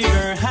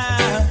bigger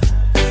half.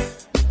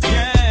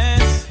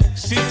 Yes.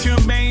 Sit your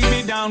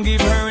baby down,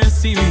 give her a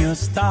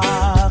serious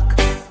talk.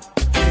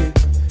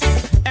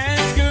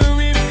 Ask her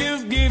if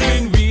you've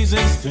given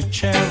reasons to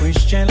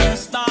cherish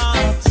jealous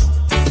thoughts.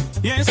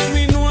 Yes,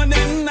 we know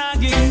them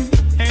nagging.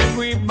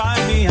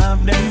 Everybody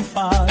have them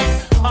fault.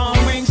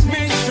 Always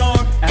make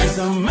sure as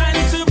a man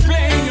to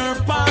play your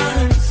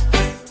part.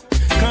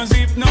 Cause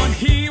if not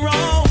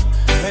hero,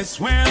 that's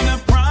where the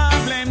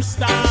problem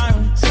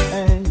starts.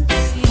 Hey.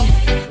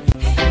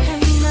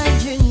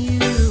 Imagine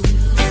you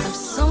have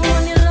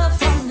someone you love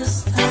from the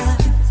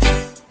start.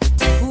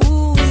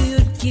 Ooh,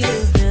 you'd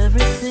give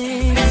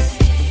everything,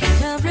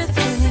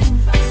 everything.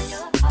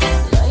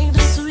 Like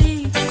the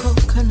sweet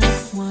coconut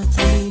water,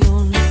 the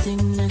only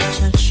thing that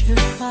touches your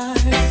heart.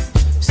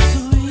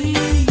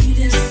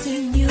 Sweetest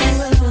thing you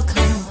ever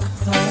come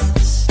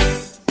across.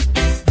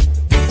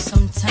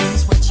 Sometimes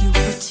what you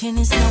pretend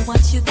is not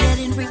what you get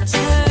in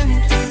return.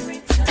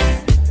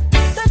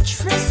 The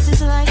trust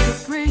is like a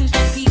bridge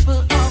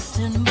people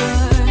often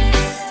burn.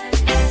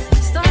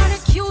 Start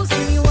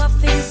accusing you of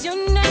things you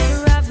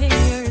never have in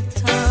your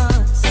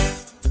thoughts.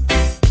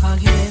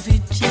 Argue every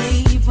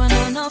day, but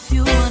none of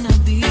you wanna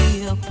be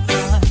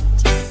apart.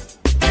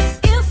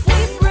 If we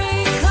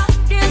break up,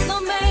 there's no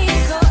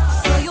makeup,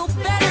 so you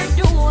better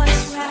do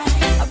what's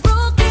right. A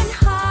broken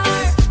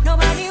heart,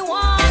 nobody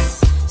wants,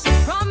 so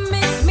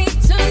promise me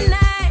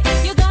tonight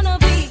you're gonna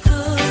be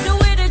good, the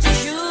way that you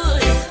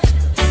should.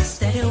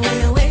 Steady when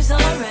the waves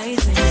are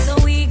rising, so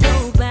we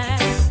go back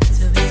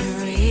to being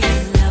real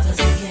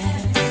lovers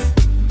again.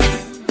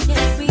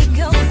 Yeah, we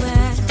go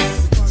back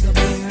to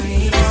being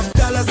real.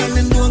 Dollars and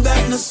them don't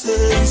got no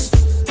sense.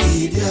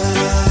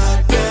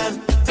 Idiot them.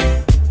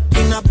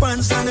 In a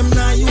pants and them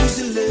not use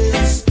the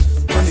lens.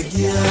 On the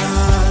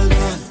girl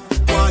man.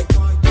 Why?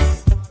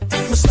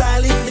 My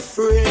style is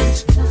different.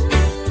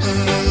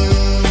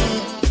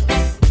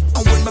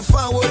 And when my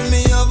forward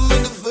me have me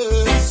the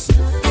verse.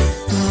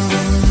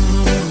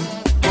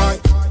 Why?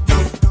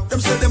 Now, them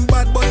say them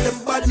bad but them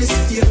badness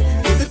still.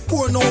 If they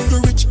poor now the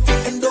rich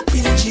end up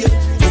in jail.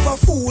 Over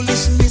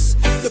foolishness,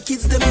 the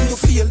kids them you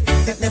feel.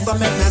 That never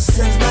make no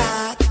sense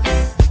back.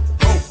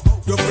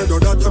 You're afraid of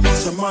that, you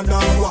must a man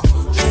down what?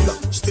 Shoulder,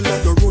 still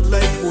at the road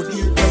like wood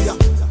here, fire.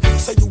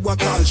 Say you a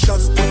call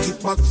shots, put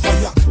it back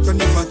fire. You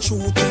never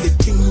true to the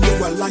thing, you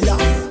a liar.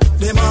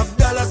 Them have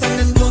dollars and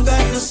them don't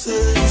got no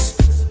sense.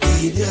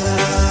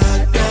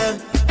 Idiot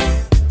them.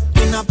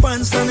 In a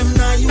pants and them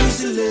not use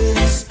the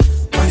lens.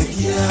 On the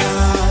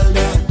girl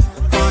them.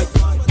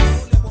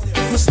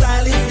 My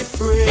style is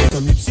different.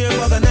 Some lips here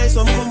organize,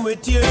 some come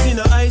with tears in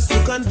the eyes.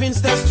 You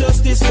convinced that's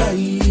just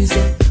disguise.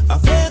 A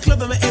fake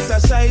love and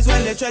exercise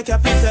while they try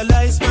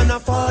capitalize. Man a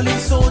falling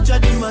soldier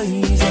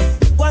demise.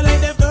 While I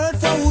them heard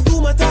for who do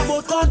my talk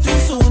about gone too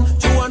soon.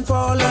 You and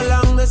fall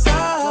along the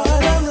side.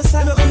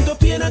 Me come to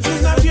pain and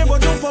choose not fear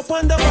but jump up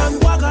on the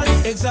bandwagon.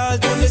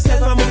 Exalt on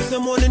yourself amongst the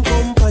morning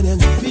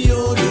companions. Be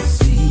all you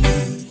see.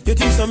 You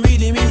think some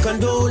really mean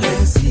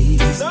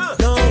condolences.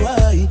 No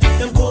why,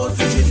 them cold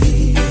frigid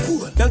leave.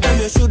 Young time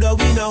you shoulda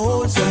win a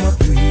whole summer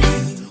free.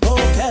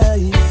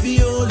 Okay,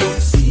 be all you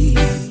see.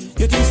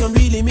 You think some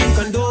really mean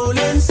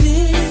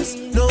condolences.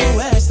 No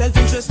way,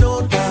 self-interest,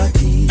 no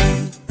party.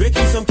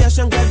 Breaking some cash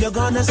and grab your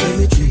gun and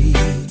cemetery.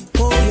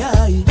 Oh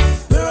yeah,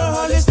 we're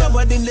all this love,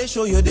 but then they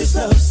show you this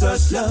love,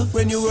 such love.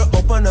 When you were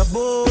up on a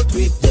boat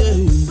with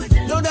them.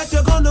 Know that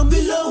you're gonna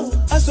be low.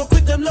 I so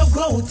quick them love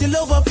grow till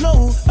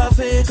overflow. A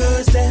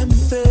fakers them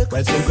fake.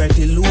 While some cry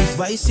to lose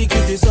vice,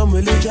 secretly some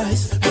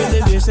religious.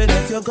 When they say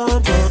that you're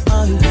gone for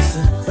ice.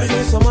 When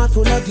there's some heart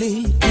full of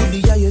glee, you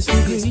the highest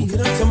degree.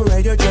 Some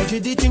ride your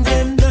tragedy, think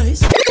them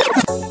nice.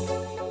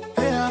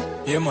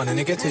 Yeah man, and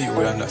you get to you,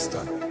 we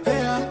understand.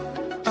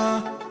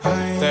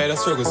 Tired of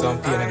struggles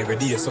and pain and every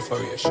day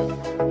sufferation.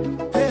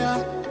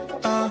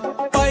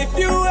 If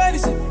you ready,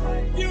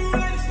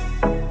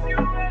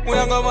 we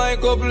are gonna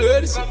make up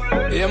ladies.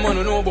 Yeah man,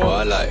 you know about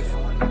our life.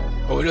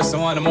 But we just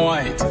don't want them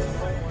white.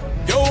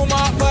 Yo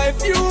man,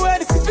 if you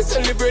ready to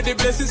celebrate the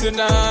blessings you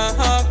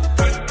now.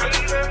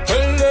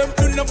 Tell them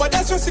to nobody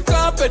just the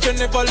carpet, you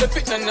never left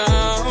it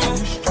now.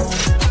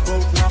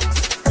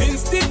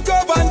 Instead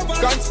govern,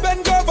 can't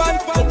spend govern.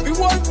 We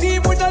one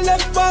team with a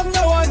left back,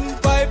 no one.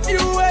 5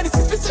 UN,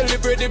 if we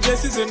celebrate the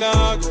blessings in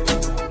our.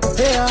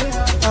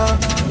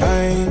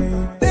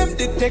 Them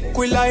they take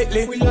we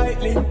lightly.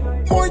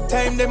 More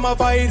time them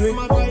avoid we.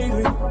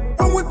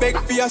 When we beg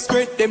for a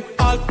straight, them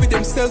all for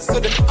themselves, so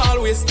them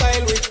always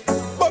style we.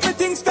 But me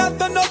things start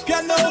turn up,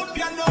 you know.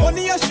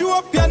 Money a show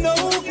up, you know.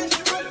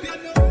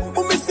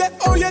 When me say,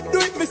 oh you do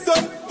it, me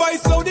son.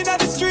 Voice loud in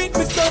the street,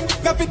 me son.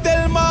 Got to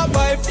tell my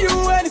 5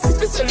 UN, if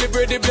we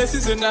celebrate the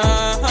blessings in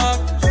our.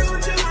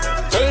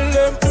 Tell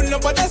them to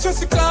nobody stress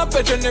the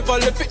carpet, you never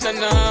left it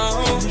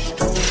now.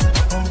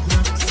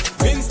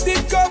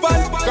 Instinct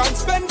govern, can't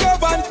spend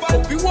govern.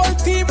 We one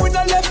team with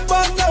a left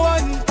back, no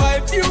one.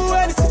 5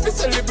 UN, if we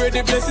celebrate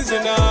the blessings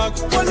in our.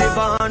 Live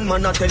on,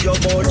 man, I tell you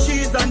about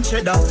cheese and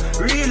cheddar.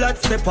 Real hot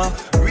stepper,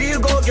 real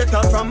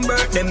go-getter from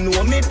birth. Them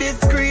know me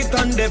discreet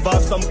and never.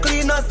 Some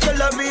cleaners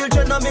tell a real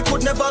jenna, me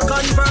could never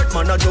convert.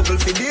 Man, I juggle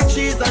for the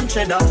cheese and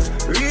cheddar.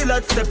 Real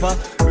hot stepper,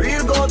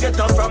 real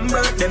go-getter from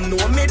birth. Them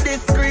know me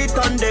discreet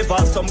and never.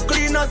 Some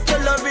cleaners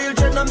tell a real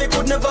jenna, me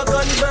could never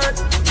convert.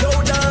 Yo,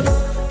 dog.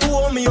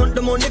 Me on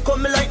the money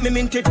come me like me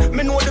mint it.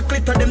 Me know the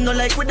glitter them no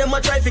like with them a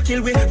try to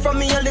kill we. From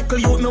me a little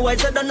youth me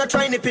wiser than a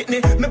trying to pick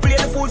me. Me play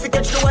the fool fi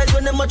catch the wise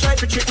when them a try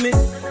to trick me.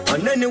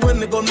 And anywhere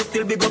me go me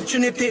still big up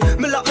Trinity.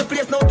 Me lock the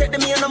place now take the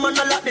me and a man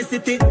a lock the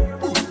city.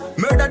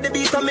 Murder the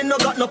beat and me no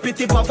got no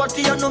pity.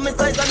 Poverty and no me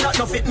size and that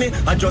no fit me.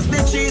 I just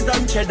the cheese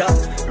and cheddar.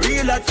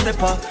 Real hot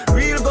stepper,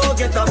 real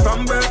go-getter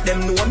from birth.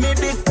 Them know me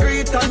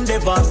discreet and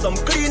never. Some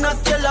cleaners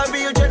tell a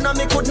real jenna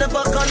me could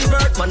never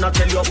convert. Man I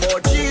tell you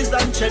about cheese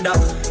and cheddar.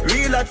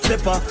 Real hot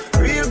stepper,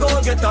 real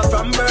go-getter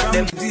from birth.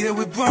 Them day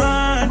we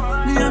born,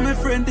 me and my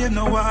friend them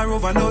no war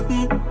over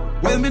nothing.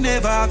 Well me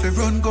never have to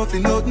run go for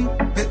nothing.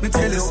 Let me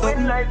tell you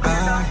something.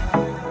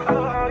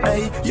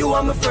 Hey, you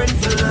are my friend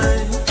for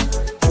life.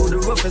 The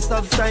roughest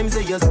of times,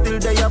 you're still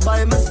there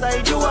by my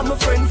side. You are my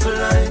friend for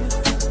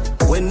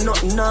life. When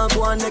nothing now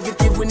go on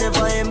negative, we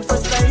never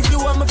emphasize. You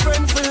are my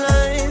friend for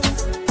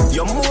life.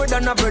 You're more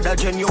than a brother,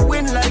 Jen. You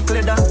win like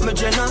leather, my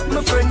Jenna,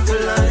 my friend for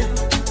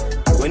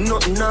life. When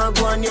nothing now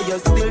go on, you're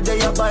still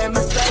there by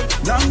my side.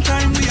 Long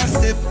time we a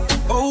step.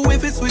 Oh,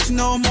 if it switch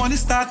no money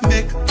start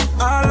make.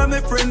 All of my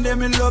friends,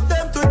 them in love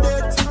them to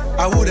death.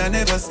 I woulda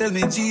never sell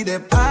me G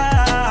them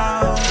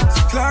out.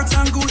 Clarks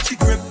and Gucci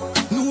grip.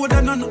 No,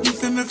 that nothing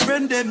for my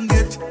friend them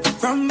get.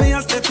 From me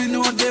a step, you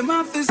know them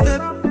off the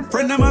step.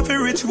 Friend them off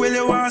rich, well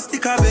you want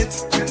stick a bit.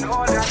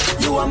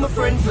 You are my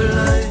friend for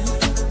life.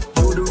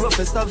 Through the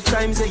roughest of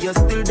times, you're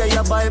still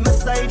there by my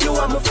side. You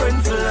are my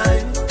friend for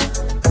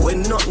life.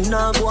 When nothing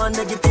now go on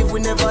negative, we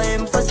never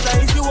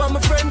emphasize. You are my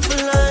friend for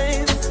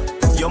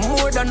life. You're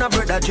more than a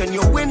brother, Jen.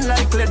 You win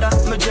like leather,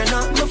 my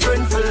Jenna, my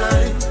friend for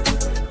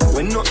life.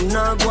 When nothing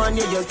now go on,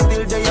 you're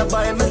still there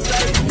by my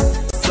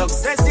side.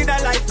 Success in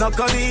a life not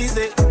come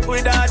easy.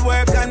 With hard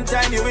work and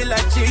time you will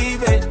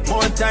achieve it.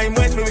 More time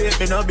when we wait,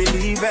 me no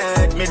believe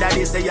it. Me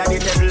daddy say I the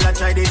devil I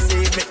try to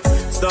save me.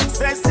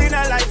 Success in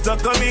a life not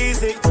come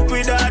easy.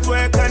 With hard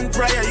work and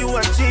prayer you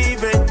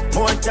achieve it.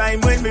 More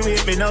time when we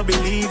wait, me no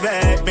believe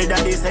it. Me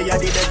daddy say I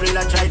the devil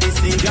I try to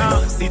save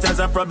me. See it as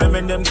a problem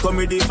when them come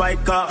with the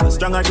fight car.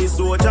 Stronger the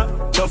soldier,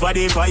 tougher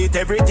the fight.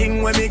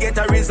 Everything when me get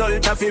a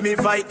result of me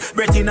fight.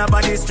 Breath in a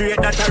body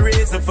straight that a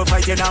reason for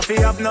fighting. If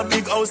you have no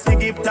big house to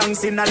give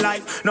thanks in a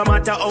life. No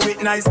matter how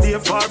it nice, stay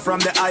far from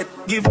the hype.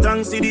 Give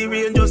thanks to the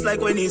rain just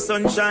like when the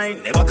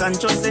sunshine. Never can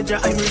trust that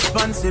I'm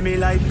response to me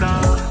life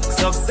now.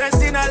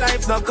 Success in a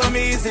life not come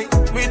easy.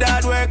 With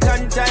hard work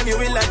and time you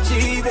will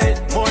achieve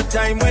it. More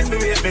time when we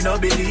wait, me no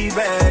believe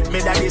it. Me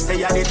daddy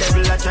say I the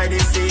devil I try to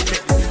save me.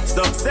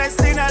 Success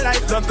in a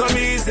life not come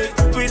easy.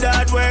 With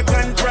hard work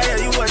and prayer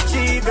you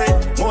achieve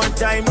it. More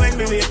time when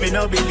we wait, me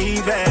no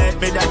believe it.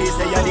 Me daddy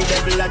say I the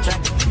devil I try.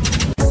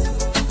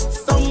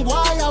 Some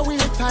why are we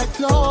tight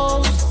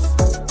clothes?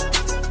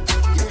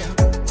 Yeah,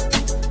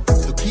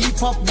 to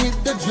keep up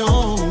with the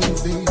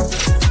Joneses.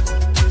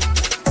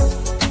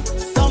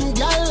 Some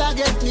gal I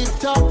get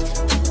nipped up.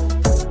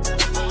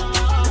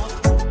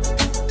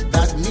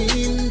 That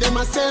mean them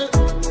a sell.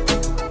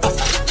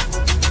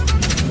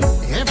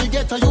 Every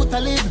ghetto youth a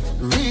live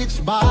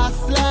rich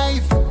boss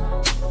life,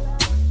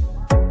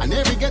 and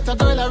every ghetto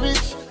girl a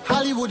rich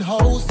Hollywood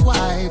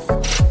housewife.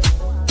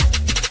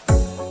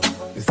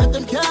 They said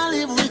them can't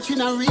live rich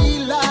in a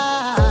real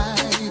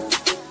life.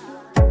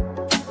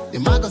 They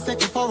might go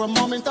settle for a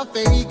moment of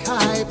fake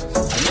hype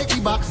and make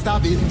the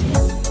backstabbing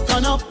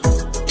turn up,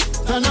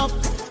 turn up.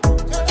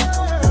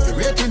 The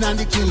raping and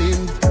the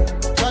killing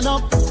turn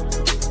up,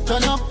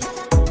 turn up.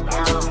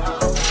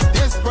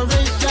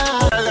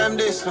 Desperation. Tell them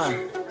this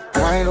man.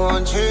 I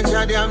don't change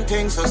a damn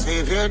thing, so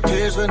save your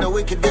tears when the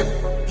wicked get.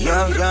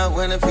 Yeah,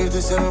 when the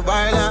 57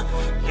 baila.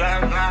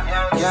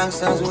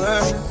 Gangsters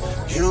work.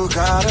 You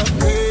gotta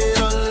pay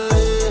to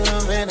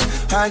live in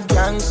a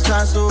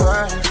gangster's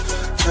world.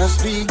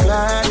 Just be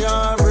glad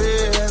you're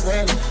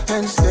breathing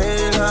and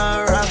still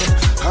around.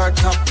 Our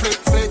top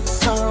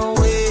flicks are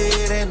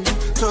waiting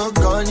to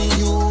gun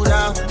you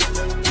down.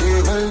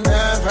 They will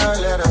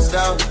never let us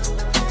down.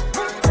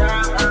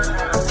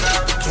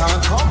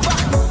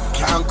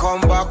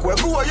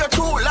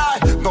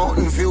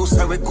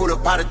 we could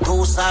up at the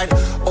two side.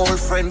 Old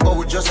friend, but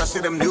we just see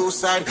them new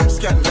side.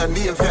 Scan the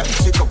name,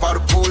 chick up out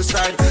the pool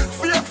side.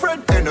 Fear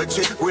friend,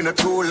 energy, we not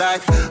too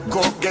like. Go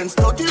against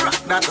 30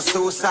 rock, not a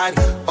suicide.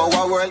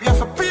 Our world, you have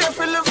to pay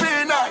for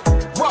living night.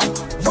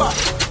 What?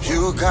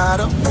 You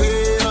gotta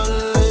pay to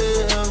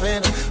live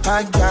in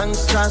a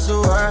gangster's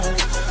world.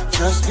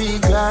 Just be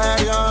glad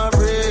you're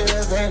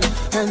breathing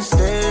and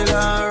stay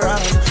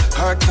around.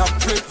 Her top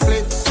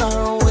flicks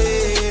are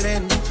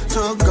waiting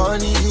to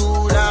gun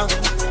you down.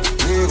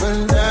 We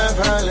will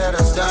never let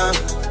us down.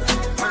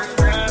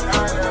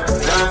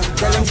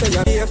 Tell them say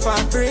I be a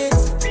fabric,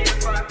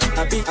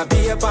 I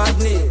be a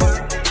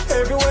badness.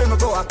 Everywhere me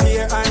go I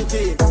appear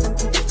antique.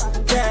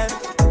 Yeah,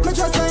 me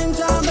just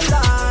enjoy my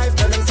life.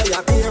 Tell them say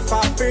I be a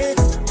fabric,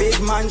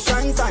 big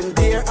mansions and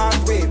deer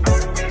and whip.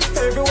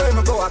 Everywhere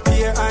me go I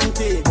appear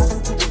antique.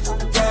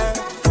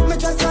 Yeah, me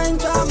just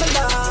enjoy my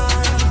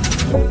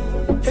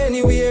life.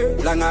 Anywhere,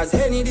 long as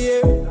any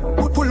day.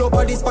 Pull up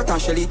on this spot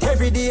and shell it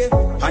every day.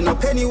 And no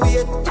penny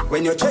weight,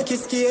 when you check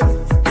his scale.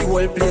 The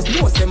whole place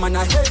most them on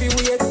a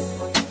heavyweight.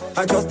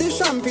 Adjust the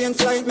champagne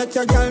flight, make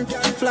your girl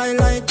fly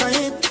like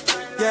kite.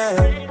 Yeah,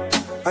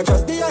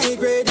 adjust the high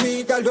grade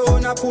weed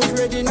alone, I put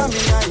ready in a me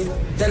night.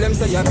 Tell them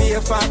say I be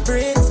a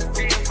fabric,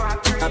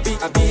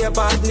 I be a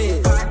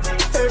badness.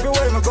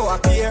 Everywhere me go I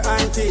appear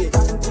antique.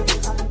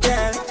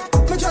 Yeah,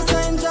 me just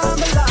enjoy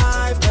my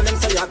life. Tell them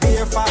say I be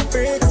a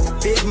fabric,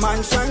 big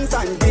mansions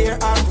and deer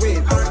and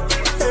whip.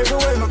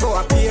 Everywhere me go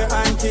I appear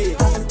antique.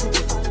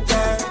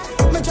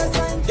 Yeah, me just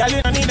enjoy. Girl,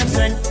 you don't need them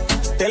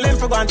strength. Tell them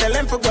for go and tell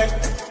them for go.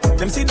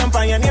 Them sit down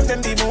by your name,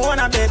 them even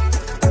wanna bet.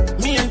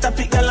 Me and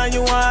Topic, girl, and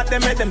you want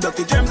them make them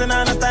dirty germs and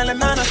on a style and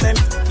nonsense.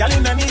 Girl,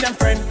 you don't need them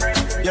friend.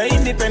 You're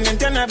independent,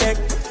 you're not beg.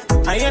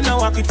 I ain't no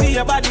walk, you feel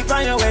your body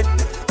by your wet.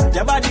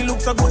 Your body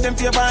looks so good, them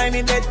feel behind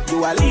it dead.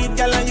 You a lead,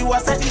 girl, and you a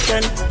set the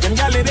trend. Them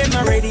girl, they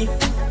not ready.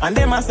 And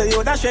them a say,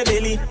 yo, that's your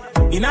belly.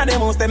 In a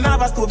them house, them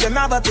never stove, them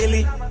never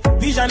telly.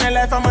 Vision and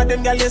life, I'm a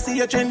them girl, they see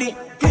you trendy.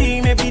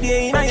 Clean every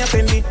day, in a your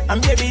fendi.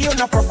 And baby, you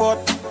not profort.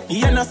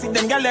 You not see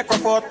them girl, they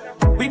comfort.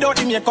 Without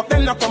the makeup,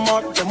 them not come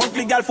out. Them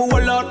ugly girl for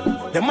a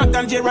lot. Them a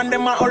danger and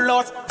them a whole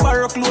lot.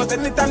 Borrow clothes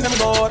anytime them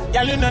go out.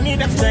 Girl, you don't need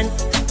them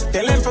strength.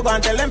 Tell them for go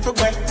and tell them for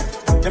go.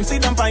 Them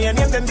sit down by your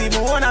name, them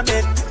even wanna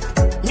bet.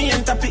 Me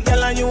and Topic,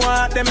 girl, and you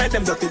want them make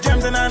them dirty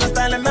germs and on a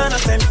style and on a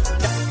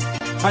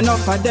sense.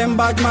 Enough of them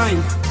bad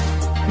mind.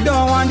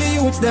 Don't want the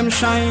youths them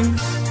shine.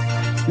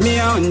 Me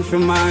on for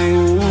my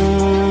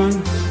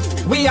own.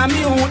 We are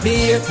mute the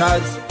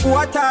haters. Who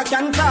attack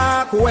and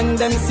talk. When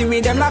them see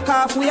we them lock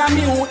off. We are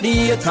mute the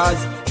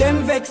haters.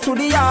 Them vex to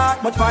the heart,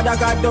 but Father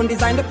God don't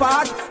design the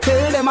path.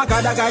 Tell them I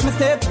gotta guide my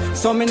step,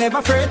 so me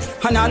never fret.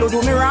 And all who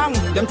do me wrong,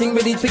 them think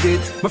me did forget.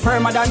 But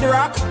firmer than the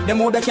rock, them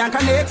who they can't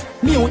connect.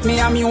 Mute me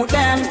and mute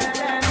them.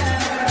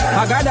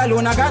 I got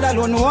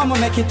alone, no one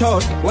make it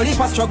out. Well, if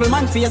I struggle,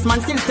 man face,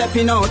 man still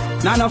stepping out.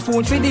 Not enough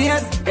food for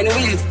days,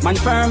 anyways, man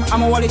firm,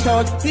 I'm a wall it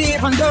out.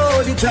 Even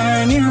though the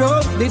journey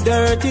rough, the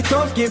dirty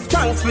tough, give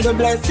thanks for the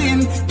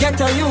blessing. Get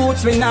a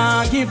youth, we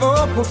not give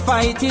up, we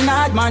fighting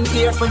hard, man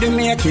here for the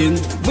making.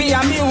 We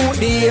are mute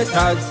the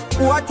haters,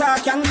 who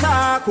attack and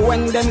talk.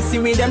 When them see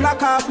we, them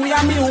lock off, we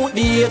are mute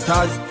the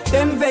haters.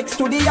 Them vex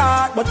to the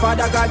heart, but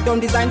Father God don't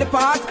design the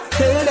path.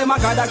 Tell them I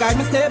gotta guide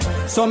my step,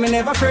 so me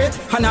never fret.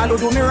 And all who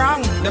do me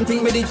wrong, them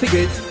think me did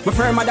forget. But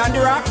firmer than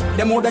the rock,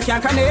 them who they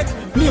can't connect.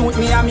 Mute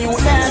me and mute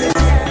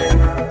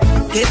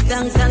them. Give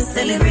thanks and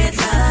celebrate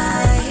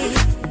life.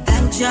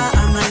 Thank Jah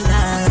I'm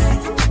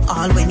alive.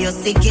 All when you're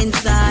sick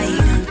inside,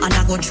 and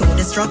I go through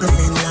the struggles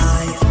in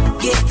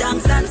life. Give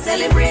thanks and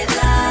celebrate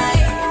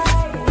life.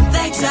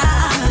 Thank Jah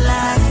I'm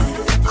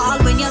alive. All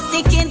when you're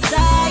sick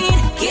inside,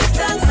 give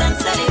thanks and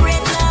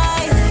celebrate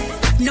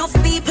life. Enough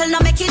people no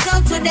make it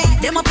out today.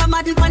 Them up a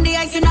madden on the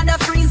ice in the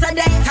freezer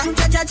day. Thank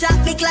Jah,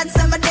 big lads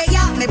every day.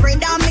 Yeah. Me bring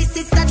down my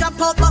sister, drop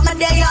out, but my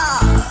day.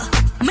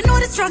 Me know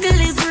the struggle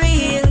is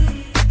real.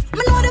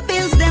 Me know the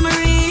bills them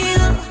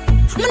real.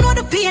 Me know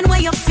the pain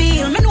where you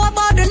feel. Me know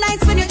about the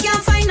nights when you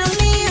can't find a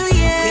meal.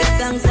 Yeah. Give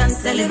thanks and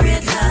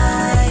celebrate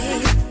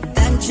life.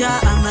 Thank Jah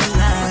I'm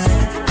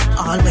alive.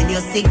 All when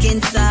you're sick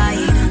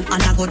inside,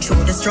 and I go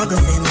through the struggles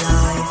in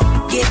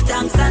life. Give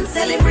thanks and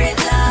celebrate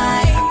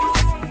life.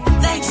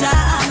 Thank Jah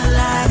I'm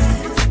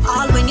alive.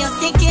 All when you're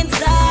sick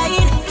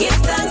inside, give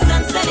thanks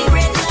and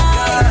celebrate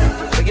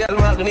life. A girl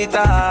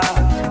Magnita,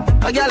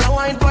 a girl a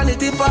wine pon the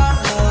tipper.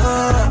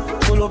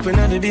 Pull up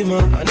in the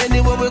beamer, and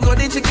anywhere we go,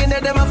 the chicken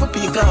them have to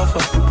pick off.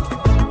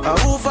 A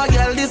hoof a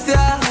girl this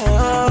year,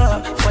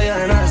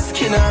 fire in her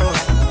skin.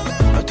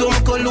 I told me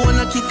cologne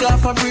a kick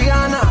off a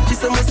Brianna. She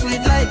say me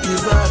sweet like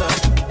Izana.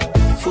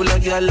 Full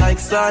of girl like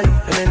sun,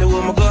 and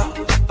anywhere me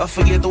go, I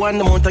forget the one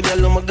amount of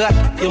girl oh my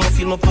God. You me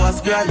feel my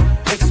past grand.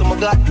 Ex oh my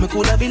God, me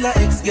coulda be like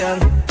ex girl.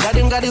 God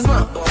him got his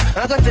man.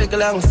 I got take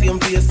along same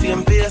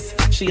pace.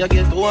 She a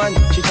get one.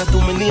 She tattoo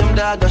my name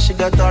dog and she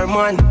got her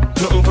man.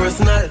 Nothing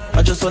personal,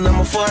 I just wanna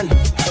have fun.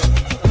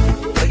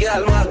 A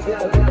girl man,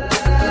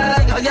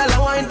 a girl a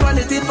wine pon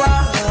the tipper.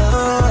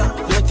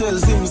 You tell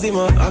Zim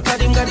I got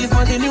him got his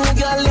man. The new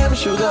girl name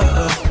Sugar.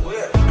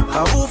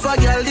 A hoof a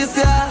girl this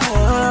year.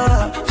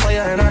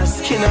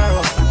 in a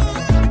rough.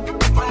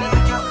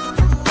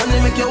 Money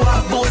make you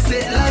walk, both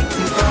it like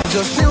this.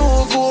 Just new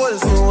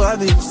goals, new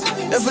habits.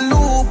 Every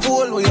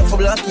loophole we have to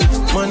block it.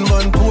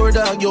 Man, poor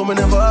dog, yo, me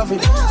never have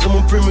it.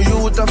 Someone bring me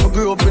youth, I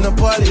grew up in a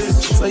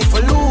palace. So if I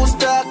lose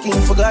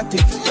talking, forgot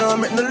it. Now I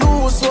make no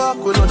loose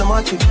walk with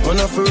automatic. Man,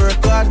 I feel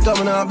work hard,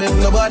 come and I beg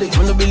nobody. I'm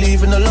gonna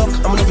believe in the luck,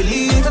 I'm gonna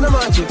believe in the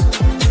magic.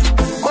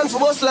 Man, for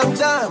most long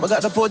time, I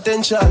got the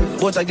potential.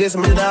 But I guess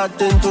I'm the dog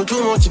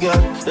too much,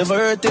 girl. Never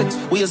hurt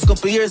it. Waste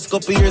couple years.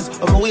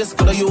 I'm a waste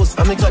could I use.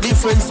 I make a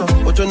difference,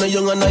 but when I'm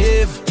young and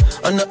naive,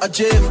 and not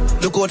achieve.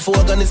 Look out for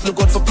organist,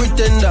 look out for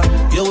pretender.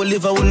 You will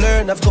live and will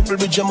learn. I've couple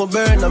bridge and will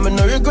burn. I'm in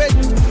no regret.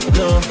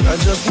 No, I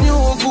just new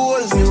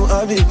goals, new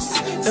habits.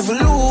 Every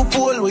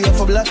loophole we have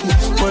to block it.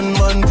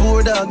 Man,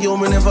 poor dog, yo,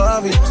 me never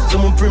have it.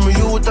 Someone bring me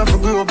youth, I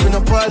grew up in a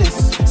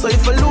palace. So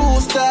if I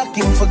lose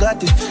talking,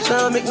 forgot it.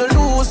 Now I make no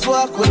loose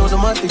walk with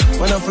automatic.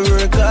 When I feel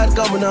work hard,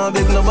 come and I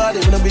beg nobody.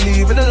 I'm gonna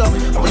believe in the love,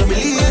 I'm gonna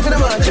believe in the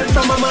magic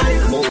from my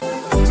mind.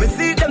 Me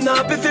see them not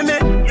happy for me.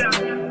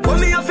 When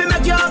me have to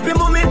make you happy,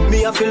 mommy.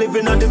 Me have to live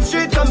in on the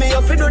street, cause me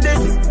have to do this.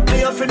 Me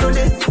have to do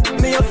this,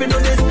 me have to do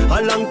this.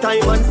 A long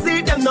time and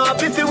see them not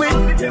happy for me.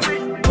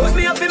 But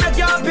me have to make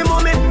you happy,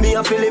 mommy. Me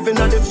have to live in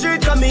on the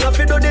street, cause me have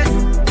to do this.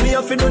 Me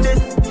have to do this,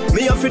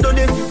 me have to do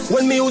this.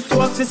 When me used to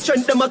have the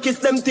strength, them a kiss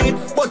them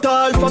teeth. But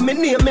all for me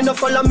name, me no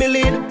follow me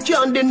lead.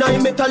 Can't deny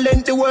me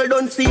talent, the world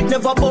don't see it.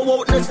 Never bow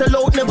out, no sell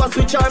out, never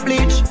switch or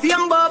bleach. See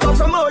I'm barber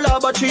from all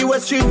over 3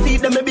 West Street. See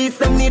them me beats,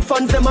 them need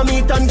fans, them a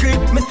meet and greet.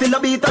 Me still a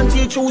beat and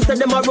teach who said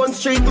them a run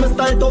street. Me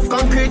style tough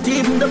concrete,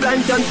 even the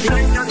blind can see.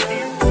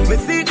 Me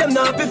see them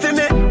not happy for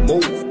me.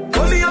 Move.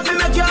 But me have to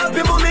make you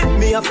happy, mommy.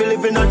 Me have to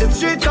live in on the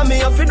street, cause me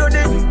have to do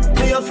this.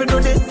 Me have to do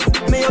this,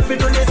 me have to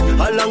do this.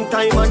 A long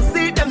time and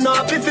see them not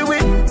happy for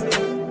it.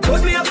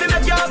 But me have to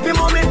make you happy,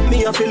 mommy.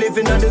 Me have to live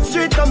in on the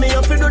street, cause me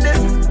have to do this.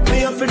 Me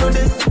have to do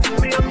this,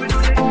 me have to do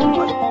this.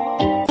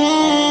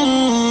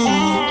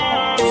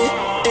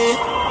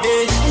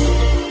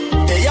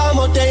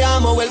 Te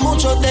amo, el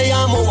mucho te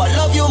amo. I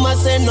love you, my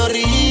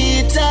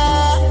señorita.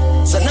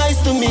 So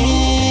nice to meet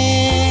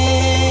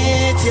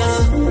ya.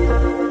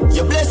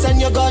 You're blessed and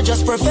you're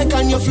gorgeous, perfect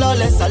and you're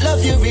flawless. I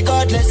love you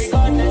regardless.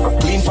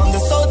 Clean from the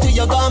soul to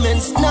your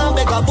garments. Now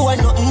beg a boy,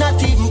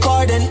 not even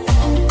pardon.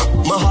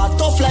 My heart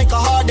tough like a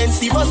hardened,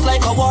 serious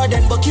like a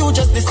warden, but you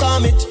just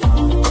disarm it.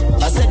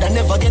 I said I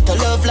never get a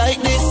love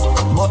like this,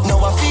 but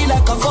now I feel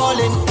like I'm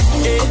falling.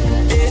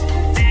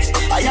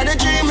 I had a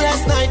dream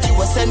last night, you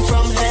were sent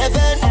from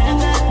heaven.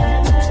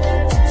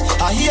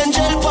 I hear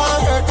angel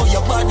pan hurt, but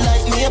you're bad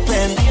like me a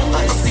pen.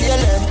 I see a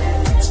lamb.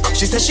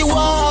 She said she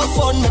want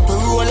fun, make me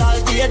roll all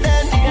day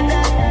then.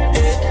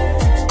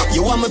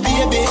 You want my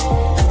baby,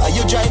 and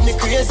you drive me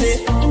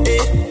crazy.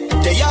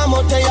 Te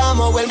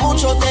amo, el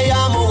mucho te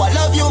amo. I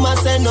love you, my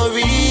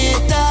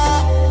señorita.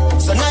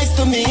 So nice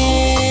to meet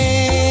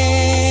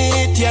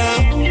ya.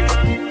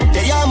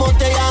 Te amo,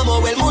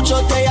 el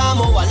mucho te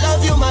amo. I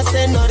love you, my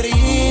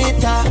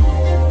señorita.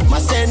 My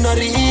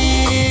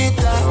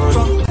señorita.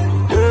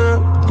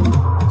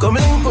 Come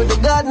link with the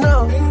God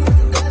now.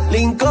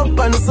 Link up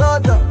and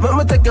soda.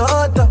 Mama take your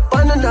heart up.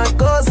 On a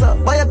narcosa.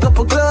 Buy a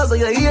couple clothes on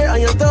your ear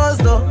and your toes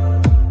though.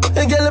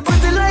 And girl you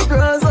pretty like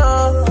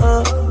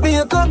Rosa. Be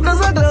a cup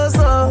does a gloss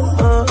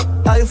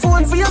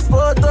iPhone for your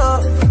spot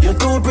you're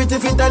too pretty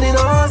fit and in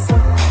awesome.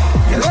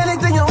 Girl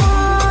anything you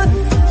want,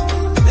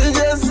 you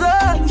just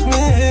ask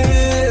me.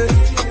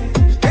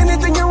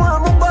 Anything you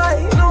want me buy,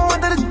 no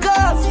matter the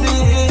cost me.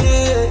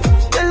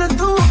 Girl you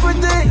too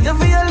pretty, you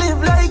feel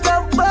live like a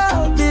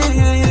Barbie.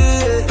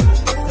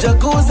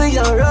 Jacuzzi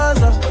and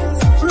Rosa,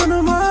 run a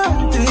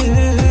party.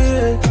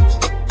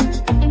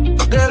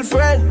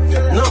 Girlfriend,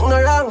 nothing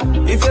wrong.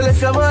 If you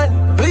left your man,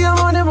 be your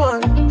money man.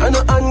 I'm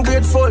not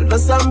ungrateful,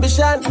 that's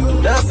ambition.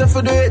 That's if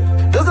you do it,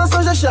 there's no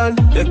suggestion.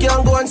 You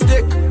can't go and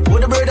stick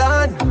with the bird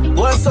hand.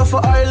 Go and suffer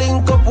or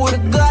link up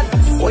with God.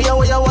 Waya,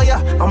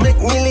 I make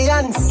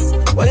millions.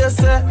 What you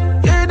say?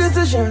 Your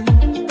decision.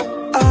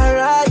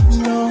 Alright,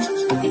 no.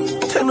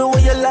 Tell me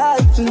what you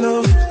like,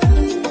 love.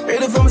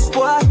 Ready from a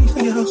spot,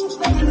 yo.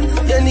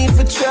 You need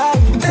to try.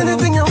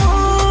 Anything you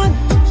want,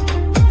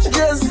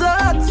 just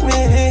ask me.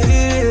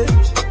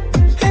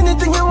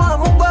 Anything you want,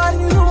 my body,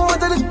 no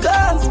matter the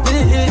cost,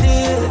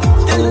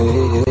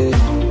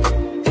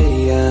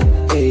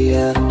 Hey,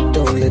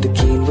 don't let the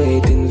king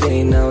wait in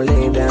vain. Now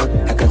lay down,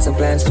 I got some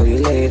plans for you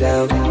laid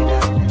out.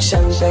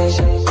 Champagne,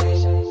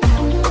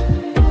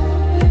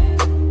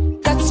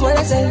 that's what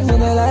I said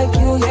when I like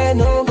you, yeah,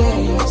 no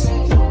games.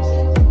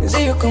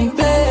 Zero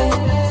complaints.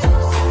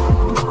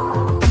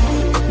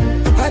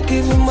 I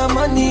give you my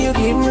money, you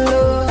give me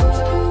love.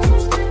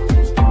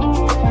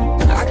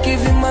 I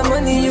give you my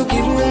money, you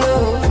give me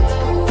love.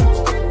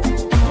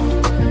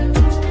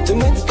 Too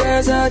many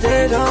girls out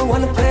there don't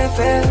wanna play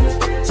fair.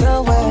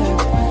 So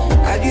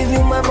I give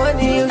you my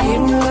money, you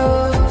give me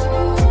love.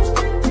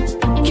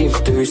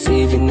 Give to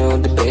receive, you know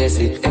the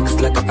basic. X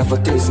like an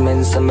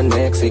advertisement, I'm an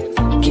exit.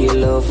 Give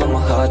love on my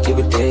heart, you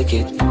will take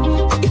it.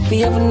 If we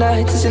have a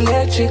night, it's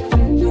electric.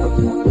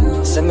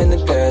 So many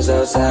girls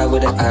outside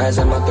with their eyes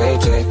on my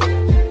paycheck.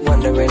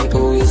 wondering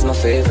who is my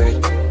favorite.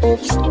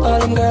 Oops, all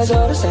them girls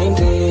are the same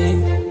thing.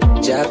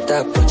 Drop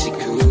top, put your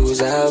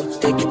cruise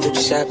out. Take you to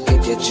the shop,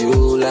 get your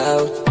jewel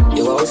out.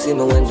 You always see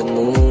me when the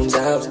moon's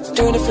out.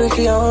 Turn the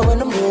freaky on when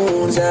the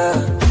moon's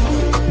out.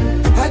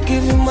 I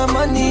give you my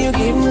money, you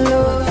give me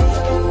love.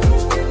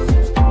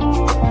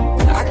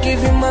 I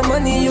give you my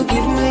money, you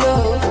give me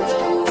love.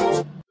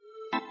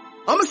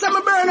 I'ma say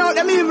me burn out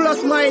them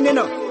evilest mind, you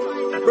know.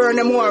 Burn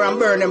them war and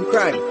burn them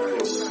crime.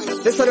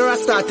 This is what the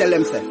Rasta tell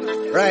them, say.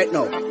 Right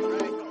now.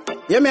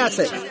 Hear me I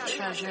say.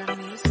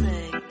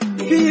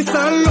 Peace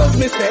and love,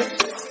 me say.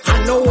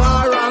 And no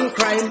war and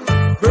crime.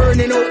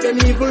 Burning out them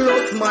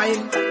evilest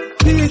mind.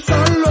 Peace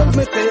and love,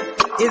 me say.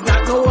 Is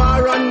that no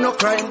war and no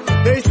crime?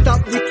 They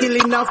stop the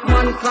killing of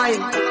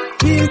mankind.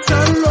 Peace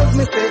and love,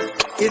 me say.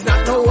 Is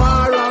that no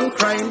war and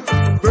crime?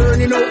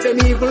 Burning out them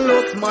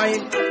evilest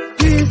mind.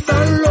 Peace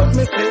and love,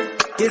 me say.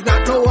 Is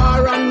that no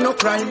war and no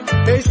crime?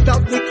 They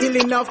stop the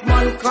killing of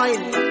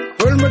mankind.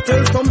 Well, me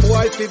tell some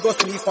boys we go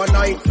sleep at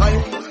night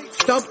time.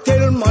 Stop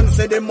tell man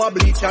say them a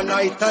bleach at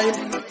night time.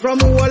 From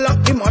who a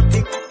lock the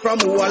matic, from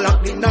who a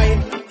lock the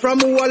 9, from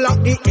who a lock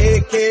the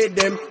AK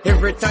them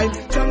every time.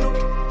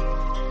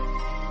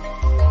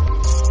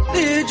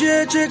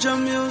 DJ change your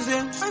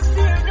music.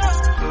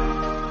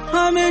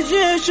 I'm a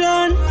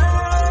magician.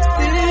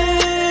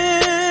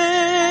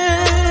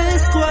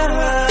 Squad.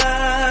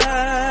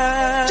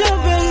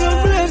 Javel the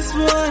bless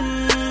one.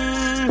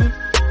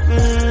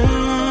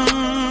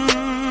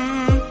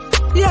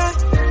 Yeah.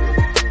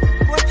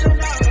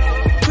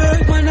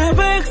 Work when I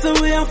work, so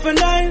we have to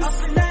nice.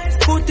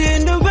 Put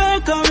in the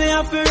work and we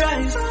have to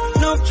rise.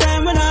 No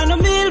time and on a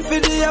meal for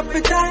the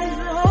appetite.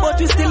 But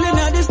we still in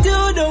the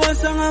studio and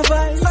song of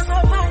vice.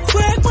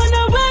 Work when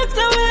I work,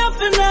 so we have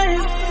to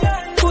nice.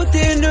 Put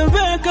in the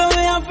work and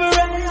we have to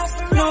rise.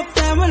 No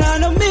time and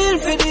on a meal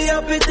for the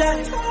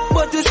appetite.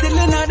 But we still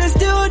in the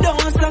studio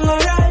and song of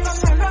rise.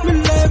 My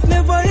life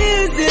never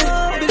easy.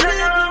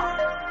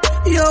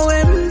 Yo,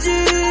 MG.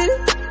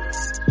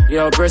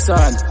 Yo, press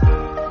on.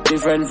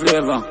 Different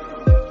flavor.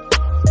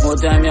 More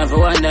time you have to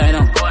wonder, you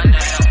know.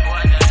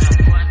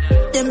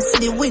 Them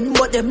see the win,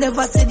 but them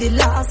never see the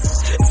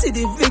loss. See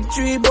the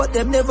victory, but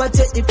them never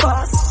take the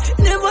pass.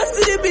 Never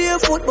see the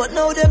barefoot, but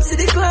now them see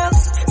the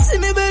class. See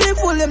me belly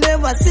full, them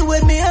never see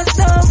when me a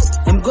stop.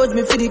 Them grudge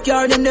me for the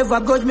car, them never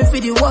grudge me for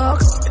the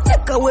walk.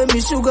 Take away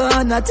me sugar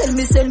and I tell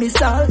me sell me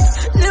salt.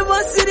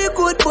 Never see the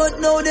good, but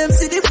now them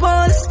see the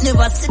fault.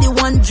 Never see the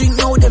one drink,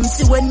 now them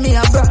see when me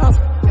a broth.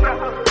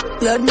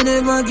 Glad me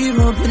never give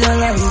up in a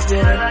life,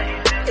 yeah.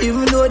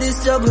 Even though the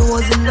struggle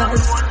wasn't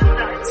nice.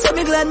 So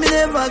me glad me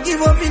never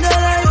give up in a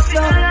life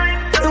now.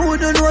 I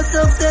wouldn't know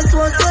success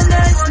was so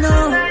nice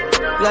now.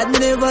 Glad me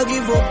never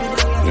give up in a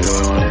life. You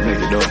don't want to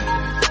make it up.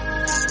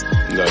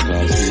 God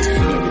knows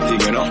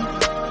everything, you know.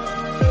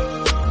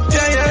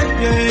 Yeah.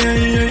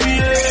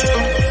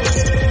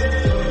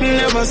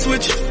 Never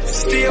switch,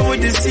 stay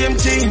with the same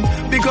team.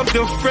 Pick up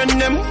your friend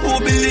them who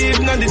believe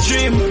in the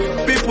dream.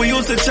 People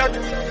used to chat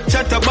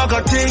about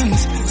of things.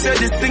 Say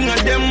this thing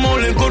and them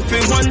only good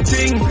for one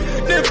thing.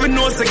 Never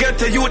knows to get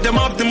to you, them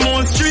up the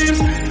most dreams.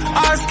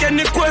 Ask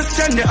any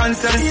question, they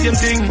answer the same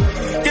thing.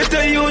 Get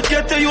to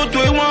you,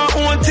 we want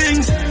own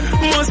things.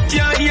 Must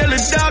can't hear the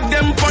dog,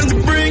 them on the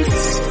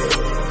brinks.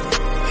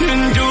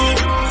 In due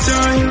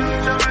time,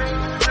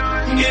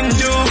 in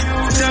due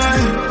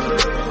time,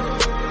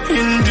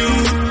 in due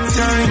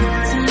time.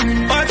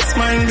 What's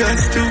mine got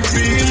to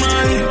be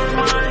mine.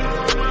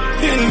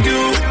 In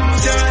due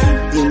time.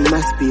 You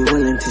must be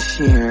willing to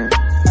share.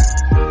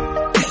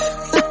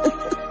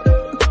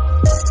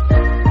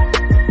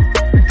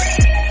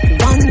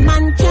 One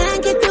man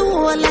can't get the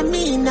whole of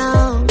me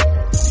now.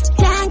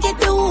 Can't get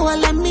the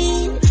whole of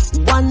me.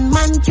 One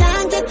man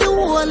can't get the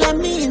whole of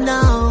me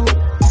now.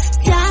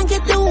 Can't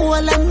get the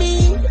whole of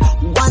me.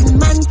 One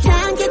man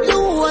can't get the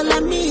whole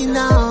of me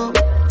now.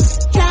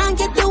 Can't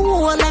get the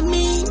whole of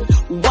me.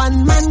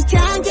 One man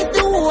can't get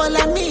the whole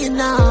of me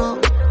now.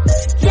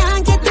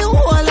 Can't get the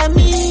whole of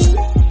me.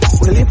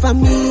 Well, if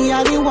I'm me,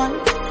 I the one,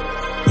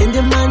 then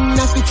the man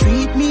have to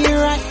treat me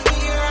right.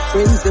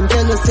 Friends them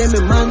tell us say me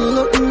man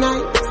look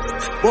nice,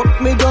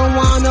 but me don't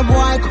want a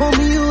boy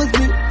come use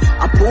me.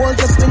 I pose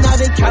up and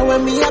they carry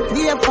me a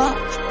paper.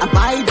 I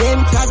buy them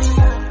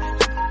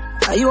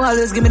caviar. You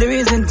always give me the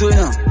reason to, you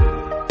know.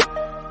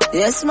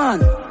 Yes, man.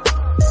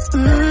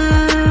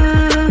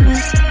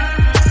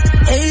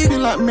 Hey, you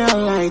like me, I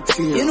lie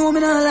to you. You know me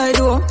not lie,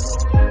 though.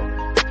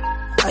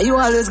 You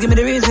always give me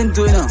the reason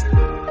to, you know.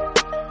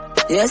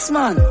 Yes,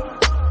 man.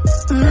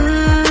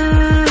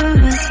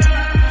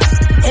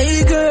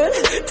 Hey, girl,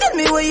 tell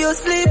me where you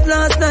sleep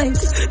last night.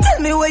 Tell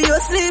me where you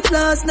sleep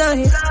last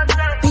night.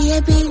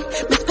 Baby,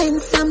 me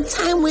spend some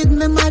time with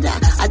my mother.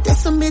 I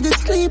just made it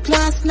sleep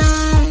last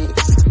night.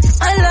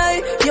 I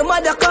lie, your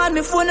mother called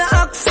me phone and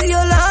asked for you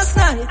last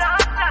night.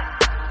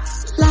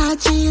 Lord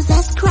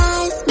Jesus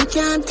Christ, me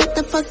can't take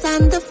the fuss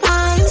and the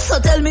fight. So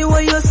tell me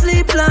where you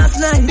sleep last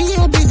night.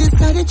 Baby, this is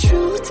the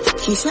truth.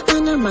 Keisha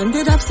and her man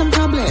did have some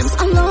problems.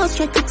 I lost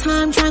track of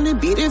time trying to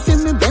be there for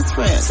my best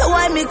friend. So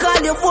why me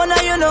call your phone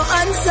and you no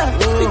answer?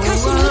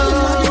 Because you need to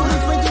know the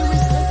words where you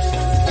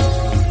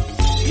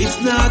It's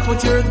not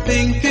what you're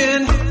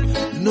thinking.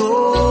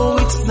 No,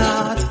 it's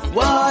not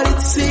what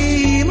it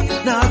seems.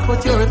 Not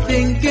what you're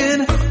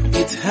thinking.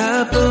 It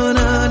happened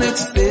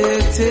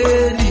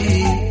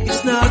unexpectedly.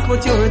 It's not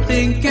what you're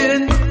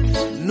thinking.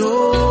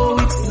 No,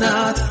 it's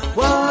not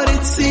what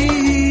it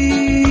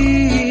seemed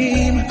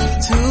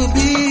to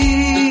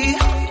be.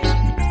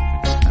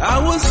 I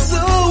was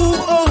so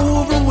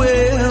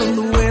overwhelmed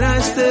when I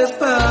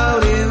stepped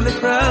out in the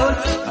crowd.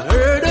 I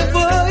heard a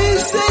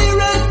voice say,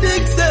 "Run,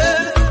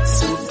 Dixon,"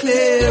 so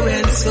clear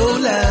and so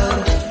loud.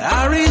 I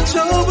reached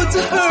over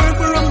to her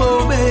for a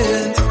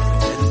moment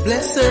and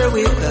blessed her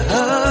with a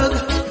hug.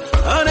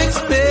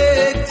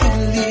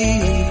 Unexpectedly,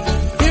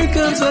 here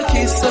comes a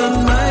kiss on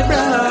my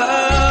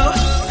brow.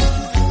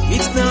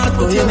 It's not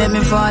what you make me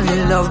fall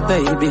in love,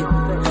 baby.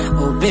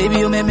 Oh, baby,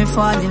 you make me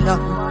fall in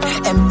love.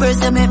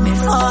 Empress, you make me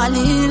fall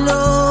in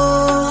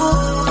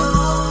love.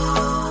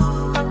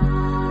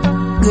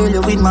 Girl,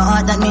 you with my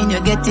heart, that mean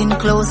you're getting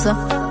closer.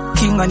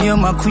 King and you're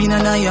my queen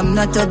and I am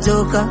not a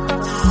joker.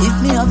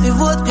 If me have to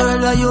vote,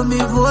 girl, are you me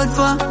vote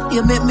for?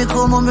 You make me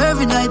come home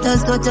every night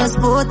as such a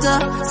sporter.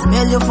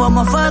 Smell you from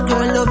afar,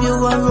 girl, love you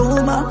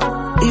aroma.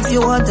 If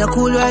you want a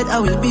cool ride, I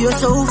will be your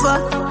chauffeur.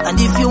 And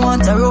if you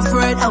want a rough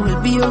ride, I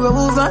will be your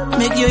rover.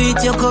 Make you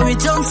eat your curry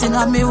chunks in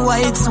a me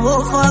white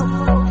sofa.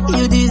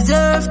 You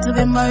deserve to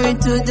be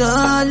married to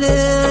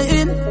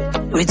darling.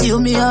 With you,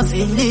 me have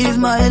to live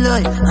my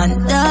life,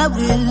 and I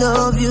will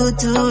love you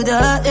to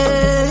the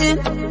end.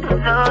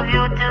 Love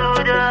you to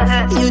the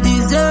end. You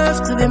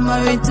deserve to be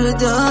married to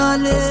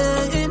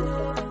darling.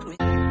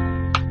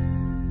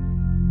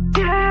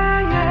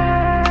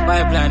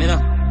 Pipeline, you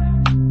know.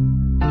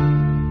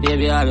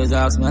 Baby always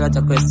ask me a lot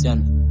of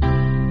questions.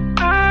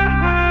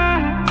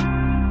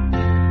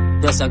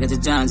 Just I get a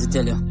chance to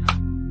tell you.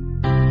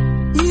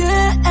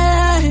 Yeah.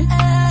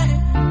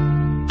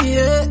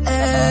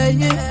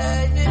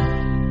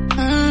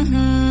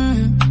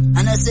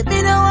 And I said,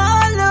 me know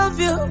I love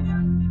you,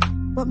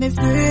 but me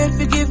afraid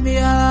forgive me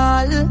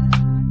all.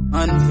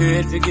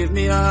 Unafraid forgive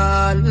me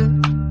all.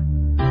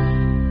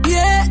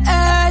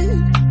 Yeah,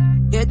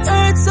 it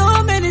hurt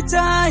so many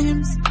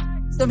times,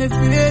 so me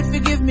afraid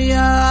forgive me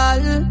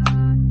all.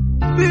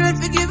 Afraid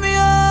forgive me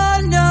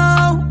all,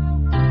 no.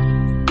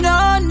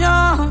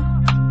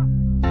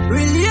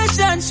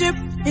 Relationship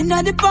in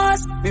the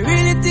past, me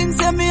really think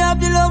that me have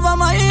the love of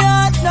my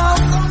heart now.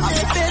 I'm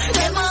the best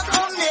ever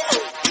come there.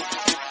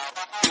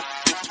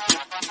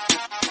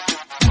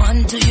 Man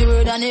to your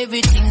word and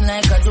everything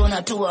like a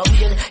donut to a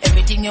wheel.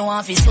 Everything you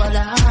want fi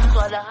swallow.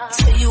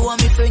 Say you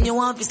want me friend, you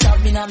want fi stab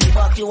me on me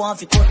back, you want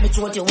fi cut me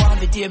throat, you want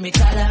fi tear me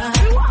collar.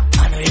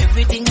 I know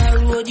everything I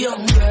wrote,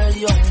 young girl,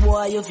 young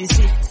boy, you fi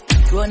sit.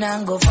 Run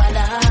and go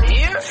follow.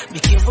 Be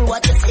careful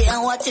what you say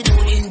and what you do.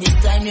 In this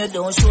time you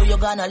don't show, you're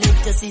gonna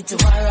live to see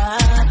tomorrow.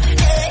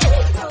 Hey,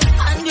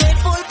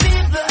 ungrateful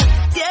people,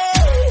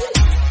 yeah.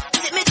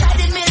 See me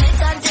tired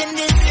militant in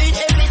the street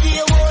every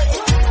day, boy.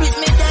 With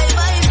me die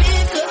by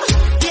people,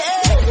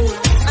 yeah.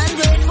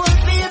 Ungrateful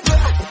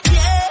people,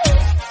 yeah.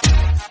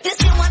 You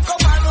see what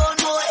come around,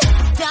 boy.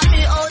 Tell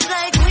me out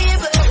like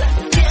weevil,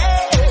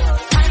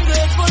 yeah.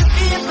 Ungrateful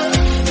people,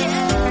 yeah.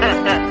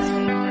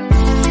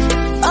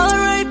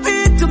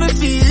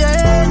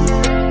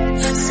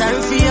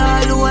 Sorry for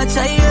all who watch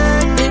I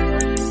hurt me.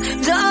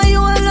 Now you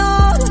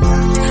alone,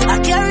 I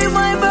carry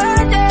my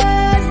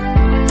burden.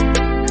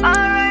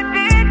 R.I.P.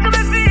 to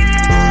me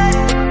feeling.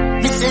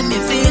 Me say me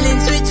feeling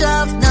switch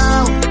off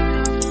now.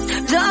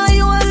 Now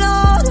you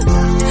alone,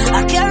 I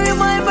carry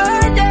my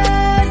burden.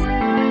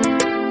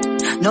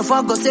 No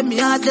fuck go say me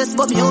heartless,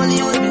 but me only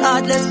use me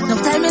heartless. No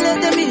time me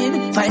let them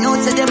in. Find out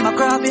say them my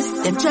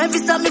crabbies. Them try to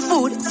stop me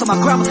food, some I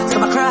grab,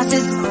 some I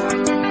crosses.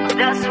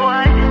 That's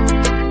why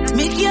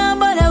me can't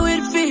bother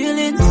with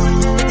feelings.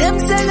 Them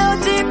sell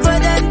out deeper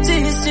than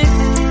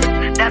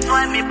T-shirt. That's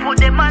why me put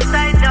them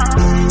aside now.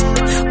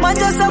 Man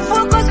just a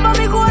focus for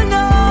me go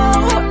now.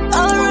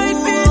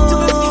 R.I.P. to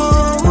me.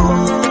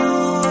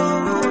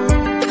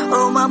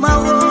 Oh mama,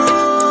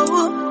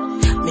 whoa.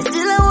 Me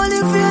still a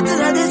holy feel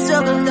till I dey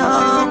struggle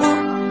now.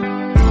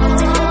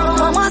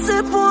 Mama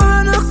say poor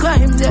and no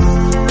crime there,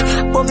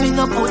 but me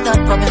no put that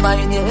for me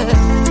mind, yeah.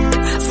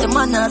 Say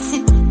man I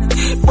see,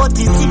 but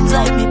it seems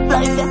like me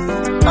blind them.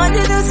 And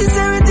the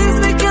necessities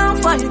we can't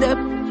find them.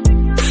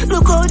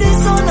 Look how they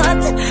so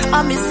hot,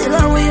 and me still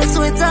a wear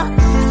sweater.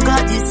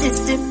 Got the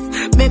system,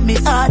 make me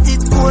heart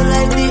it cold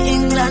like the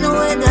England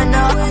weather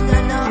now.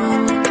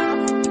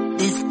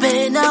 This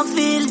pain I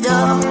feel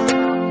down,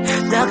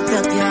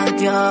 doctor can't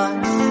cure.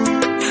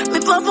 Me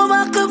papa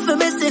back up for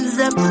me sins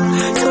them,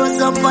 throw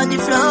some on the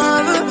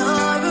floor.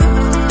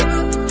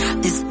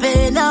 This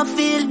pain I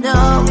feel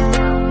now,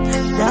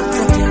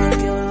 doctor can't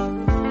cure.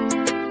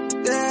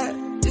 Yeah,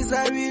 it's a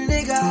real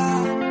nigga.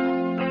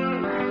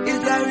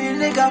 It's a a real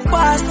nigga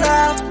fast,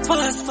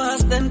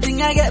 fast, them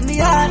thing I get me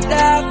hard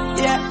up,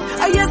 yeah.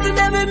 I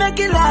yesterday we make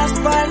it last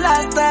for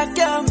last, I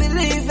can't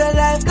believe your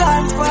life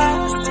gone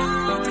fast.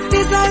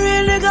 This a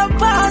real nigga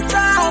fast,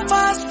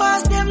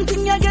 them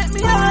thing I get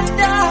me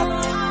hard up.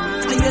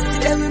 I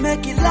yesterday we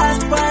make it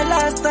last for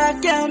last, I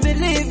can't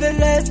believe your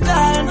life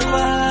gone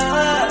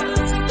fast.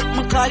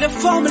 I call your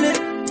family.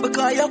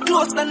 Because you're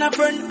close than a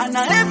friend. And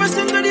every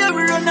single day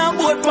we run a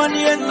boat on the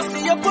end. We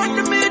see you put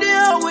the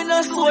media, we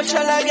no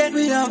social again.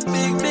 We have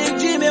big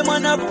Jimmy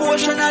man, a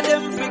portion of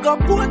them. We got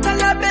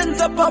portal of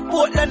Benz up a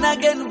Portland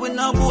again. We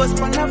no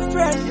boast on a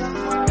friend.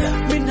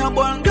 We no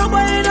born go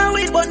by in a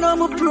week, but no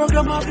more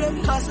program of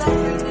them. Cause I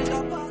really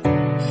love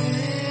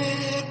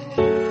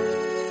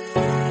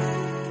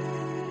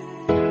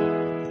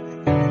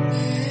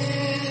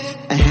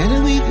I had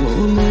a weak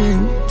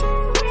moment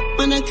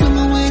when I come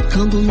away with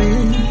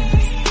compliments.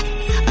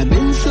 I've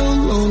been so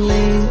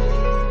lonely,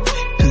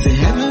 cause I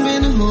haven't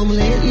been home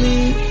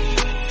lately.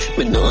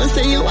 But no one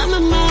say you are my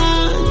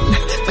man,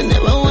 but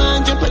never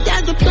want to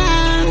jeopardize the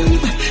plan.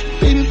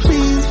 Baby,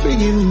 please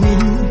forgive me,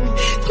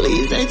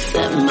 please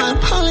accept my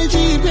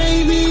apology,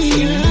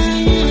 baby.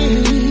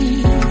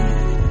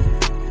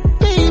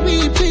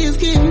 Baby, please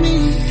give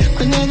me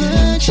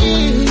another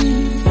chance.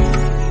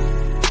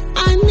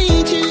 I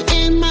need you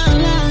in my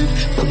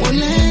life for one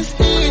last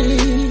day.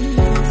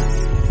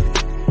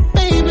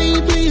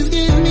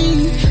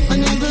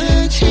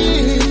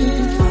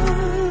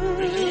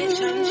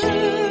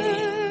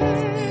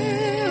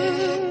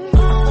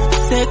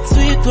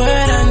 Sweet word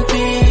and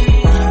pain.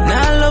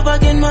 Now love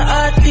again, my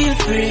heart feel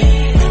free.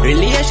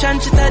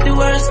 Relationship are the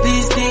worst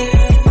these days.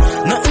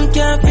 Nothing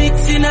can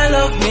fix in a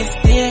love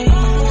mistake.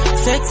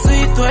 Sex,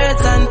 sweet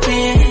words and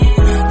pain.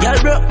 Girl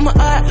broke my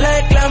heart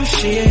like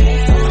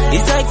lampshade.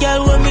 It's a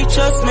girl when me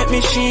trust make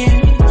me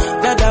shame.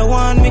 That I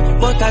want me,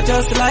 but I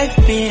just like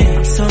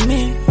pain. So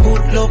me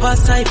put love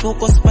aside,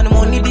 focus on the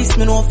money, this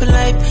me know for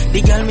life.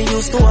 The girl me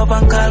used to have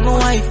and call my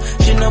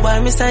wife. She know by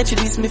my side, she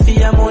this me for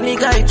your money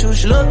guy too.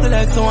 She love me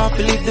like someone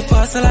to live the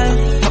past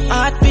alive. My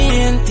heart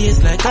pain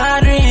tastes like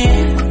hard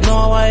rain.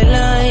 No I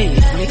lie,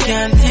 me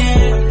can't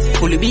take.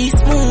 Fully be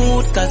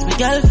smooth, cause we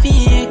girl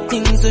fake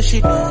things so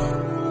she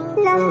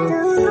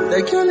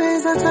like your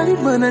legs are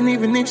Taliban, and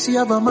even if she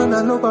have a man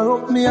and love her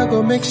up, me I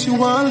go make she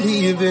want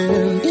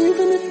leaving.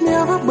 Even if me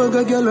have a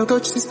bugger girl a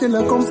touch, she still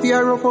a come for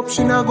her up,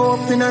 she not go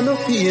up in no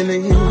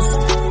feelings.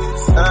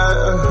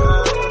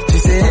 She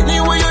say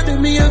anyway you do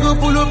me, I go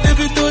pull up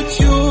every touch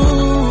you.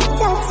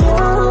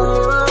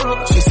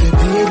 She say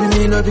baby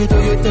me love it how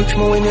you touch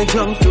me when you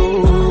jump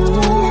too.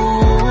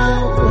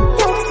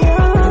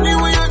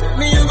 Anyway you do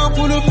me, I go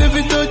pull up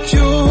every touch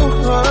you.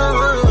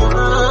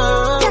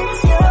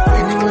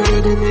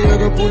 I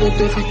go pull up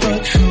every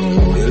touch you.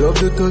 You love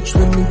the touch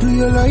when me do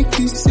you like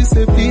this. She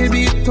say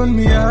baby it turn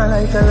me on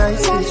like a light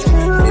switch.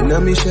 In a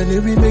mission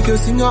we make you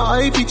sing a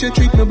high pitch. You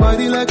treat my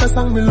body like a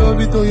song, me love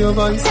it to your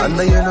voice. And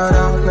now you're not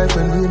out like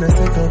when we in a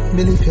set up.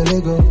 Me lift your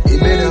leg up. You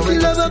better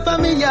wake love up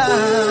on me, yeah.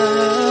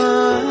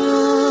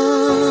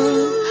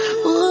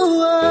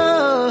 Ooh,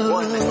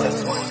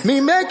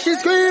 me make she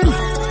scream.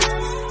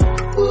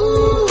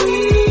 Ooh,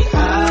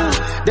 ah.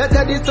 That's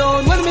the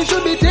sound when me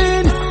should be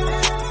thin.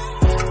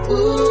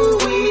 Ooh,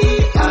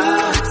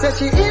 said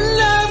she in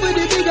love with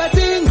the bigger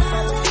thing.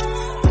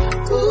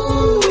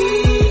 Ooh,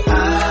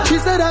 she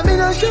said I'm in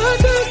a short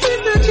term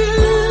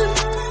chin.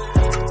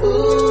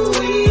 Ooh,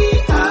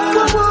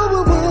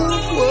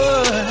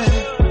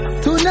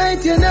 whoa. Tonight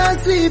you're not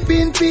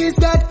sleeping in peace.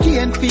 That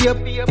can't feel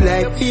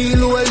like feel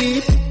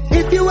holy.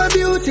 If you are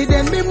beauty,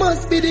 then me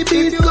must be the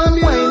beast. Come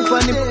wine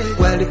for the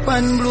while the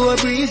fan blow a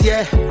breeze,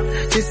 yeah.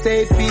 She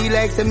say it feel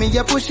like say me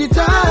you push it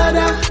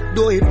harder.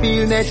 Though it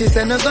feel nice, she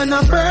say not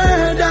gonna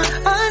further.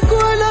 I go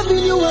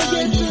loving you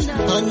again.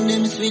 And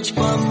them switch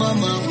for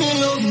mama. Me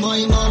love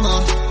my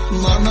mama,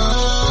 mama.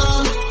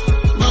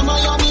 Mama,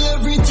 you me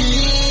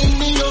everything.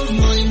 Me love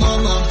my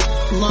mama,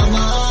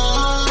 mama.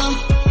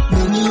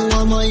 When you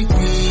are my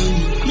queen.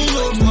 Me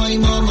love my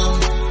mama,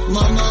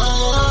 mama.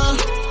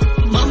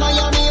 Mama,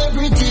 you me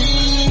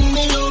everything.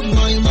 Me love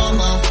my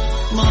mama,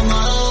 mama.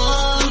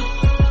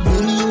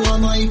 When you are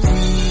my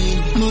queen.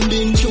 No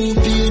been too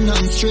pain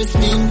and stress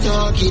me in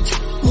target.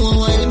 More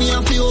while me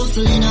have to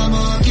hustle in a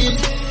market.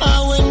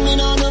 And when me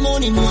not no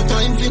money, no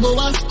time to go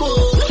to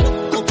school.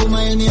 Couple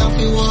mile me have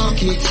to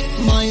walk it.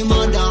 My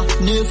mother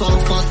never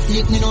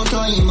forsake me no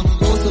time.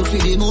 Also for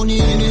the money,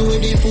 anyway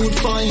the food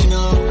fine. I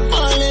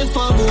left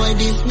a boy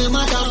this, me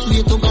mother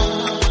way to go.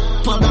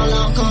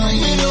 Padala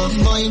kind, me love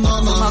my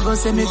mama. Mama go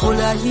say me full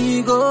of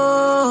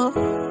ego,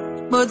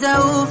 but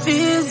who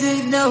feels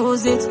it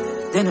knows it.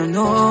 Then I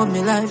know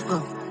me life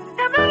go.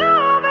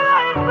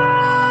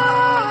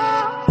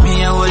 Me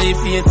a holy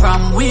only faith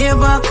from way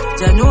back.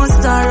 Jah no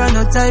star and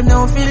no time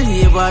now feel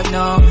labor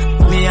now.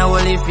 Me a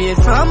only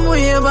faith from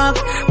way back.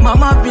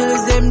 Mama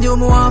bills them do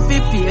me want fi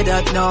pay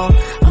that now.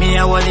 Me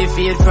a only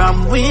faith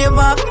from way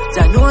back.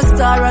 Jah no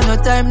star and no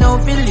time now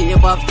feel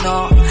labor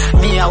now.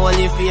 Me a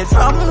only faith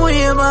from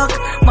way back.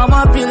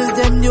 Mama bills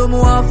them do me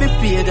want fi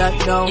pay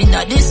that now.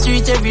 Inna the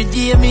street every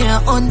day me a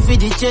hunt for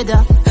the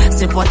cheddar.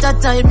 Say what a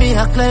time me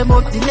a climb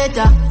up the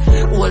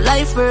ladder. Whole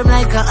life firm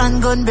like a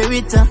handgun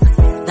beretta.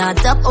 Now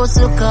top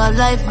hustle call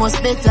life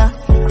much better.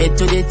 Head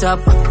to the top,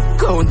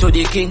 count to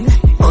the king.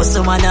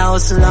 Hustle man a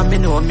hustle and me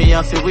know me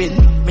have to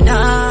win. Me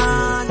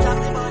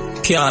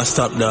nah can't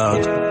stop,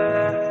 dog.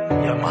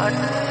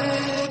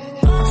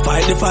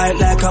 Fight the fight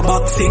like a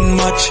boxing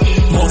match.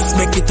 Must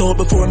make it out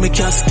before me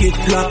casket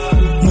flap.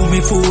 Move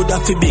me food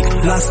off a big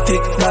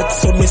plastic.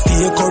 That's so me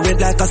stay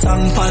current like a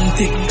song fan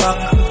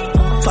TikTok.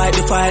 Fight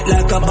the fight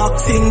like a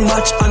boxing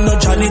match. I'm no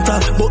janitor,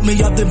 but me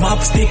have the map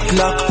stick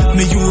lock.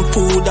 Me use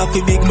food off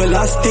a big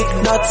elastic.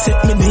 That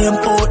set me name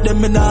out,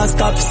 then me nah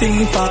stop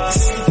sing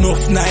facts.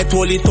 Enough night,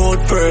 hold it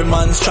out firm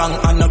and strong.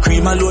 And no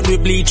cream alone we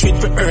bleach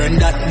with to earn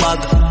that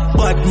bag.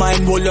 Bad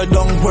mind roll you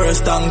down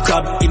worse than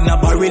crab. In a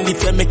barrel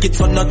if you make it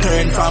so no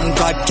turn from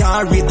God.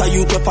 Can't rate a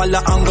you to follow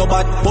and go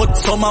bad. But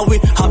somehow we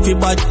happy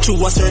bad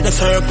through a certain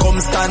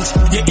circumstance.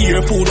 You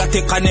hear food that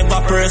take a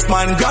never first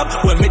man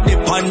grab. When me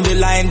dip on the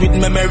line with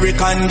me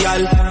American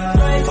girl.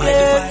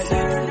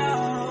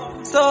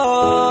 So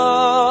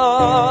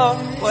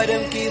why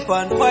them keep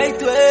on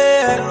fight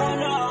with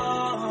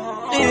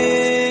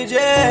DJ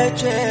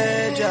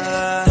Cheja?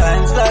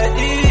 Times like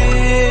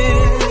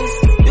this,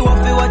 you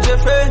want to watch your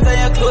friends and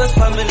your close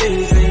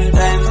families. In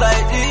times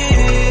like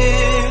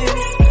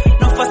this,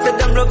 no faster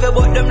them love you,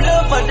 but them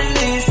love for the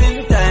least.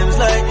 In times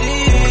like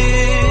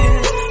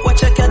this,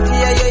 watch your cat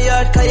here, your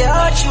yard, cause your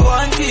heart she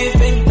want keep.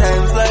 In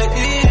times like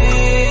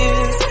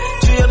this,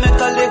 you make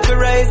a little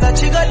rise and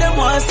she got them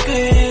one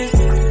squeeze.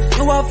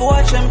 You want to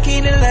watch them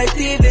keenly like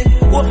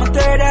TV. What my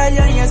third eye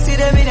and you see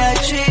them in a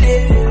treaty.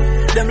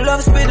 Them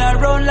love spin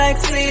around like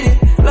CD.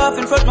 Laugh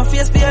in front my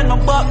face behind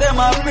my back, them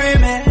a free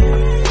me.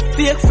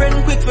 Fake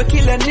friend quick for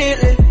killing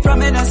neatly.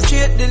 From in a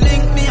street, they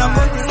link me and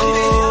got this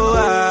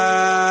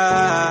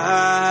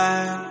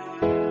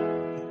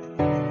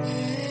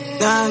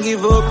can't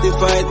give up the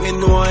fight, me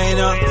know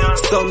enough.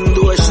 Some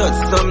door shut,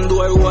 some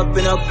door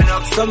open up.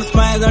 Some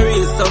smiles are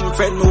real, some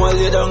friend hold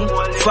you down.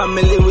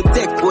 Family will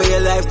take away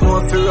your life,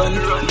 more fi run.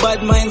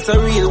 Bad minds are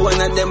real,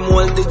 one of them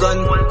hold the gun.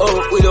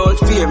 Out without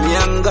fear, me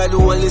and God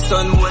hold the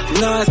sun.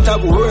 Now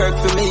stop work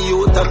for me,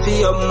 youth a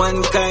fear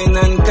mankind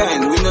and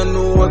kind. We don't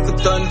know what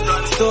to done.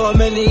 So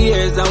many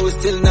years and we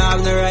still not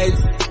have no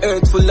rights.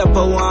 Earth full of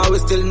power, we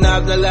still not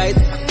have no light.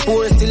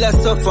 Poor still a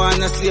suffer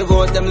and a slave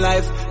out them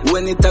life.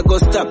 When it a go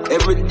stop,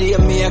 every day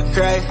me a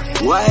cry.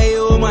 Why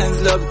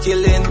humans love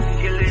killing?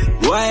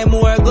 Why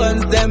more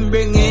guns them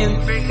bring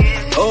in?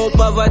 Oh,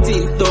 poverty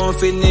don't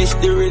finish,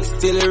 the rich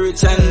still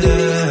rich and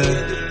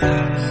the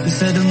You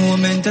said the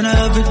moment and I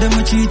have it, them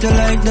a treat you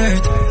like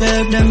dirt.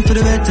 Help them for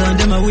the better and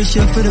them I wish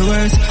you for the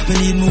worst. We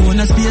need more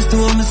a space to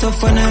hold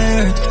myself on the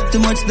earth. Too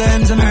much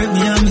times I'm hurt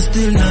me and me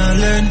still not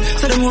learn.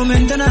 So the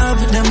moment and I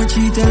have it, them a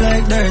treat you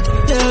like dirt.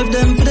 Help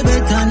them for the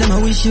better and them I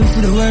wish you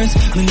for the worst.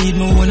 We need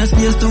more a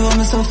space to hold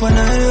myself on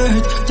the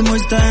earth. Too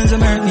much times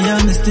I'm hurt me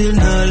and me still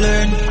not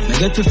learn. I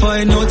get to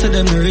find out to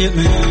them to rate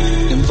me.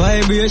 Them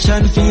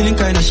vibration feeling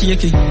kinda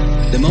shaky.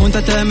 The amount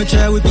of time I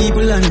try with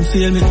people and them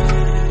feel me.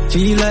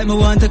 Feel like me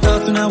want to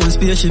talk to now one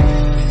spaceship.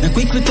 Now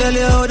quick to tell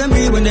you how them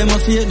real when them a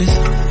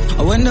fakeness.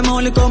 Or when them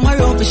only come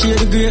around to share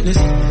the greatness.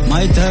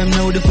 My time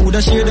now, the food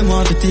I share them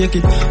want to take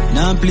it.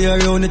 Now I play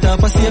around it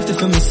for safety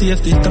for me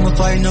safety. Come and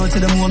find out to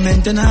the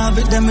moment and I have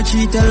it, them I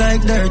treat you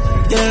like dirt.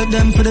 Help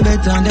them for the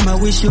better and them I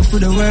wish you for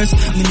the worst.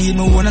 Me need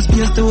me one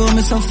space to hold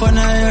myself on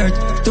the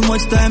earth. Too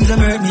much times I'm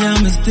hurt me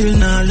and me still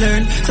not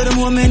learn. So the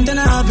moment and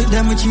I have it,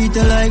 them I treat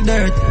you like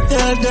dirt.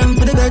 Help them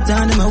for the better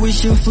and them I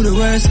wish you for the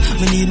worst.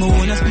 Me need me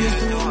one space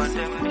to hold.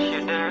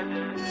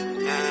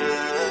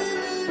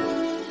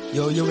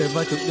 Yo, you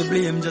ever took the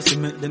blame just to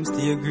make them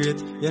stay great?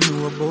 You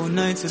know about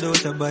nights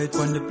without a bite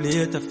on the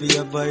plate. I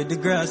feel avoid the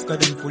grass cause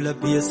them full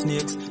of beer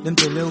snakes. Them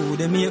tell you who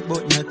they make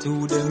but not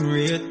who them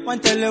rate. One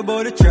tell you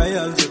about the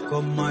trials that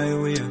come my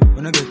way.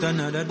 When I get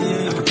another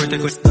day, I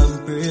protect with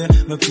stand prayer.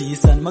 My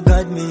peace and my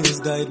God me use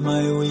guide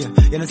my way.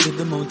 You know see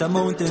the mount of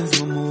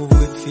mountains we move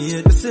with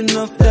faith. It's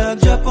enough dog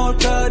drop out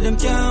cause them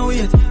can't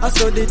wait. I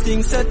saw the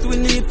things set we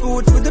need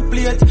food for the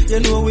plate. You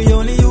know we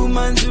only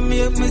humans we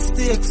make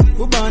mistakes.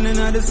 We born in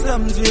the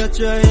slums we I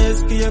try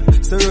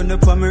escape. So run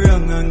up on me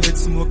wrong and get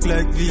smoke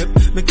like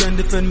vape. Me can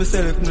defend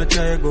myself, me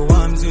try go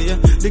arms with ya.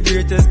 The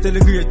greatest till the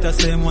greatest,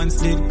 same ones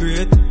did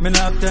great. Me not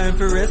have time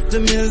for rest the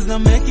meals, no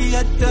make it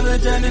yet. Tell the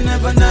journey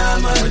never know,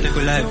 man. Take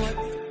a life.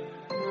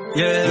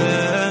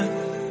 Yeah.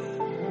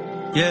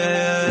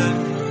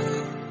 Yeah.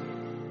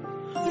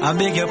 I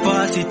beg your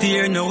pass it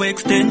here, no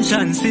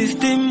extension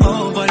system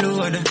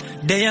overload.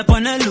 They up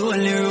on a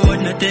lonely road,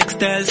 no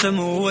textile, so me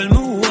hold.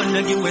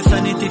 No give a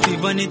sanity for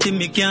vanity,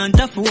 me can't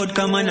afford.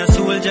 Come on a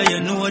soldier, you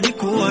know the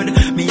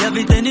code. Me have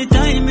it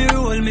anytime me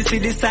roll, me see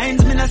the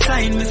signs, me not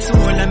sign me soul.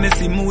 And me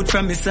see mood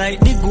from me sight,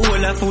 the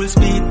goal. A full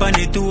speed pan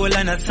the toll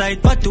and a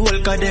sight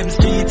patrol, cause them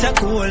streets are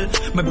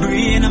cold. My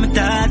brain and my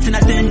thoughts and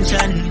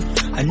attention.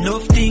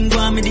 Enough things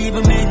want me to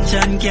even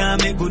mention.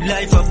 Can't make good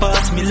life a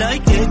pass me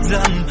like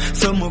exam.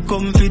 Some will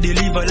come for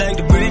deliver like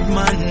the bread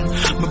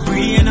man. My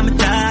brain and my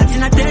thoughts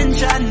and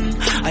attention.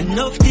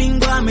 Enough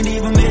things want me to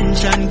even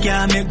mention.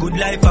 Can't make good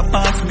life a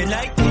pass me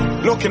like.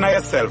 Looking at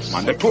yourself,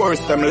 man. The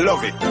tourists them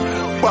love it.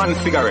 One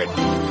cigarette.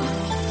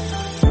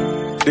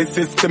 The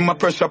system of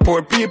pressure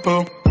poor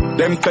people.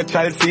 Them say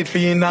child seat for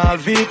in all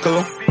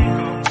vehicle.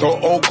 So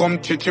how come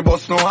chichi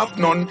boss no have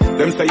none?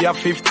 Them say you have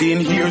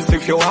 15 years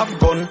if you have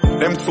gun.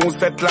 Them soon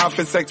settle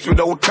for sex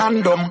without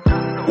condom.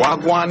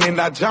 Wagwan in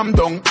a jam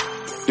down.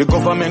 The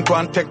government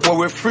want take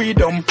away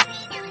freedom.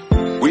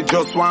 We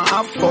just want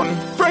have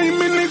fun. Prime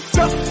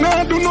Minister,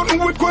 nah do nothing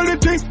with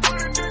quality.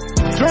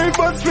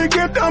 Drivers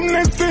forget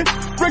amnesty.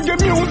 Reggae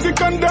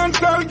music and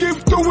dance I'll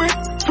give to it.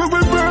 So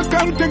we work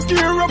and take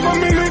care of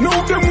family.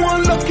 Now them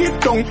want lock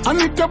it down.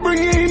 And it to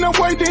bring in a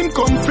wide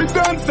income. For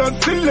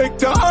dancers, select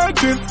the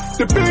artists.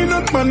 The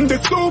peanut man, the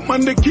soap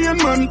man, the cane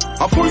man.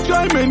 A full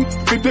enjoyment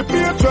with the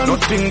patron.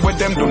 Nothing with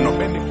them do no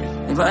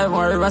benefit. If I ever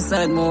on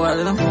Riverside more,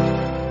 you know.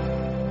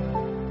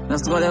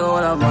 That's what they go all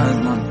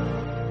about, man.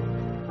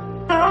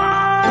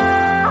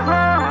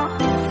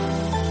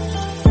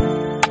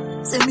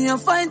 Say me a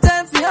find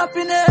time for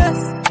happiness.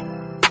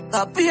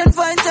 Happy and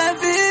find time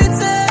for it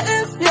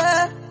safe,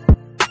 yeah.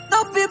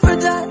 No people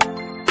die,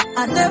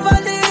 I never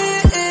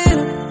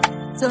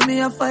leave. So me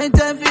a find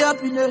time for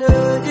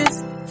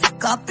happiness.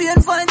 Copy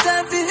and find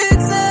time for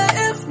it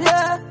safe,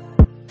 yeah.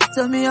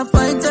 So me a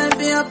find time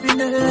for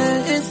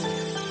happiness.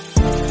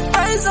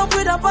 Rise up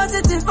with a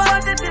positive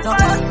vibe. No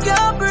one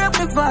can break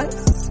me vibes.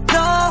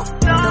 No,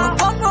 don't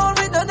come round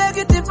with no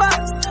negative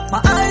vibes.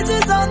 My eyes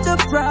is on the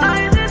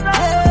prize.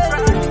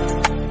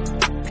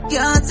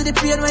 Can't see the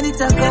pain when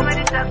it a come.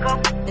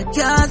 You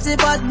can't see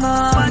bad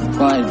man.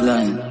 Five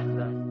line.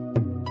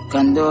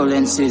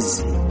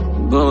 Condolences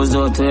goes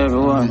out to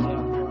everyone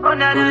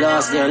who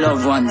lost their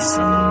loved ones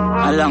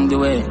along the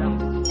way.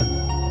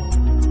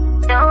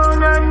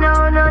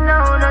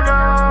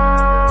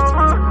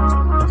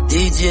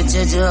 DJ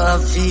Jaja, I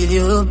feel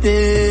your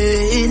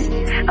pain.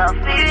 I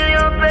feel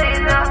your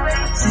pain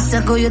now.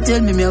 Sister, go you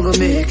tell me I go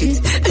make it.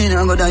 And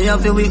I go down, you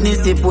have to witness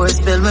the poor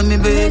spell when me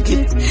break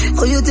it.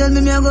 Oh, you tell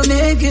me I go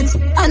make it.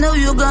 I know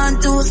you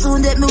gone too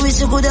soon, that me wish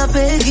you could have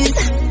fake it.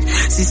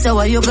 Sister,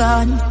 why you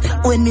gone?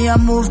 When me I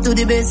move to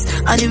the best,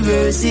 and the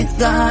verse it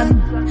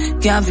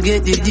gone. Can't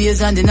forget the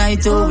days and the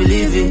night how we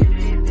live it.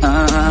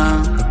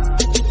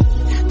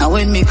 And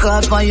when me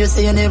call for you,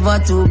 say you're never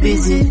too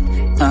busy.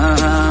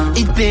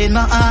 It pain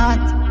my heart.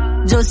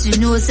 Just you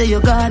know, say you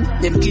gone.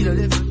 Them kill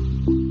them.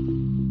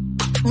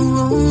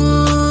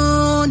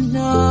 Oh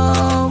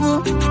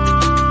no.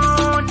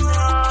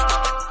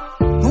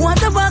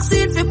 Want a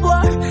vaccine for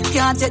poor.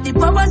 Can't take the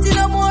poverty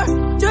no more.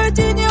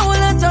 13 year old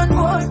and turn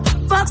more.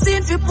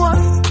 Vaccine for poor.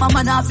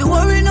 Mama not fi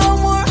worry no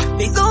more.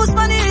 Big house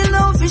money hill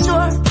now for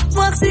sure.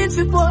 Vaccine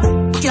for poor.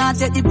 Can't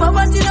take the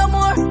poverty no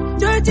more.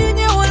 13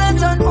 year old and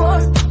turn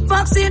more.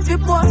 Vaccine for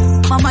poor.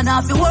 Mama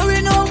not fi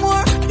worry no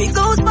more. Big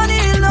house money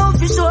hill now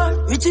for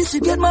sure. Riches to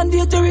get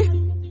mandatory.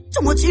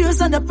 Too much years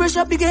under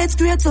pressure, big heads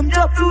create some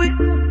job for it.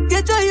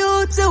 Get a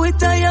youth, so we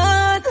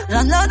tired.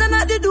 Landlord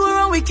at the door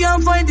and we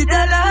can't find the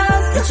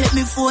dollars. You check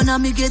me phone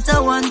and me get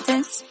a one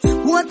text.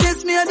 One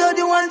text me, I do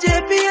the one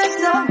JPS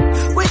now.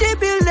 Where they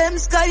build them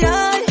sky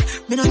high.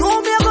 Me no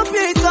know me I go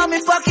pay it, cause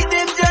me pocket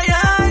them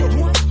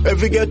giant.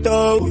 Every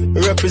ghetto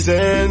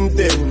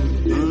representing.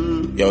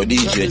 Yo,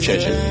 DJ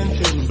Treasure.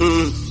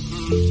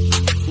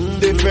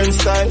 Different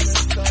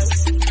styles.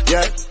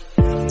 Yeah.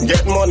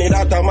 Get money,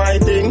 that's my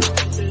thing.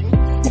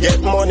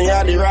 Get money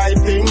at the right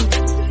thing.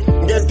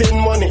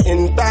 Getting money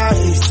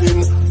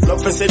enticing.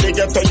 Love to see the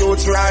ghetto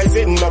youths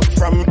rising up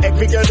from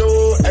every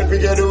ghetto, every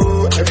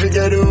ghetto, every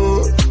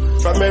ghetto.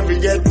 From every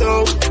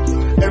ghetto,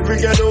 every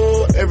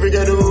ghetto, every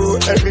ghetto,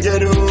 every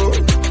ghetto.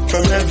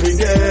 From every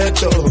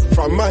ghetto.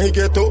 From my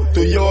ghetto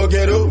to your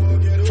ghetto.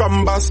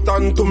 From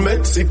Boston to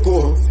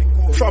Mexico.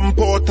 From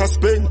Port of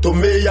Spain to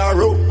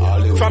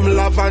Mayaro. From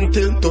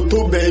Lavantil to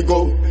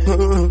Tobago.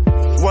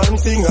 One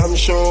thing I'm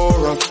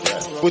sure of.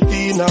 Put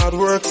in hard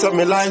work so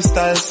my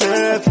lifestyle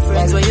safe.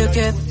 Friends where you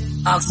kept,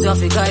 ask you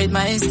if you guide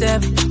my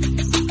step.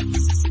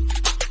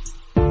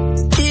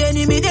 The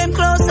enemy them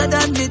closer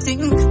than me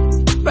think.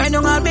 Right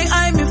now on me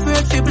eye, me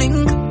afraid to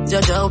blink.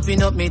 Jaja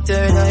open up me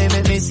third eye,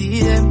 make me see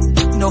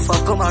them. No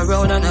fuck come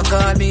around and I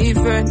call me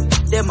friend.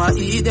 Them a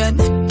Eden.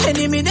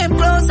 Enemy them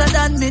closer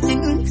than me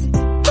think.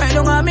 Right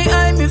now on me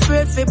eye, me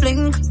afraid to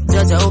blink.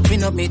 Jaja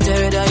open up me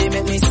third eye,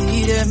 make me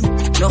see them.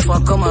 No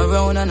fuck come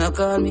around and I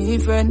call me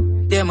friend.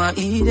 Them a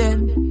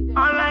Eden.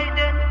 Alright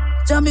then.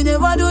 Jamie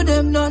never do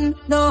them none,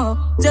 no.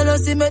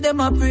 Jealousy make them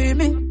a pray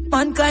me.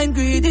 Mankind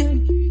greedy,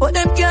 but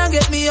them can't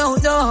get me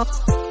out, yo.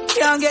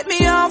 Can't get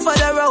me off of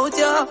the road,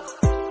 yo.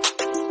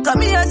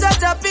 Come here,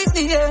 just a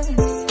picnic, yeah.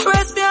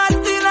 Press me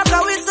and clean like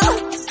a whistle.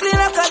 Clean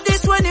like a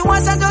dish when you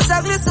want to just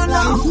a glisten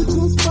now.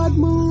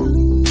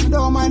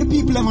 Don't mind the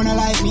people that wanna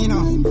like me, you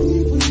know.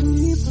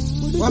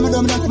 Why me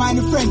don't mind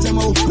the friends that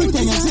will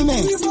pretend you see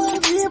me.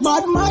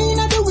 But mine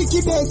are the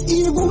wickedest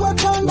evil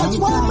weapon. That's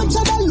why I'm a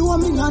child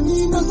alone, me no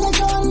need no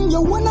second.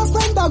 You want a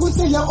friend that will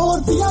say you're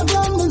old for your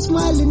gun. Then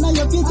smiling at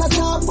your face at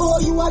top, boy,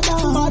 you are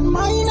down. But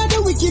mine are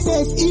the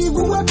wickedest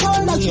evil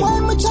weapon. That's why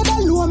I'm a child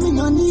alone, me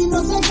no need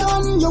no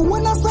second. You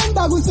want a friend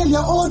that will say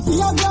you're old for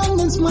your gun.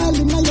 Then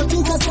smiling at your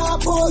face at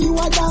top, boy, you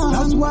are down.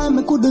 That's why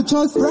me coulda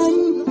trust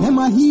friend. Them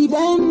a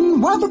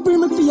heathen. Want to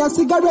bring me for a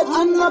cigarette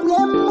and love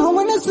them. And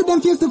when I see them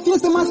face to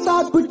face, them a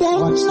start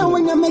pretend. Now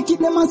when you make it,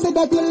 them a say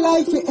that your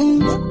life will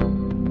end.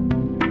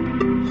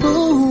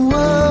 Ooh, oh,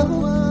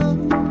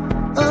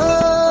 oh, oh,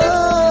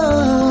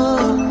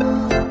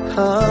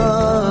 oh.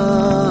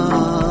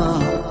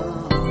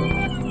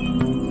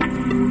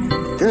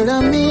 Girl, I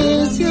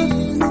miss you.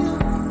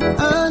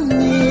 I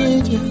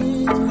need you.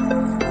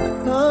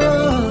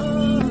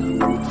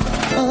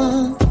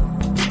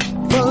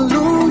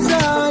 Balloons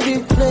are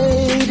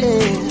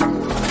deflated.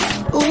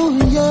 Oh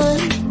yeah,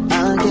 I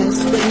guess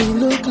they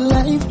look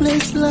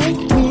lifeless like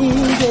me,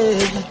 yeah.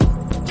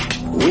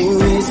 We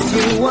miss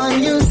you on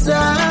your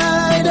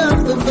side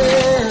of the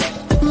bed.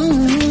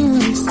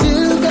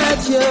 Still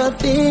got your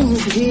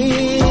things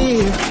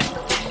here.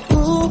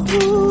 Ooh,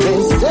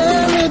 they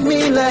stare at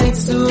me like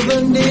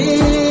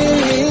souvenir.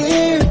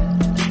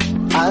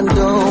 I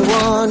don't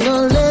wanna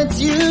let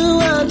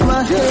you out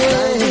my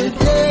head. The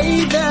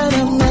day that I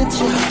met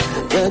you,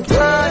 the day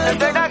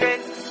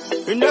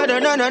no, no,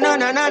 no, no, no,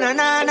 no, no, no,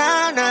 no,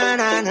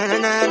 no, no,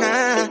 no, no.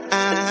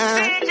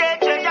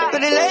 For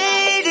the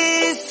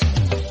ladies,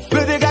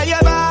 baby girl,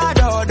 you're bad.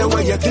 Oh, the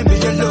way you give me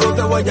your love,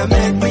 the way you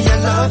make me, I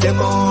love you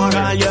more.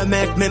 Girl, you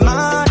make me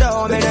mad.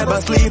 Oh, me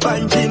never sleep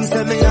on dreams,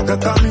 tell me I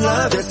could come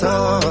love you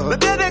so. But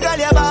baby girl,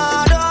 you're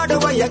bad. Oh, the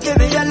way you give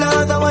me your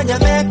love, the way you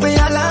make me,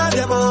 I love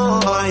you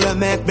more. Oh, you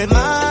make me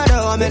mad.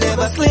 Oh, me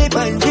never sleep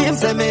on dreams,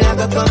 tell me I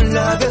could come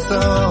love you so.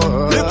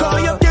 Look how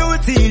you're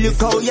beauty, look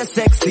how you're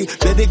sexy.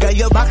 Baby girl,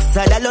 your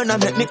backside alone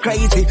make me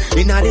crazy.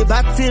 Inna the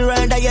backseat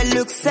rider, you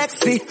look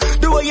sexy.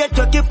 The way you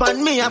chuck it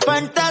on me, are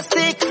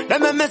fantastic.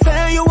 Them make me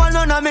say you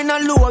alone, I'm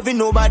not loving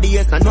nobody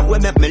else. I know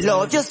what make me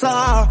love you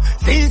so.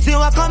 Since you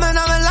are coming on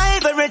my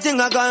life,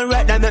 everything I gone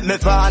right, that make me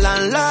fall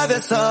and love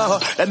you so.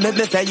 That make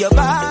me say you're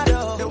bad.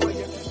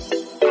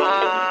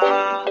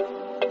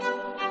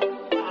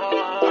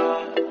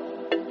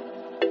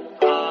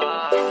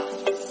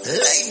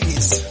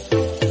 Ladies,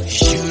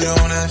 you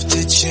don't have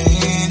to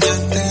change a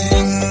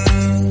thing.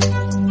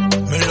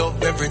 Me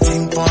love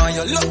everything for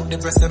you. Love the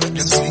breast that make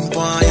them swing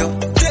for you.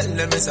 Tell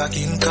them it's a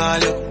king call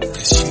you.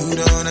 Cause you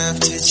don't have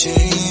to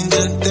change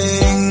a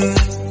thing.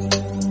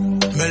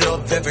 Me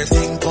love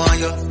everything for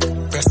you.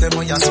 Press them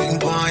when you swing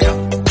for you.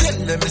 Tell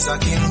them it's a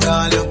king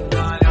call you.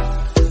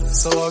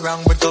 So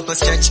wrong with couple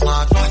stretch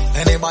mark.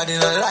 Anybody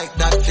not like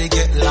that, they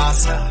get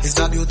lost. It's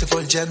a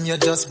beautiful gem, you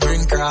just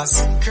bring cross.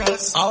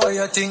 How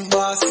you think,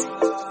 boss?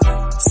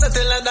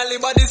 Settle and all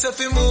body so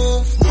fi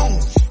move.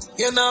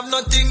 You don't have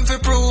nothing to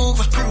prove.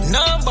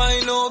 Now buy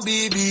no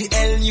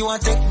BBL, you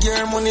want take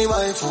your money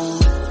by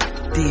food.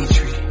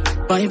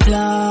 D3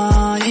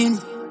 pipeline.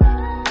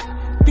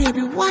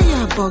 Baby, why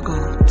you bug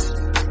out?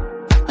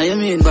 What you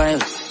mean by?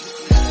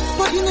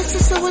 But you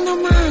necessarily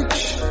wanna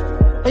match.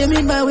 What you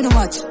mean by we no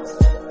match?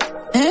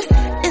 Eh?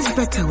 It's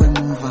better we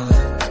move on.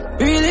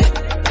 Really?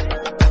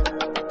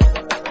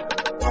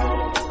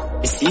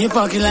 You see you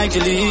parking like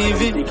you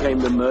leave it. Became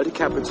the murder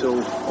capital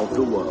of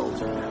the world.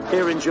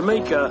 Here in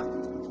Jamaica,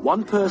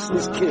 one person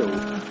is killed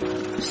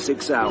in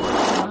 6 hours.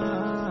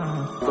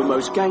 For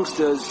most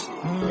gangsters,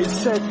 it's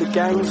said the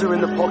gangs are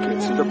in the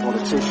pockets of the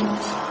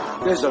politicians.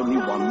 There's only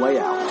one way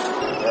out.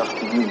 I have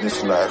to live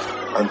this life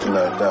until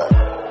I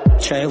die.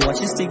 Try watch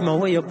the stigma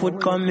where you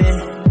put on me.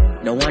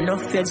 No one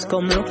of feds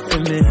come look for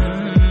me.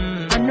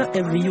 And not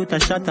every youth a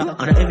shatter, and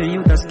not every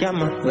youth a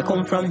scammer. We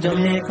come from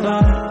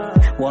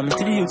Jamaica. Want me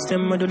to the youths,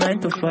 them I do 9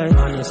 to 5.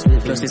 Honestly,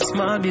 plus it's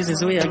small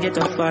business where I get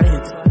a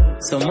fight.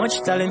 So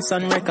much talents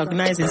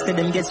unrecognized, instead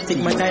them get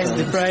stigmatized,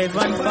 deprived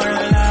and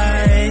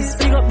paralyzed.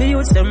 Pick up the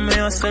youths, them may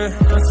hustle.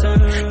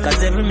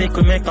 Cause every make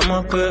will make a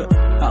muckle.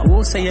 I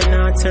will say you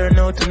not turn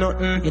out to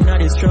nothing. You know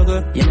the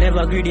struggle, you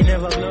never greedy,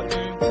 never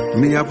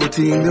glutton. Me I put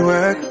in the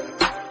work.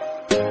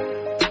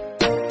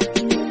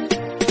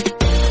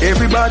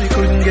 Everybody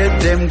couldn't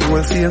get them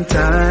goals same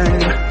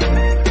time.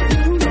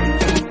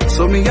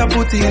 So me I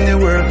put in the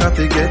work, I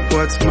forget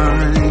what's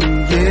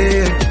mine,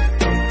 yeah.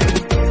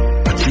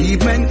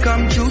 Achievement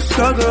come through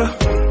struggle.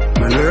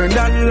 I learned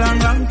that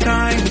long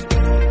time.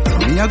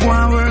 So me I go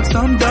and work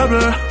some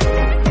double.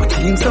 My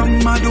team some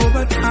mad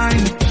over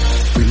time.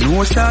 We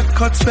know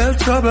shortcuts spell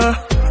trouble.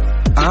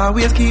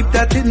 Always keep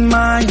that in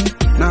mind.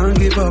 Now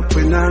give up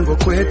when I go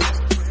quit.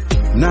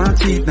 Now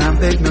cheat, now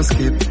beg, no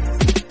skip.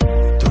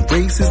 The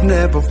race is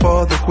never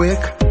for the quick.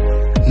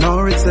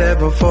 nor it's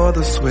ever for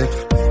the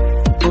swift.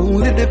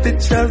 Only the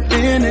fit shall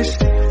finish,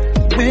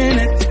 win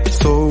it.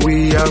 So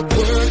we are work.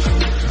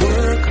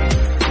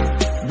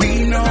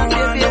 We know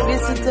I know.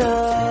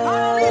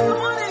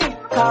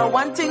 Cause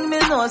one thing me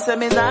know, say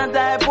me not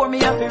die poor, me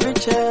have to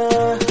richer.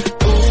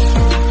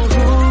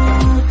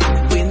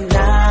 We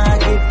not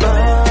give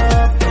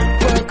up.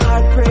 Work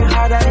hard, pray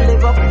hard, and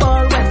live up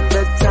all when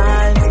the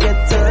times get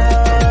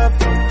tough.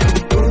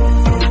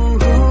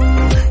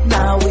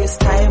 Now waste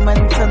time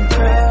and some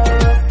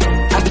craft.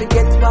 I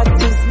forget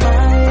what is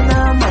mine,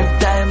 I'm a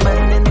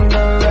diamond in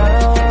the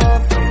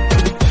rough.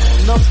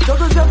 No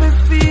struggles have been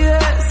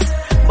fierce,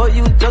 but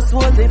you just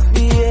want it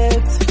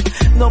feared.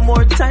 No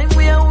more time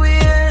we are wait.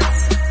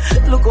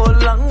 Look how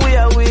long we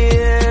are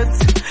wait.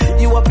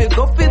 You have to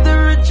go for the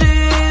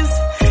riches,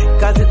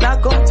 cause it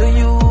not come to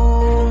you.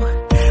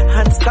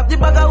 And stop the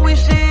bag of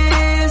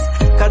wishes,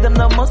 cause them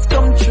not must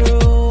come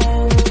true.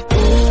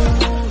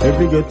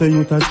 Every ghetto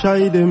youth I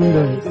try them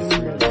best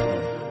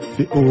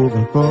to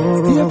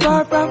overcome. Stay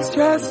far from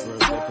stress,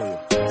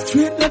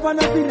 straight left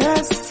and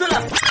happiness.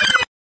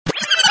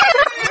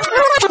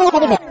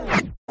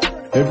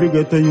 Every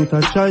ghetto youth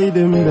I try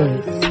them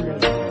best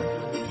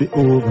to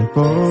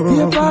overcome.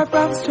 Stay far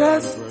from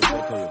stress,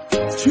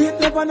 straight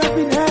left and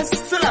happiness.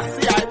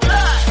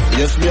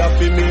 Yes, we have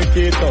to make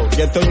it out.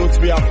 Get the roots,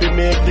 we have to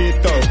make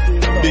it out.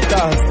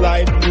 Because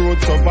life,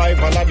 growth,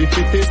 survival are the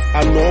fittest,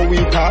 and no we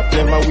can't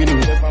never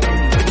win.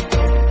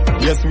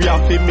 Yes, we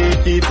have to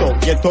make it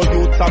out. Get the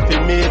youths have to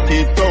make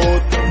it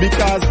out.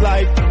 Because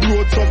life,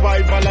 growth,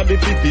 survival are the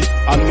fittest,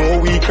 and no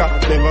we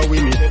can't never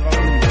win it.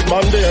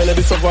 Man, they are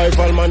the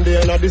survival, man, they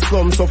are the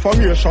slum.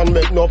 Suffocation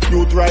make no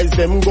youth rise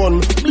them gun.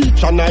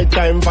 Bleach and night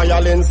time,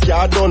 violence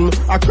ya done.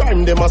 A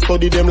crime, them a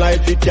study them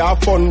life, it ya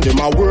fun. Them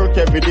a work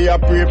every day, a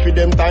pray for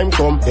them time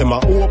come. Them a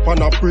hope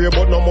and a pray,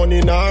 but no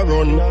money nah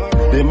run.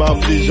 Them a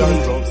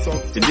visions of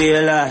success. To be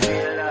alive,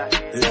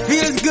 it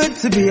feels good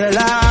to be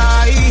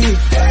alive.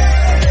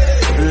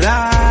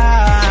 Alive.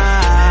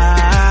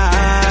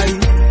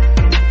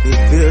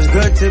 It feels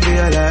good to be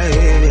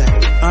alive.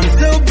 I'm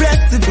so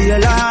blessed to be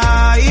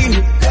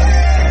alive.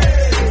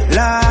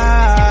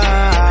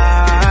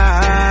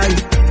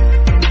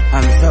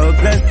 I'm so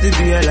blessed to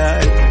be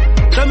alive.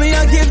 So me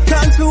I give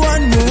thanks for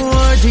one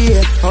more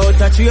day.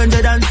 Out of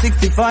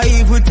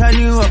 365 with a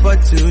new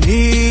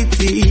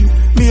opportunity.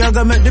 Me I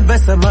gonna make the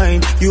best of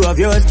mine. You have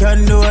yours,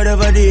 can do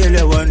whatever the hell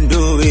you want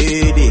do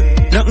with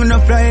it. Nothing to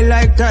fly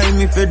like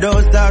time. If you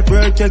don't start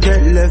work, you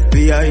get left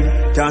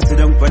behind. Can't sit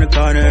down on the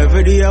corner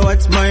every day.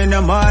 What's mine?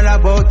 I'm all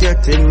about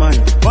getting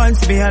mine.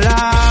 Once me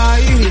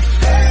alive,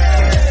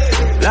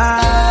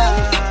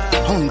 live.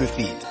 Hungry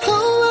feet.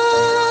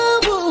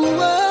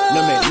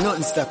 No man,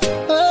 nothing stop it.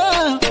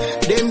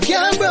 Them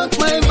can't broke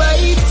my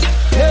vibes.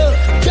 No,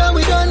 can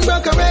we done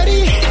broke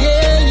already?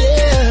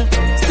 Yeah.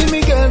 See me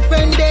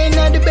girlfriend day in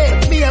the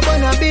bed. Me up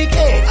on a big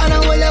head. And I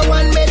will have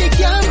one belly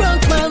can't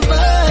broke my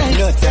vibes.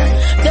 No time.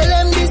 Tell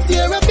them this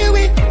year I'll be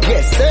with.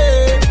 Yes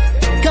sir.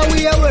 Can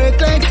we a work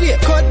like this?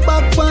 Cut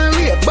back one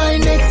rate. By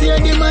next year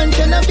the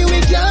mansion of the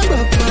week can't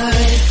broke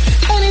mine.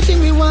 Anything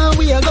we want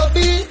we a go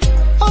be.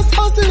 Us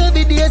hustle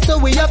every day so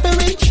we have to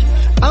reach.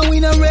 And we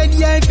no red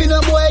yard for no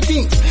boy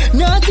things.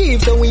 Not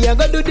thief, so we a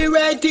go do the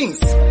right things.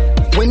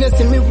 When you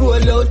see me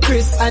roll out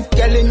Chris, and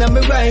girl inna me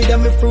ride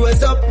and me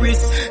froze up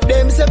wrist.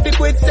 Them say fi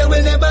quit, say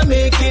we'll never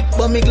make it.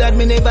 But me glad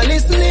me never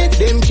listen it.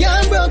 Them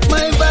can't broke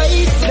my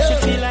vibes. She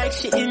feel like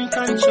she in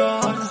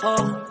control.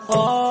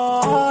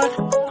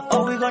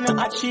 Oh, we gonna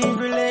achieve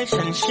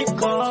relationship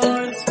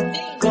goals.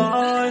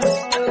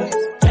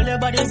 Tell your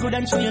body good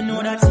and sure you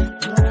know that.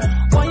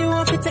 Why you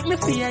want to take me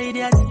for your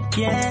idiot?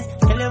 Yeah,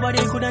 tell your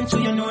body good and sure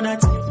you know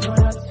that.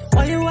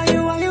 Why you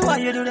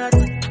do that?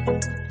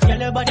 Tell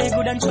your body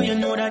good and sure you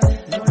know that.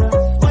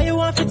 Why you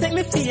want to take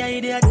me for your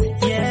idiot?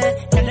 Yeah,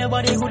 tell your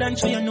body good and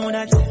sure you know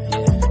that.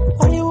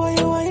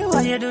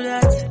 Why you do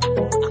that?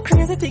 A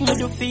crazy thing you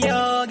do for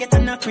you, get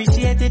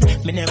unappreciated.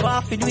 Me never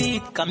have to do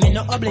it, cause me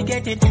not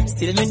obligated.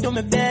 Still me do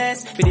my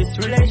best for this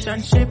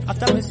relationship.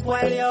 After me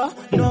spoil you,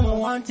 no more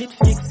want it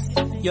fixed.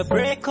 You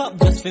break up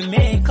just for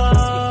make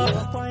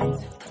up.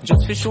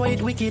 Just for show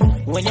it wicked.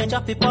 When you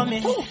drop it on me,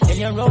 then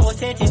you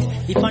rotate it.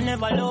 If I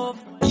never love.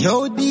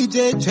 Yo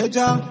DJ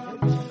Treasure,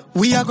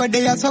 we are gonna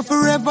there so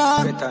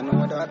forever.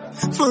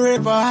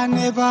 Forever and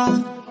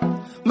ever.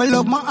 Me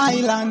love my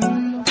island.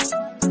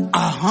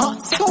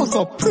 So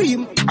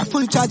supreme. I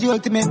full charge the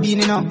ultimate being,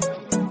 you know.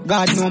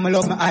 God know me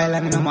love my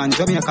island, you know, man.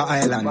 Jamaica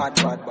Island.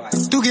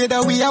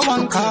 Together we are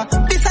one car.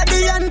 This are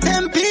the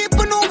anthem.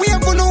 People know we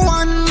have no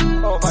one.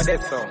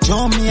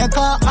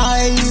 Jamaica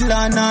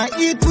Island,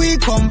 it we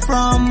come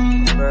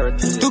from.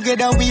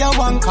 Together we are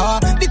one car.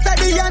 This are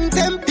the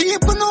anthem.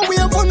 People know we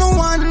have no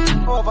one.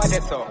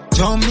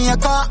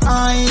 Jamaica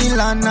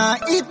Island,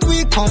 it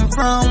we come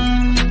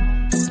from.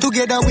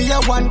 Together we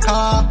are one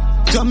car.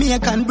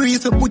 Jamaican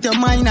breeze, so put your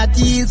mind at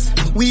ease.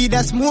 We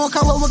the smoke,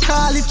 what we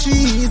call it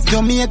trees.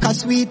 Jamaica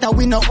sweeter,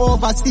 we no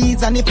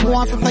overseas. And if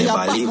more for fire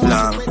never live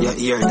long, you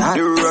hear that?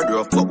 The road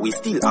rough, but we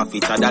still have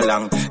each other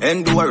long.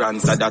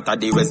 Endurance, so that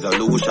the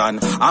resolution.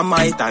 And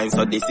my time,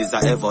 so this is a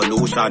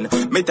evolution.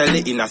 Me tell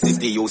the inner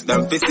city, use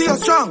them to stay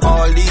strong.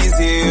 All these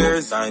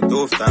years, I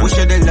tough time. We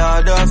shed a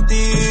lot of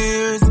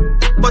tears.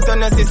 But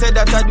honestly said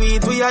that I do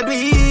it, we are do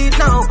it.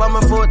 Now, by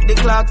my foot, the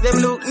clocks,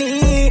 them look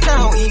neat.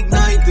 Now,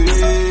 ignite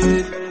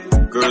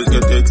it. Girls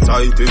get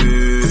excited.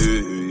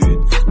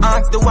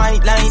 Ask the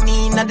white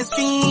lining at the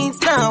streets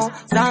now.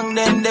 Song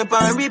them they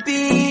on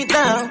repeat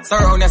now.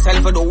 Surround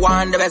yourself with the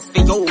one the best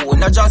for you.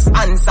 Not just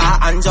answer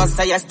and just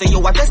say yes to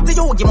you. I test to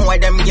you, give more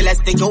them, give less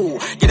to you.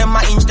 Give them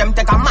an inch, them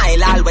take a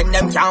mile all when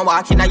them can't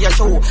walk in your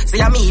shoe.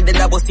 Say I me the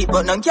double seat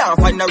but none can't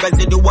find the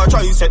residue. I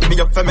try to set me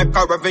up for make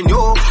a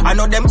revenue. I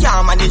know them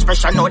can't manage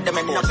pressure, know them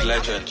in Sports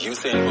legend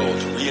Usain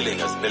Bolt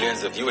reeling as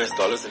millions of US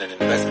dollars in an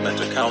investment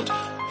account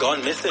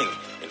gone missing.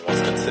 Was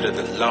considered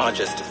the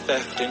largest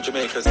theft in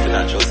Jamaica's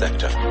financial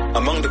sector.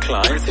 Among the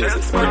clients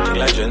is sprinting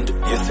legend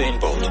Usain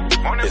Bolt.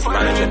 His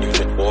manager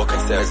Newton Walker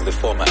says the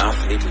former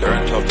athlete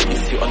learned of the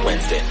issue on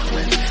Wednesday.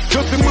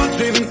 Just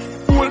imagine,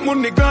 whole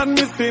money gone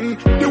missing,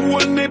 the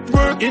whole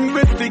network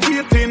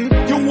investigating.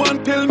 You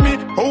want tell me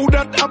how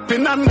that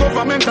happen and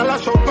governmental a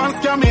shop and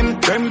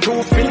scamming. Them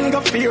two finger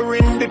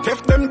fearing, the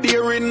theft them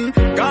daring.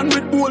 Gone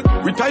with both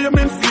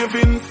retirement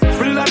savings,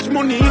 free large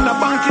money in a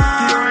bank is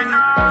steering.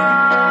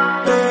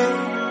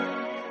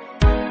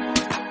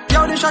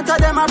 The shot of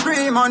them a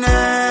free money.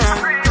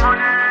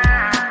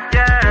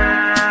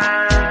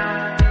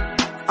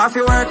 I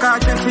feel work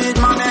hard to feed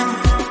mommy.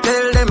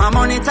 Tell them a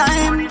money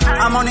time,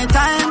 a money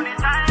time.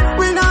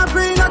 We not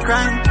free no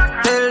crime.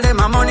 Tell them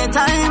a money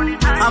time,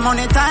 a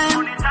money time.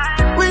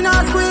 We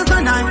not squeeze no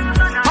nine.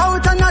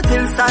 Out and not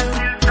hillside.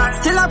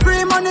 Still a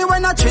free money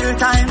when a chill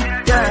time.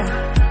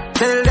 Yeah.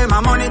 Tell them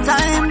a money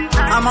time,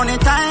 a money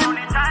time.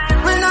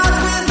 We not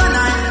squeeze no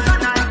nine.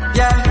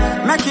 Yeah.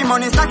 Make it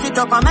money, stack it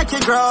up and make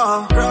it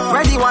grow.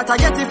 Ready water,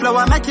 get it flow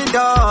and make it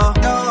dough.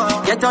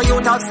 Get your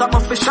youth have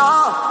something for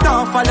sure.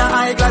 Don't follow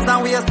eyeglass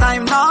and waste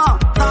time, no.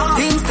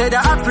 Instead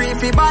of a free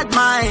for bad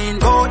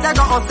mind. Go, they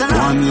go up and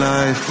one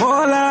life,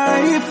 more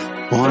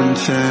life. One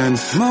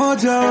chance, more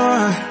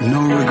joy.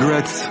 No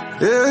regrets.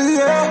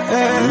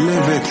 Yeah.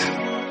 Live it.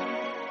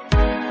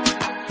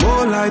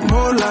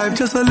 More life,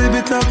 just to live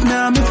it up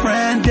now, my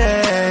friend,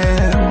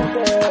 yeah.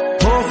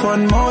 More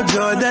fun, more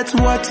joy, that's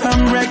what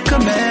I'm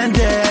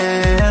recommending.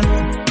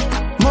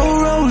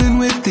 More rolling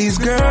with these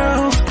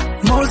girls,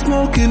 more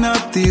smoking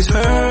up these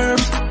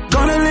herbs.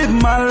 Gonna live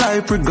my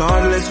life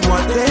regardless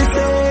what they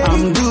say.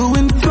 I'm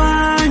doing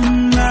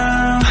fine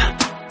now.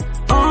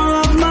 All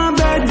of my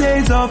bad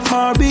days are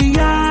far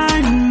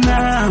behind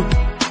now.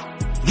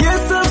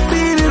 Yes, I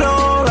feel it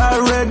all, I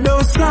read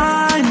those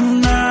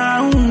signs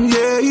now,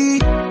 yeah.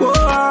 Whoa,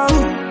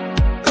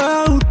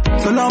 oh,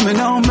 so long me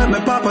now, make me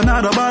pop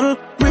another bottle.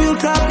 Real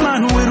top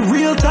man with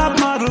real top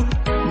model.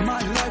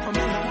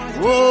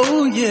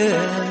 Oh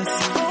yes.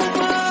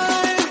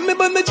 Me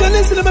but me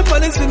jealous and me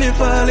panics when me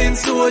falling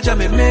soldier,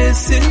 me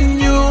missing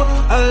you.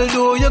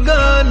 Although you're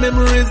gone,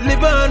 memories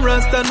live on.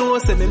 Rasta know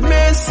say me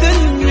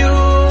missing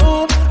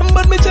you.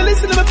 But me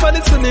jealous and me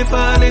panics when me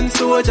falling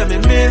soldier, me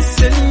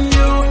missing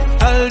you.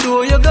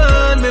 Although you're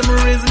gone,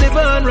 memories live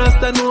on.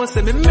 Rasta know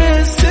say me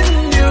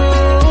missing you.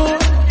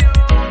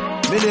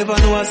 Me never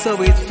know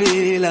how it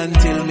feel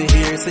until me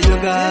hear say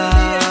you're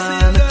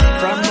gone.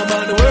 From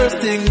about the worst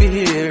thing me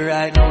hear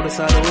right now, that's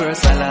all the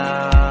worst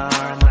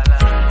alarm.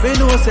 Me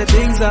know say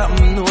things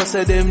happen, know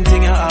say them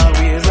things are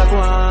always a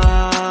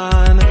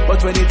one.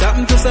 But when it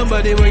happen to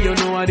somebody where you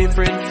know a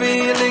different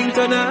feeling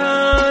turn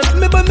on.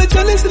 Me but me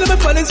jealous and me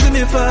panics when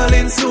me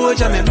falling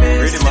soldier, me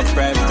miss. Ready my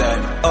prime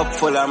time, up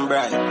full and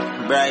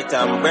bright, bright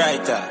and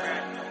brighter.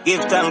 Give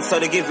thanks for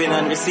the giving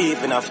and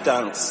receiving of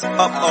thanks.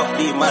 Up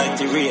the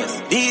mighty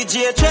race.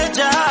 DJ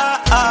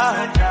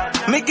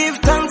Treasure, me give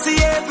thanks to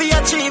every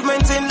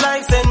achievement in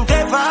life's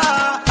endeavor.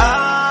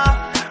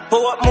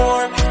 What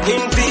more?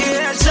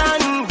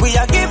 Invasion, we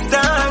are give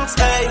thanks,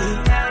 hey.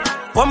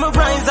 When me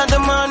rise in the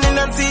morning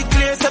and see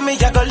clear, say me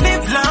I go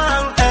live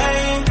long,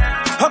 hey.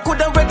 I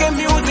could have reggae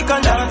music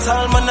and dance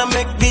all man I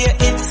make be a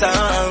hit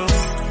songs.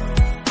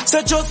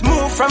 So just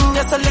move from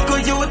just a little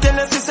youth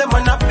and see say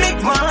man a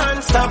big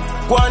man.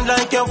 Stop going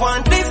like you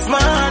want this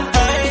man,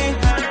 hey.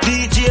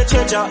 DJ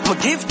Treasure, me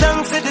give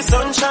thanks to the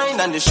sunshine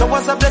and the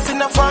showers a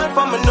blessing a fall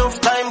from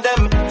enough time.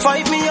 Them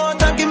fight me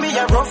out and give me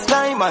a rough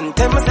time and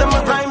tell me some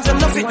rhymes and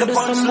nothing the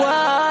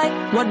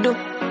punchline.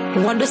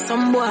 What do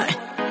some boy?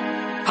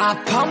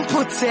 I pump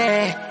put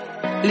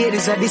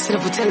ladies are this to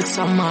tell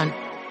some man.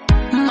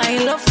 My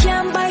love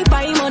can't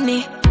buy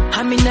money.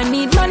 I mean I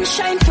need man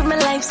shine for my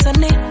life,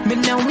 sonny. Me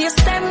now waste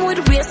time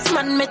with waste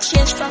man. Me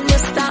change from the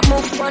start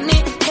move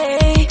funny.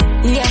 Hey,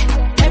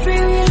 yeah. Every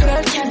real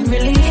girl can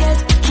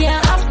relate.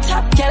 Can't have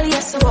top girl,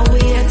 yes, so I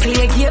wait.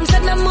 Play games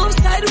and I move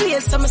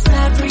sideways, so I'm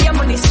start free your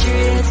money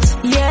straight.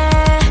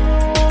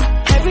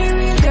 Yeah. Every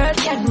real girl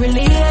can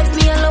relate.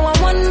 Me alone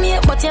I want me,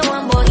 but you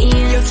want boy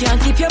in. You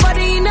can't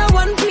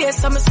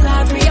so me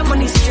start free your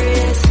money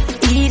straight.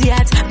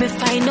 Idiot, me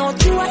find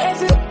out you are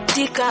every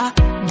digger.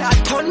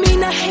 That turn me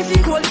in a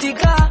heavy gold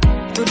digger.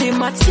 To the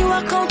math you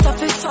account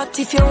of it fat.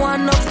 If you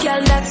want enough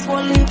girl, that's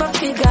one leap of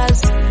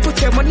figures.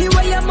 Put your money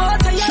where your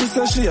mouth and She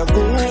said she a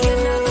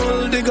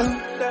gold digger.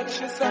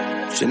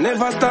 She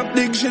never stop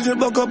dig, she just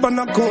buck up on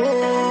a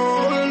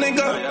cold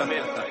nigga.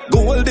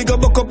 Gold digger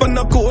buck up on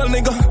a cold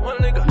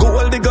nigga.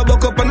 Gold digger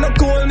buck up on a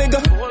cold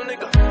nigga.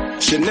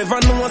 She never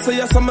know I say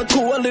yes I'm a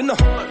cool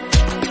enough.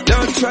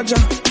 Don't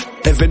treasure.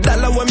 Every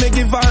dollar when me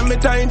give her, me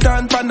tight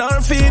on pan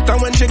her feet.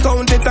 And when she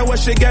count it, what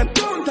she get?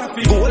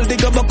 Gold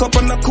digger buck up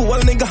on a cool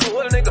nigga.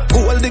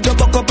 Gold digger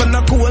buck up on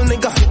a cool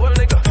nigga.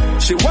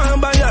 She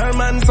want buy her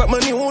man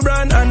something new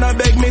brand. And I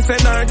beg me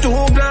send her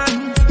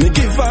 $2,000. Me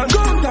give her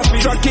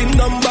tracking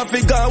number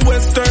figure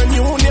Western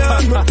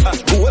Union.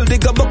 Gold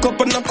digger buck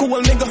up on a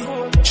cool nigga.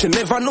 She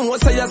never know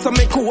say yes I'm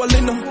a cool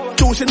enough.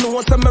 Too she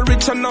know I'm a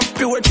rich enough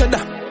pure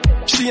cheddar.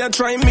 She a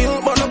try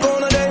milk but no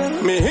gonna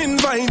there. Me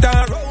invite her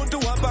out to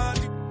a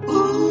party.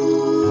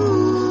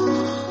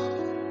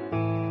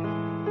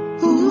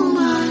 Ooh,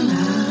 my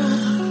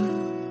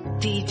love.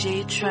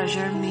 DJ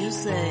Treasure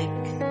Music.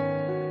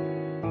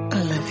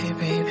 I love you,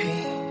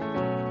 baby.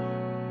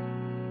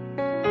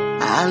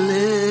 I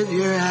love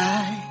your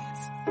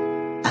eyes.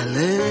 I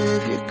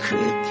love your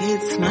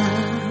crooked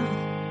smile.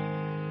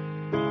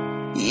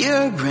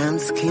 Your brown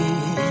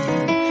skin.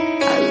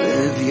 I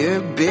love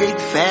your big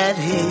fat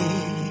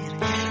head.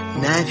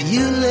 Now if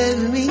you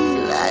love me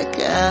like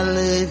I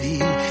love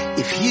you,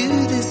 if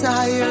you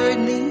desire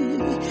me,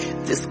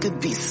 this could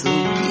be so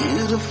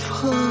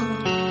beautiful.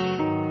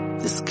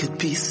 This could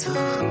be so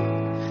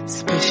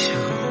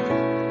special.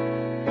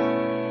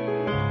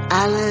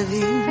 I love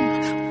you.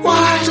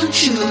 Why don't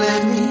you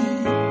let me?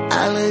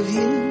 I love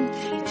you.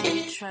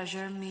 DJ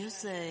Treasure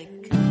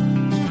Music.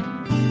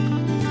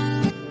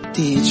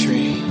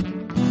 D-Tree.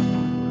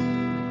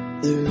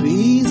 The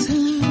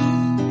reasons,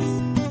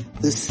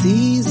 the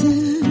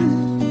seasons,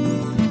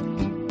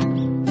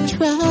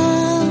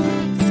 trials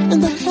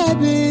and the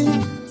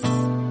habits.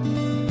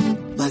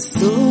 My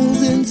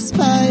soul's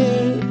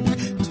inspired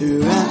to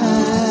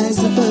rise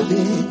above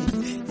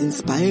it.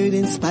 Inspired,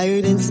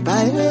 inspired,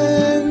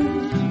 inspired.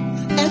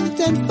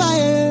 And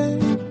fire.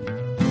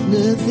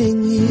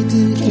 Nothing you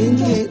do can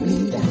get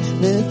me.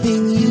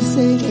 Nothing you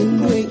say can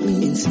break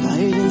me.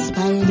 Inspired,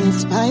 inspired,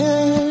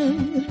 inspired.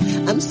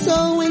 I'm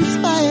so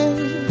inspired.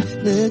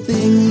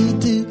 Nothing you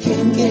do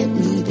can get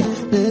me.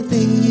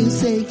 Nothing you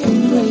say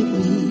can break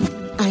me.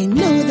 I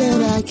know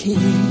that I can.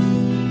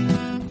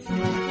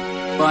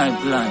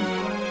 Pipeline.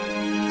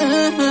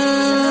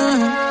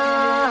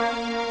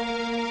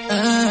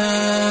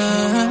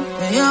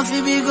 You have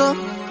to be go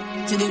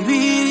to the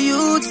real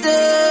youth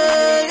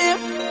there.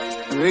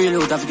 Real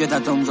youth have to get a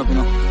thumbs up, you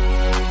know.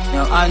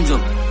 Yo, Anjo,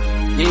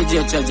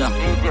 DJ Treasure.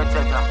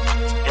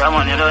 Yeah,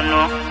 man, you don't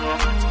know.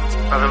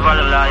 Have a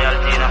value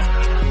loyalty, you know.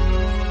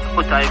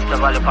 Put a extra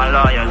value on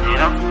loyalty, you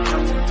know.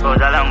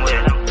 Goes a long way,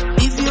 you know.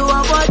 If you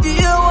have a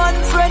dear one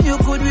friend you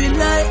could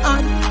rely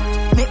on,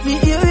 make me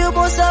hear you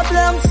bust a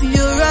blank for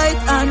your right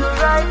hand.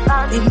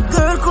 Him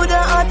girl coulda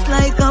act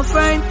like a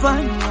frying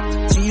pan.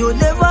 So you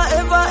never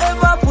ever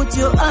ever put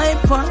your eye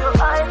on.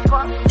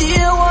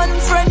 Dear one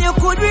friend you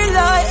could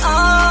rely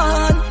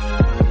on,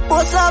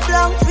 bust a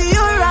blank for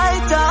your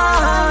right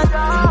hand.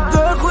 Him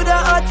girl coulda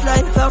act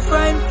like a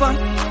frying pan.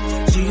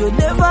 So you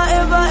never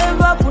ever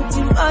ever put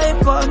him eye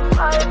on.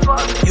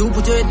 You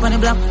put your head on the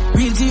block,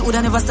 real G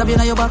woulda never stab you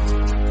in your back.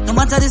 No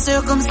matter the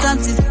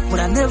circumstances,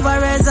 woulda never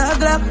raise a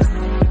glock.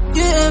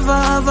 You ever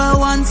have a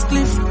one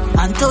cliff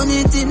and turn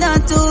it in a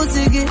two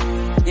ziggy?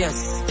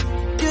 Yes.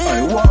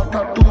 I walk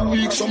up 2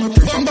 weeks, so me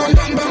bam, bam,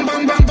 bam, bam,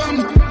 bam, bam, bam.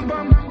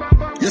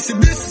 You see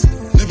this?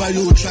 Never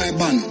you try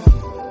ban,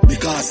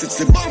 because it's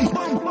a bomb.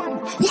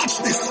 Watch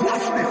this.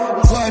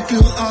 Wipe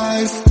your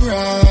eyes,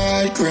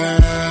 cry,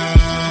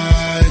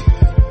 cry.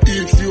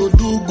 If you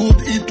do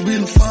good, it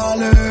will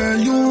follow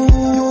you.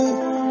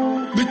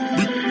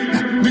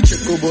 Me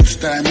check how much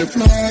time they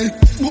fly,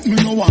 but me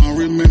no want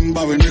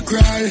remember when they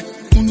cry.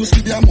 When you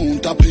see the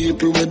amount of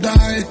people will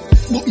die,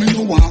 but me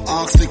no want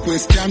ask the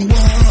question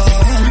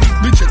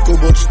why. Me check how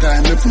much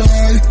time they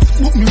fly,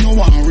 but me no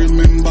want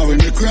remember when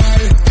they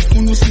cry.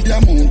 When you see the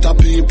amount of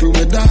people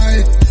will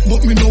die,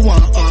 but me no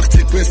want ask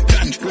the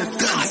question.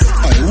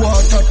 I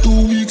water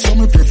 2 weeks, so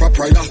me prefer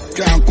prayer.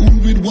 Can't cool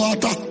with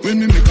water when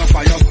me make a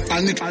fire,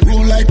 and it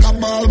roll like a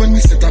ball when we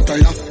set a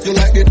tire. You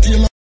like the tail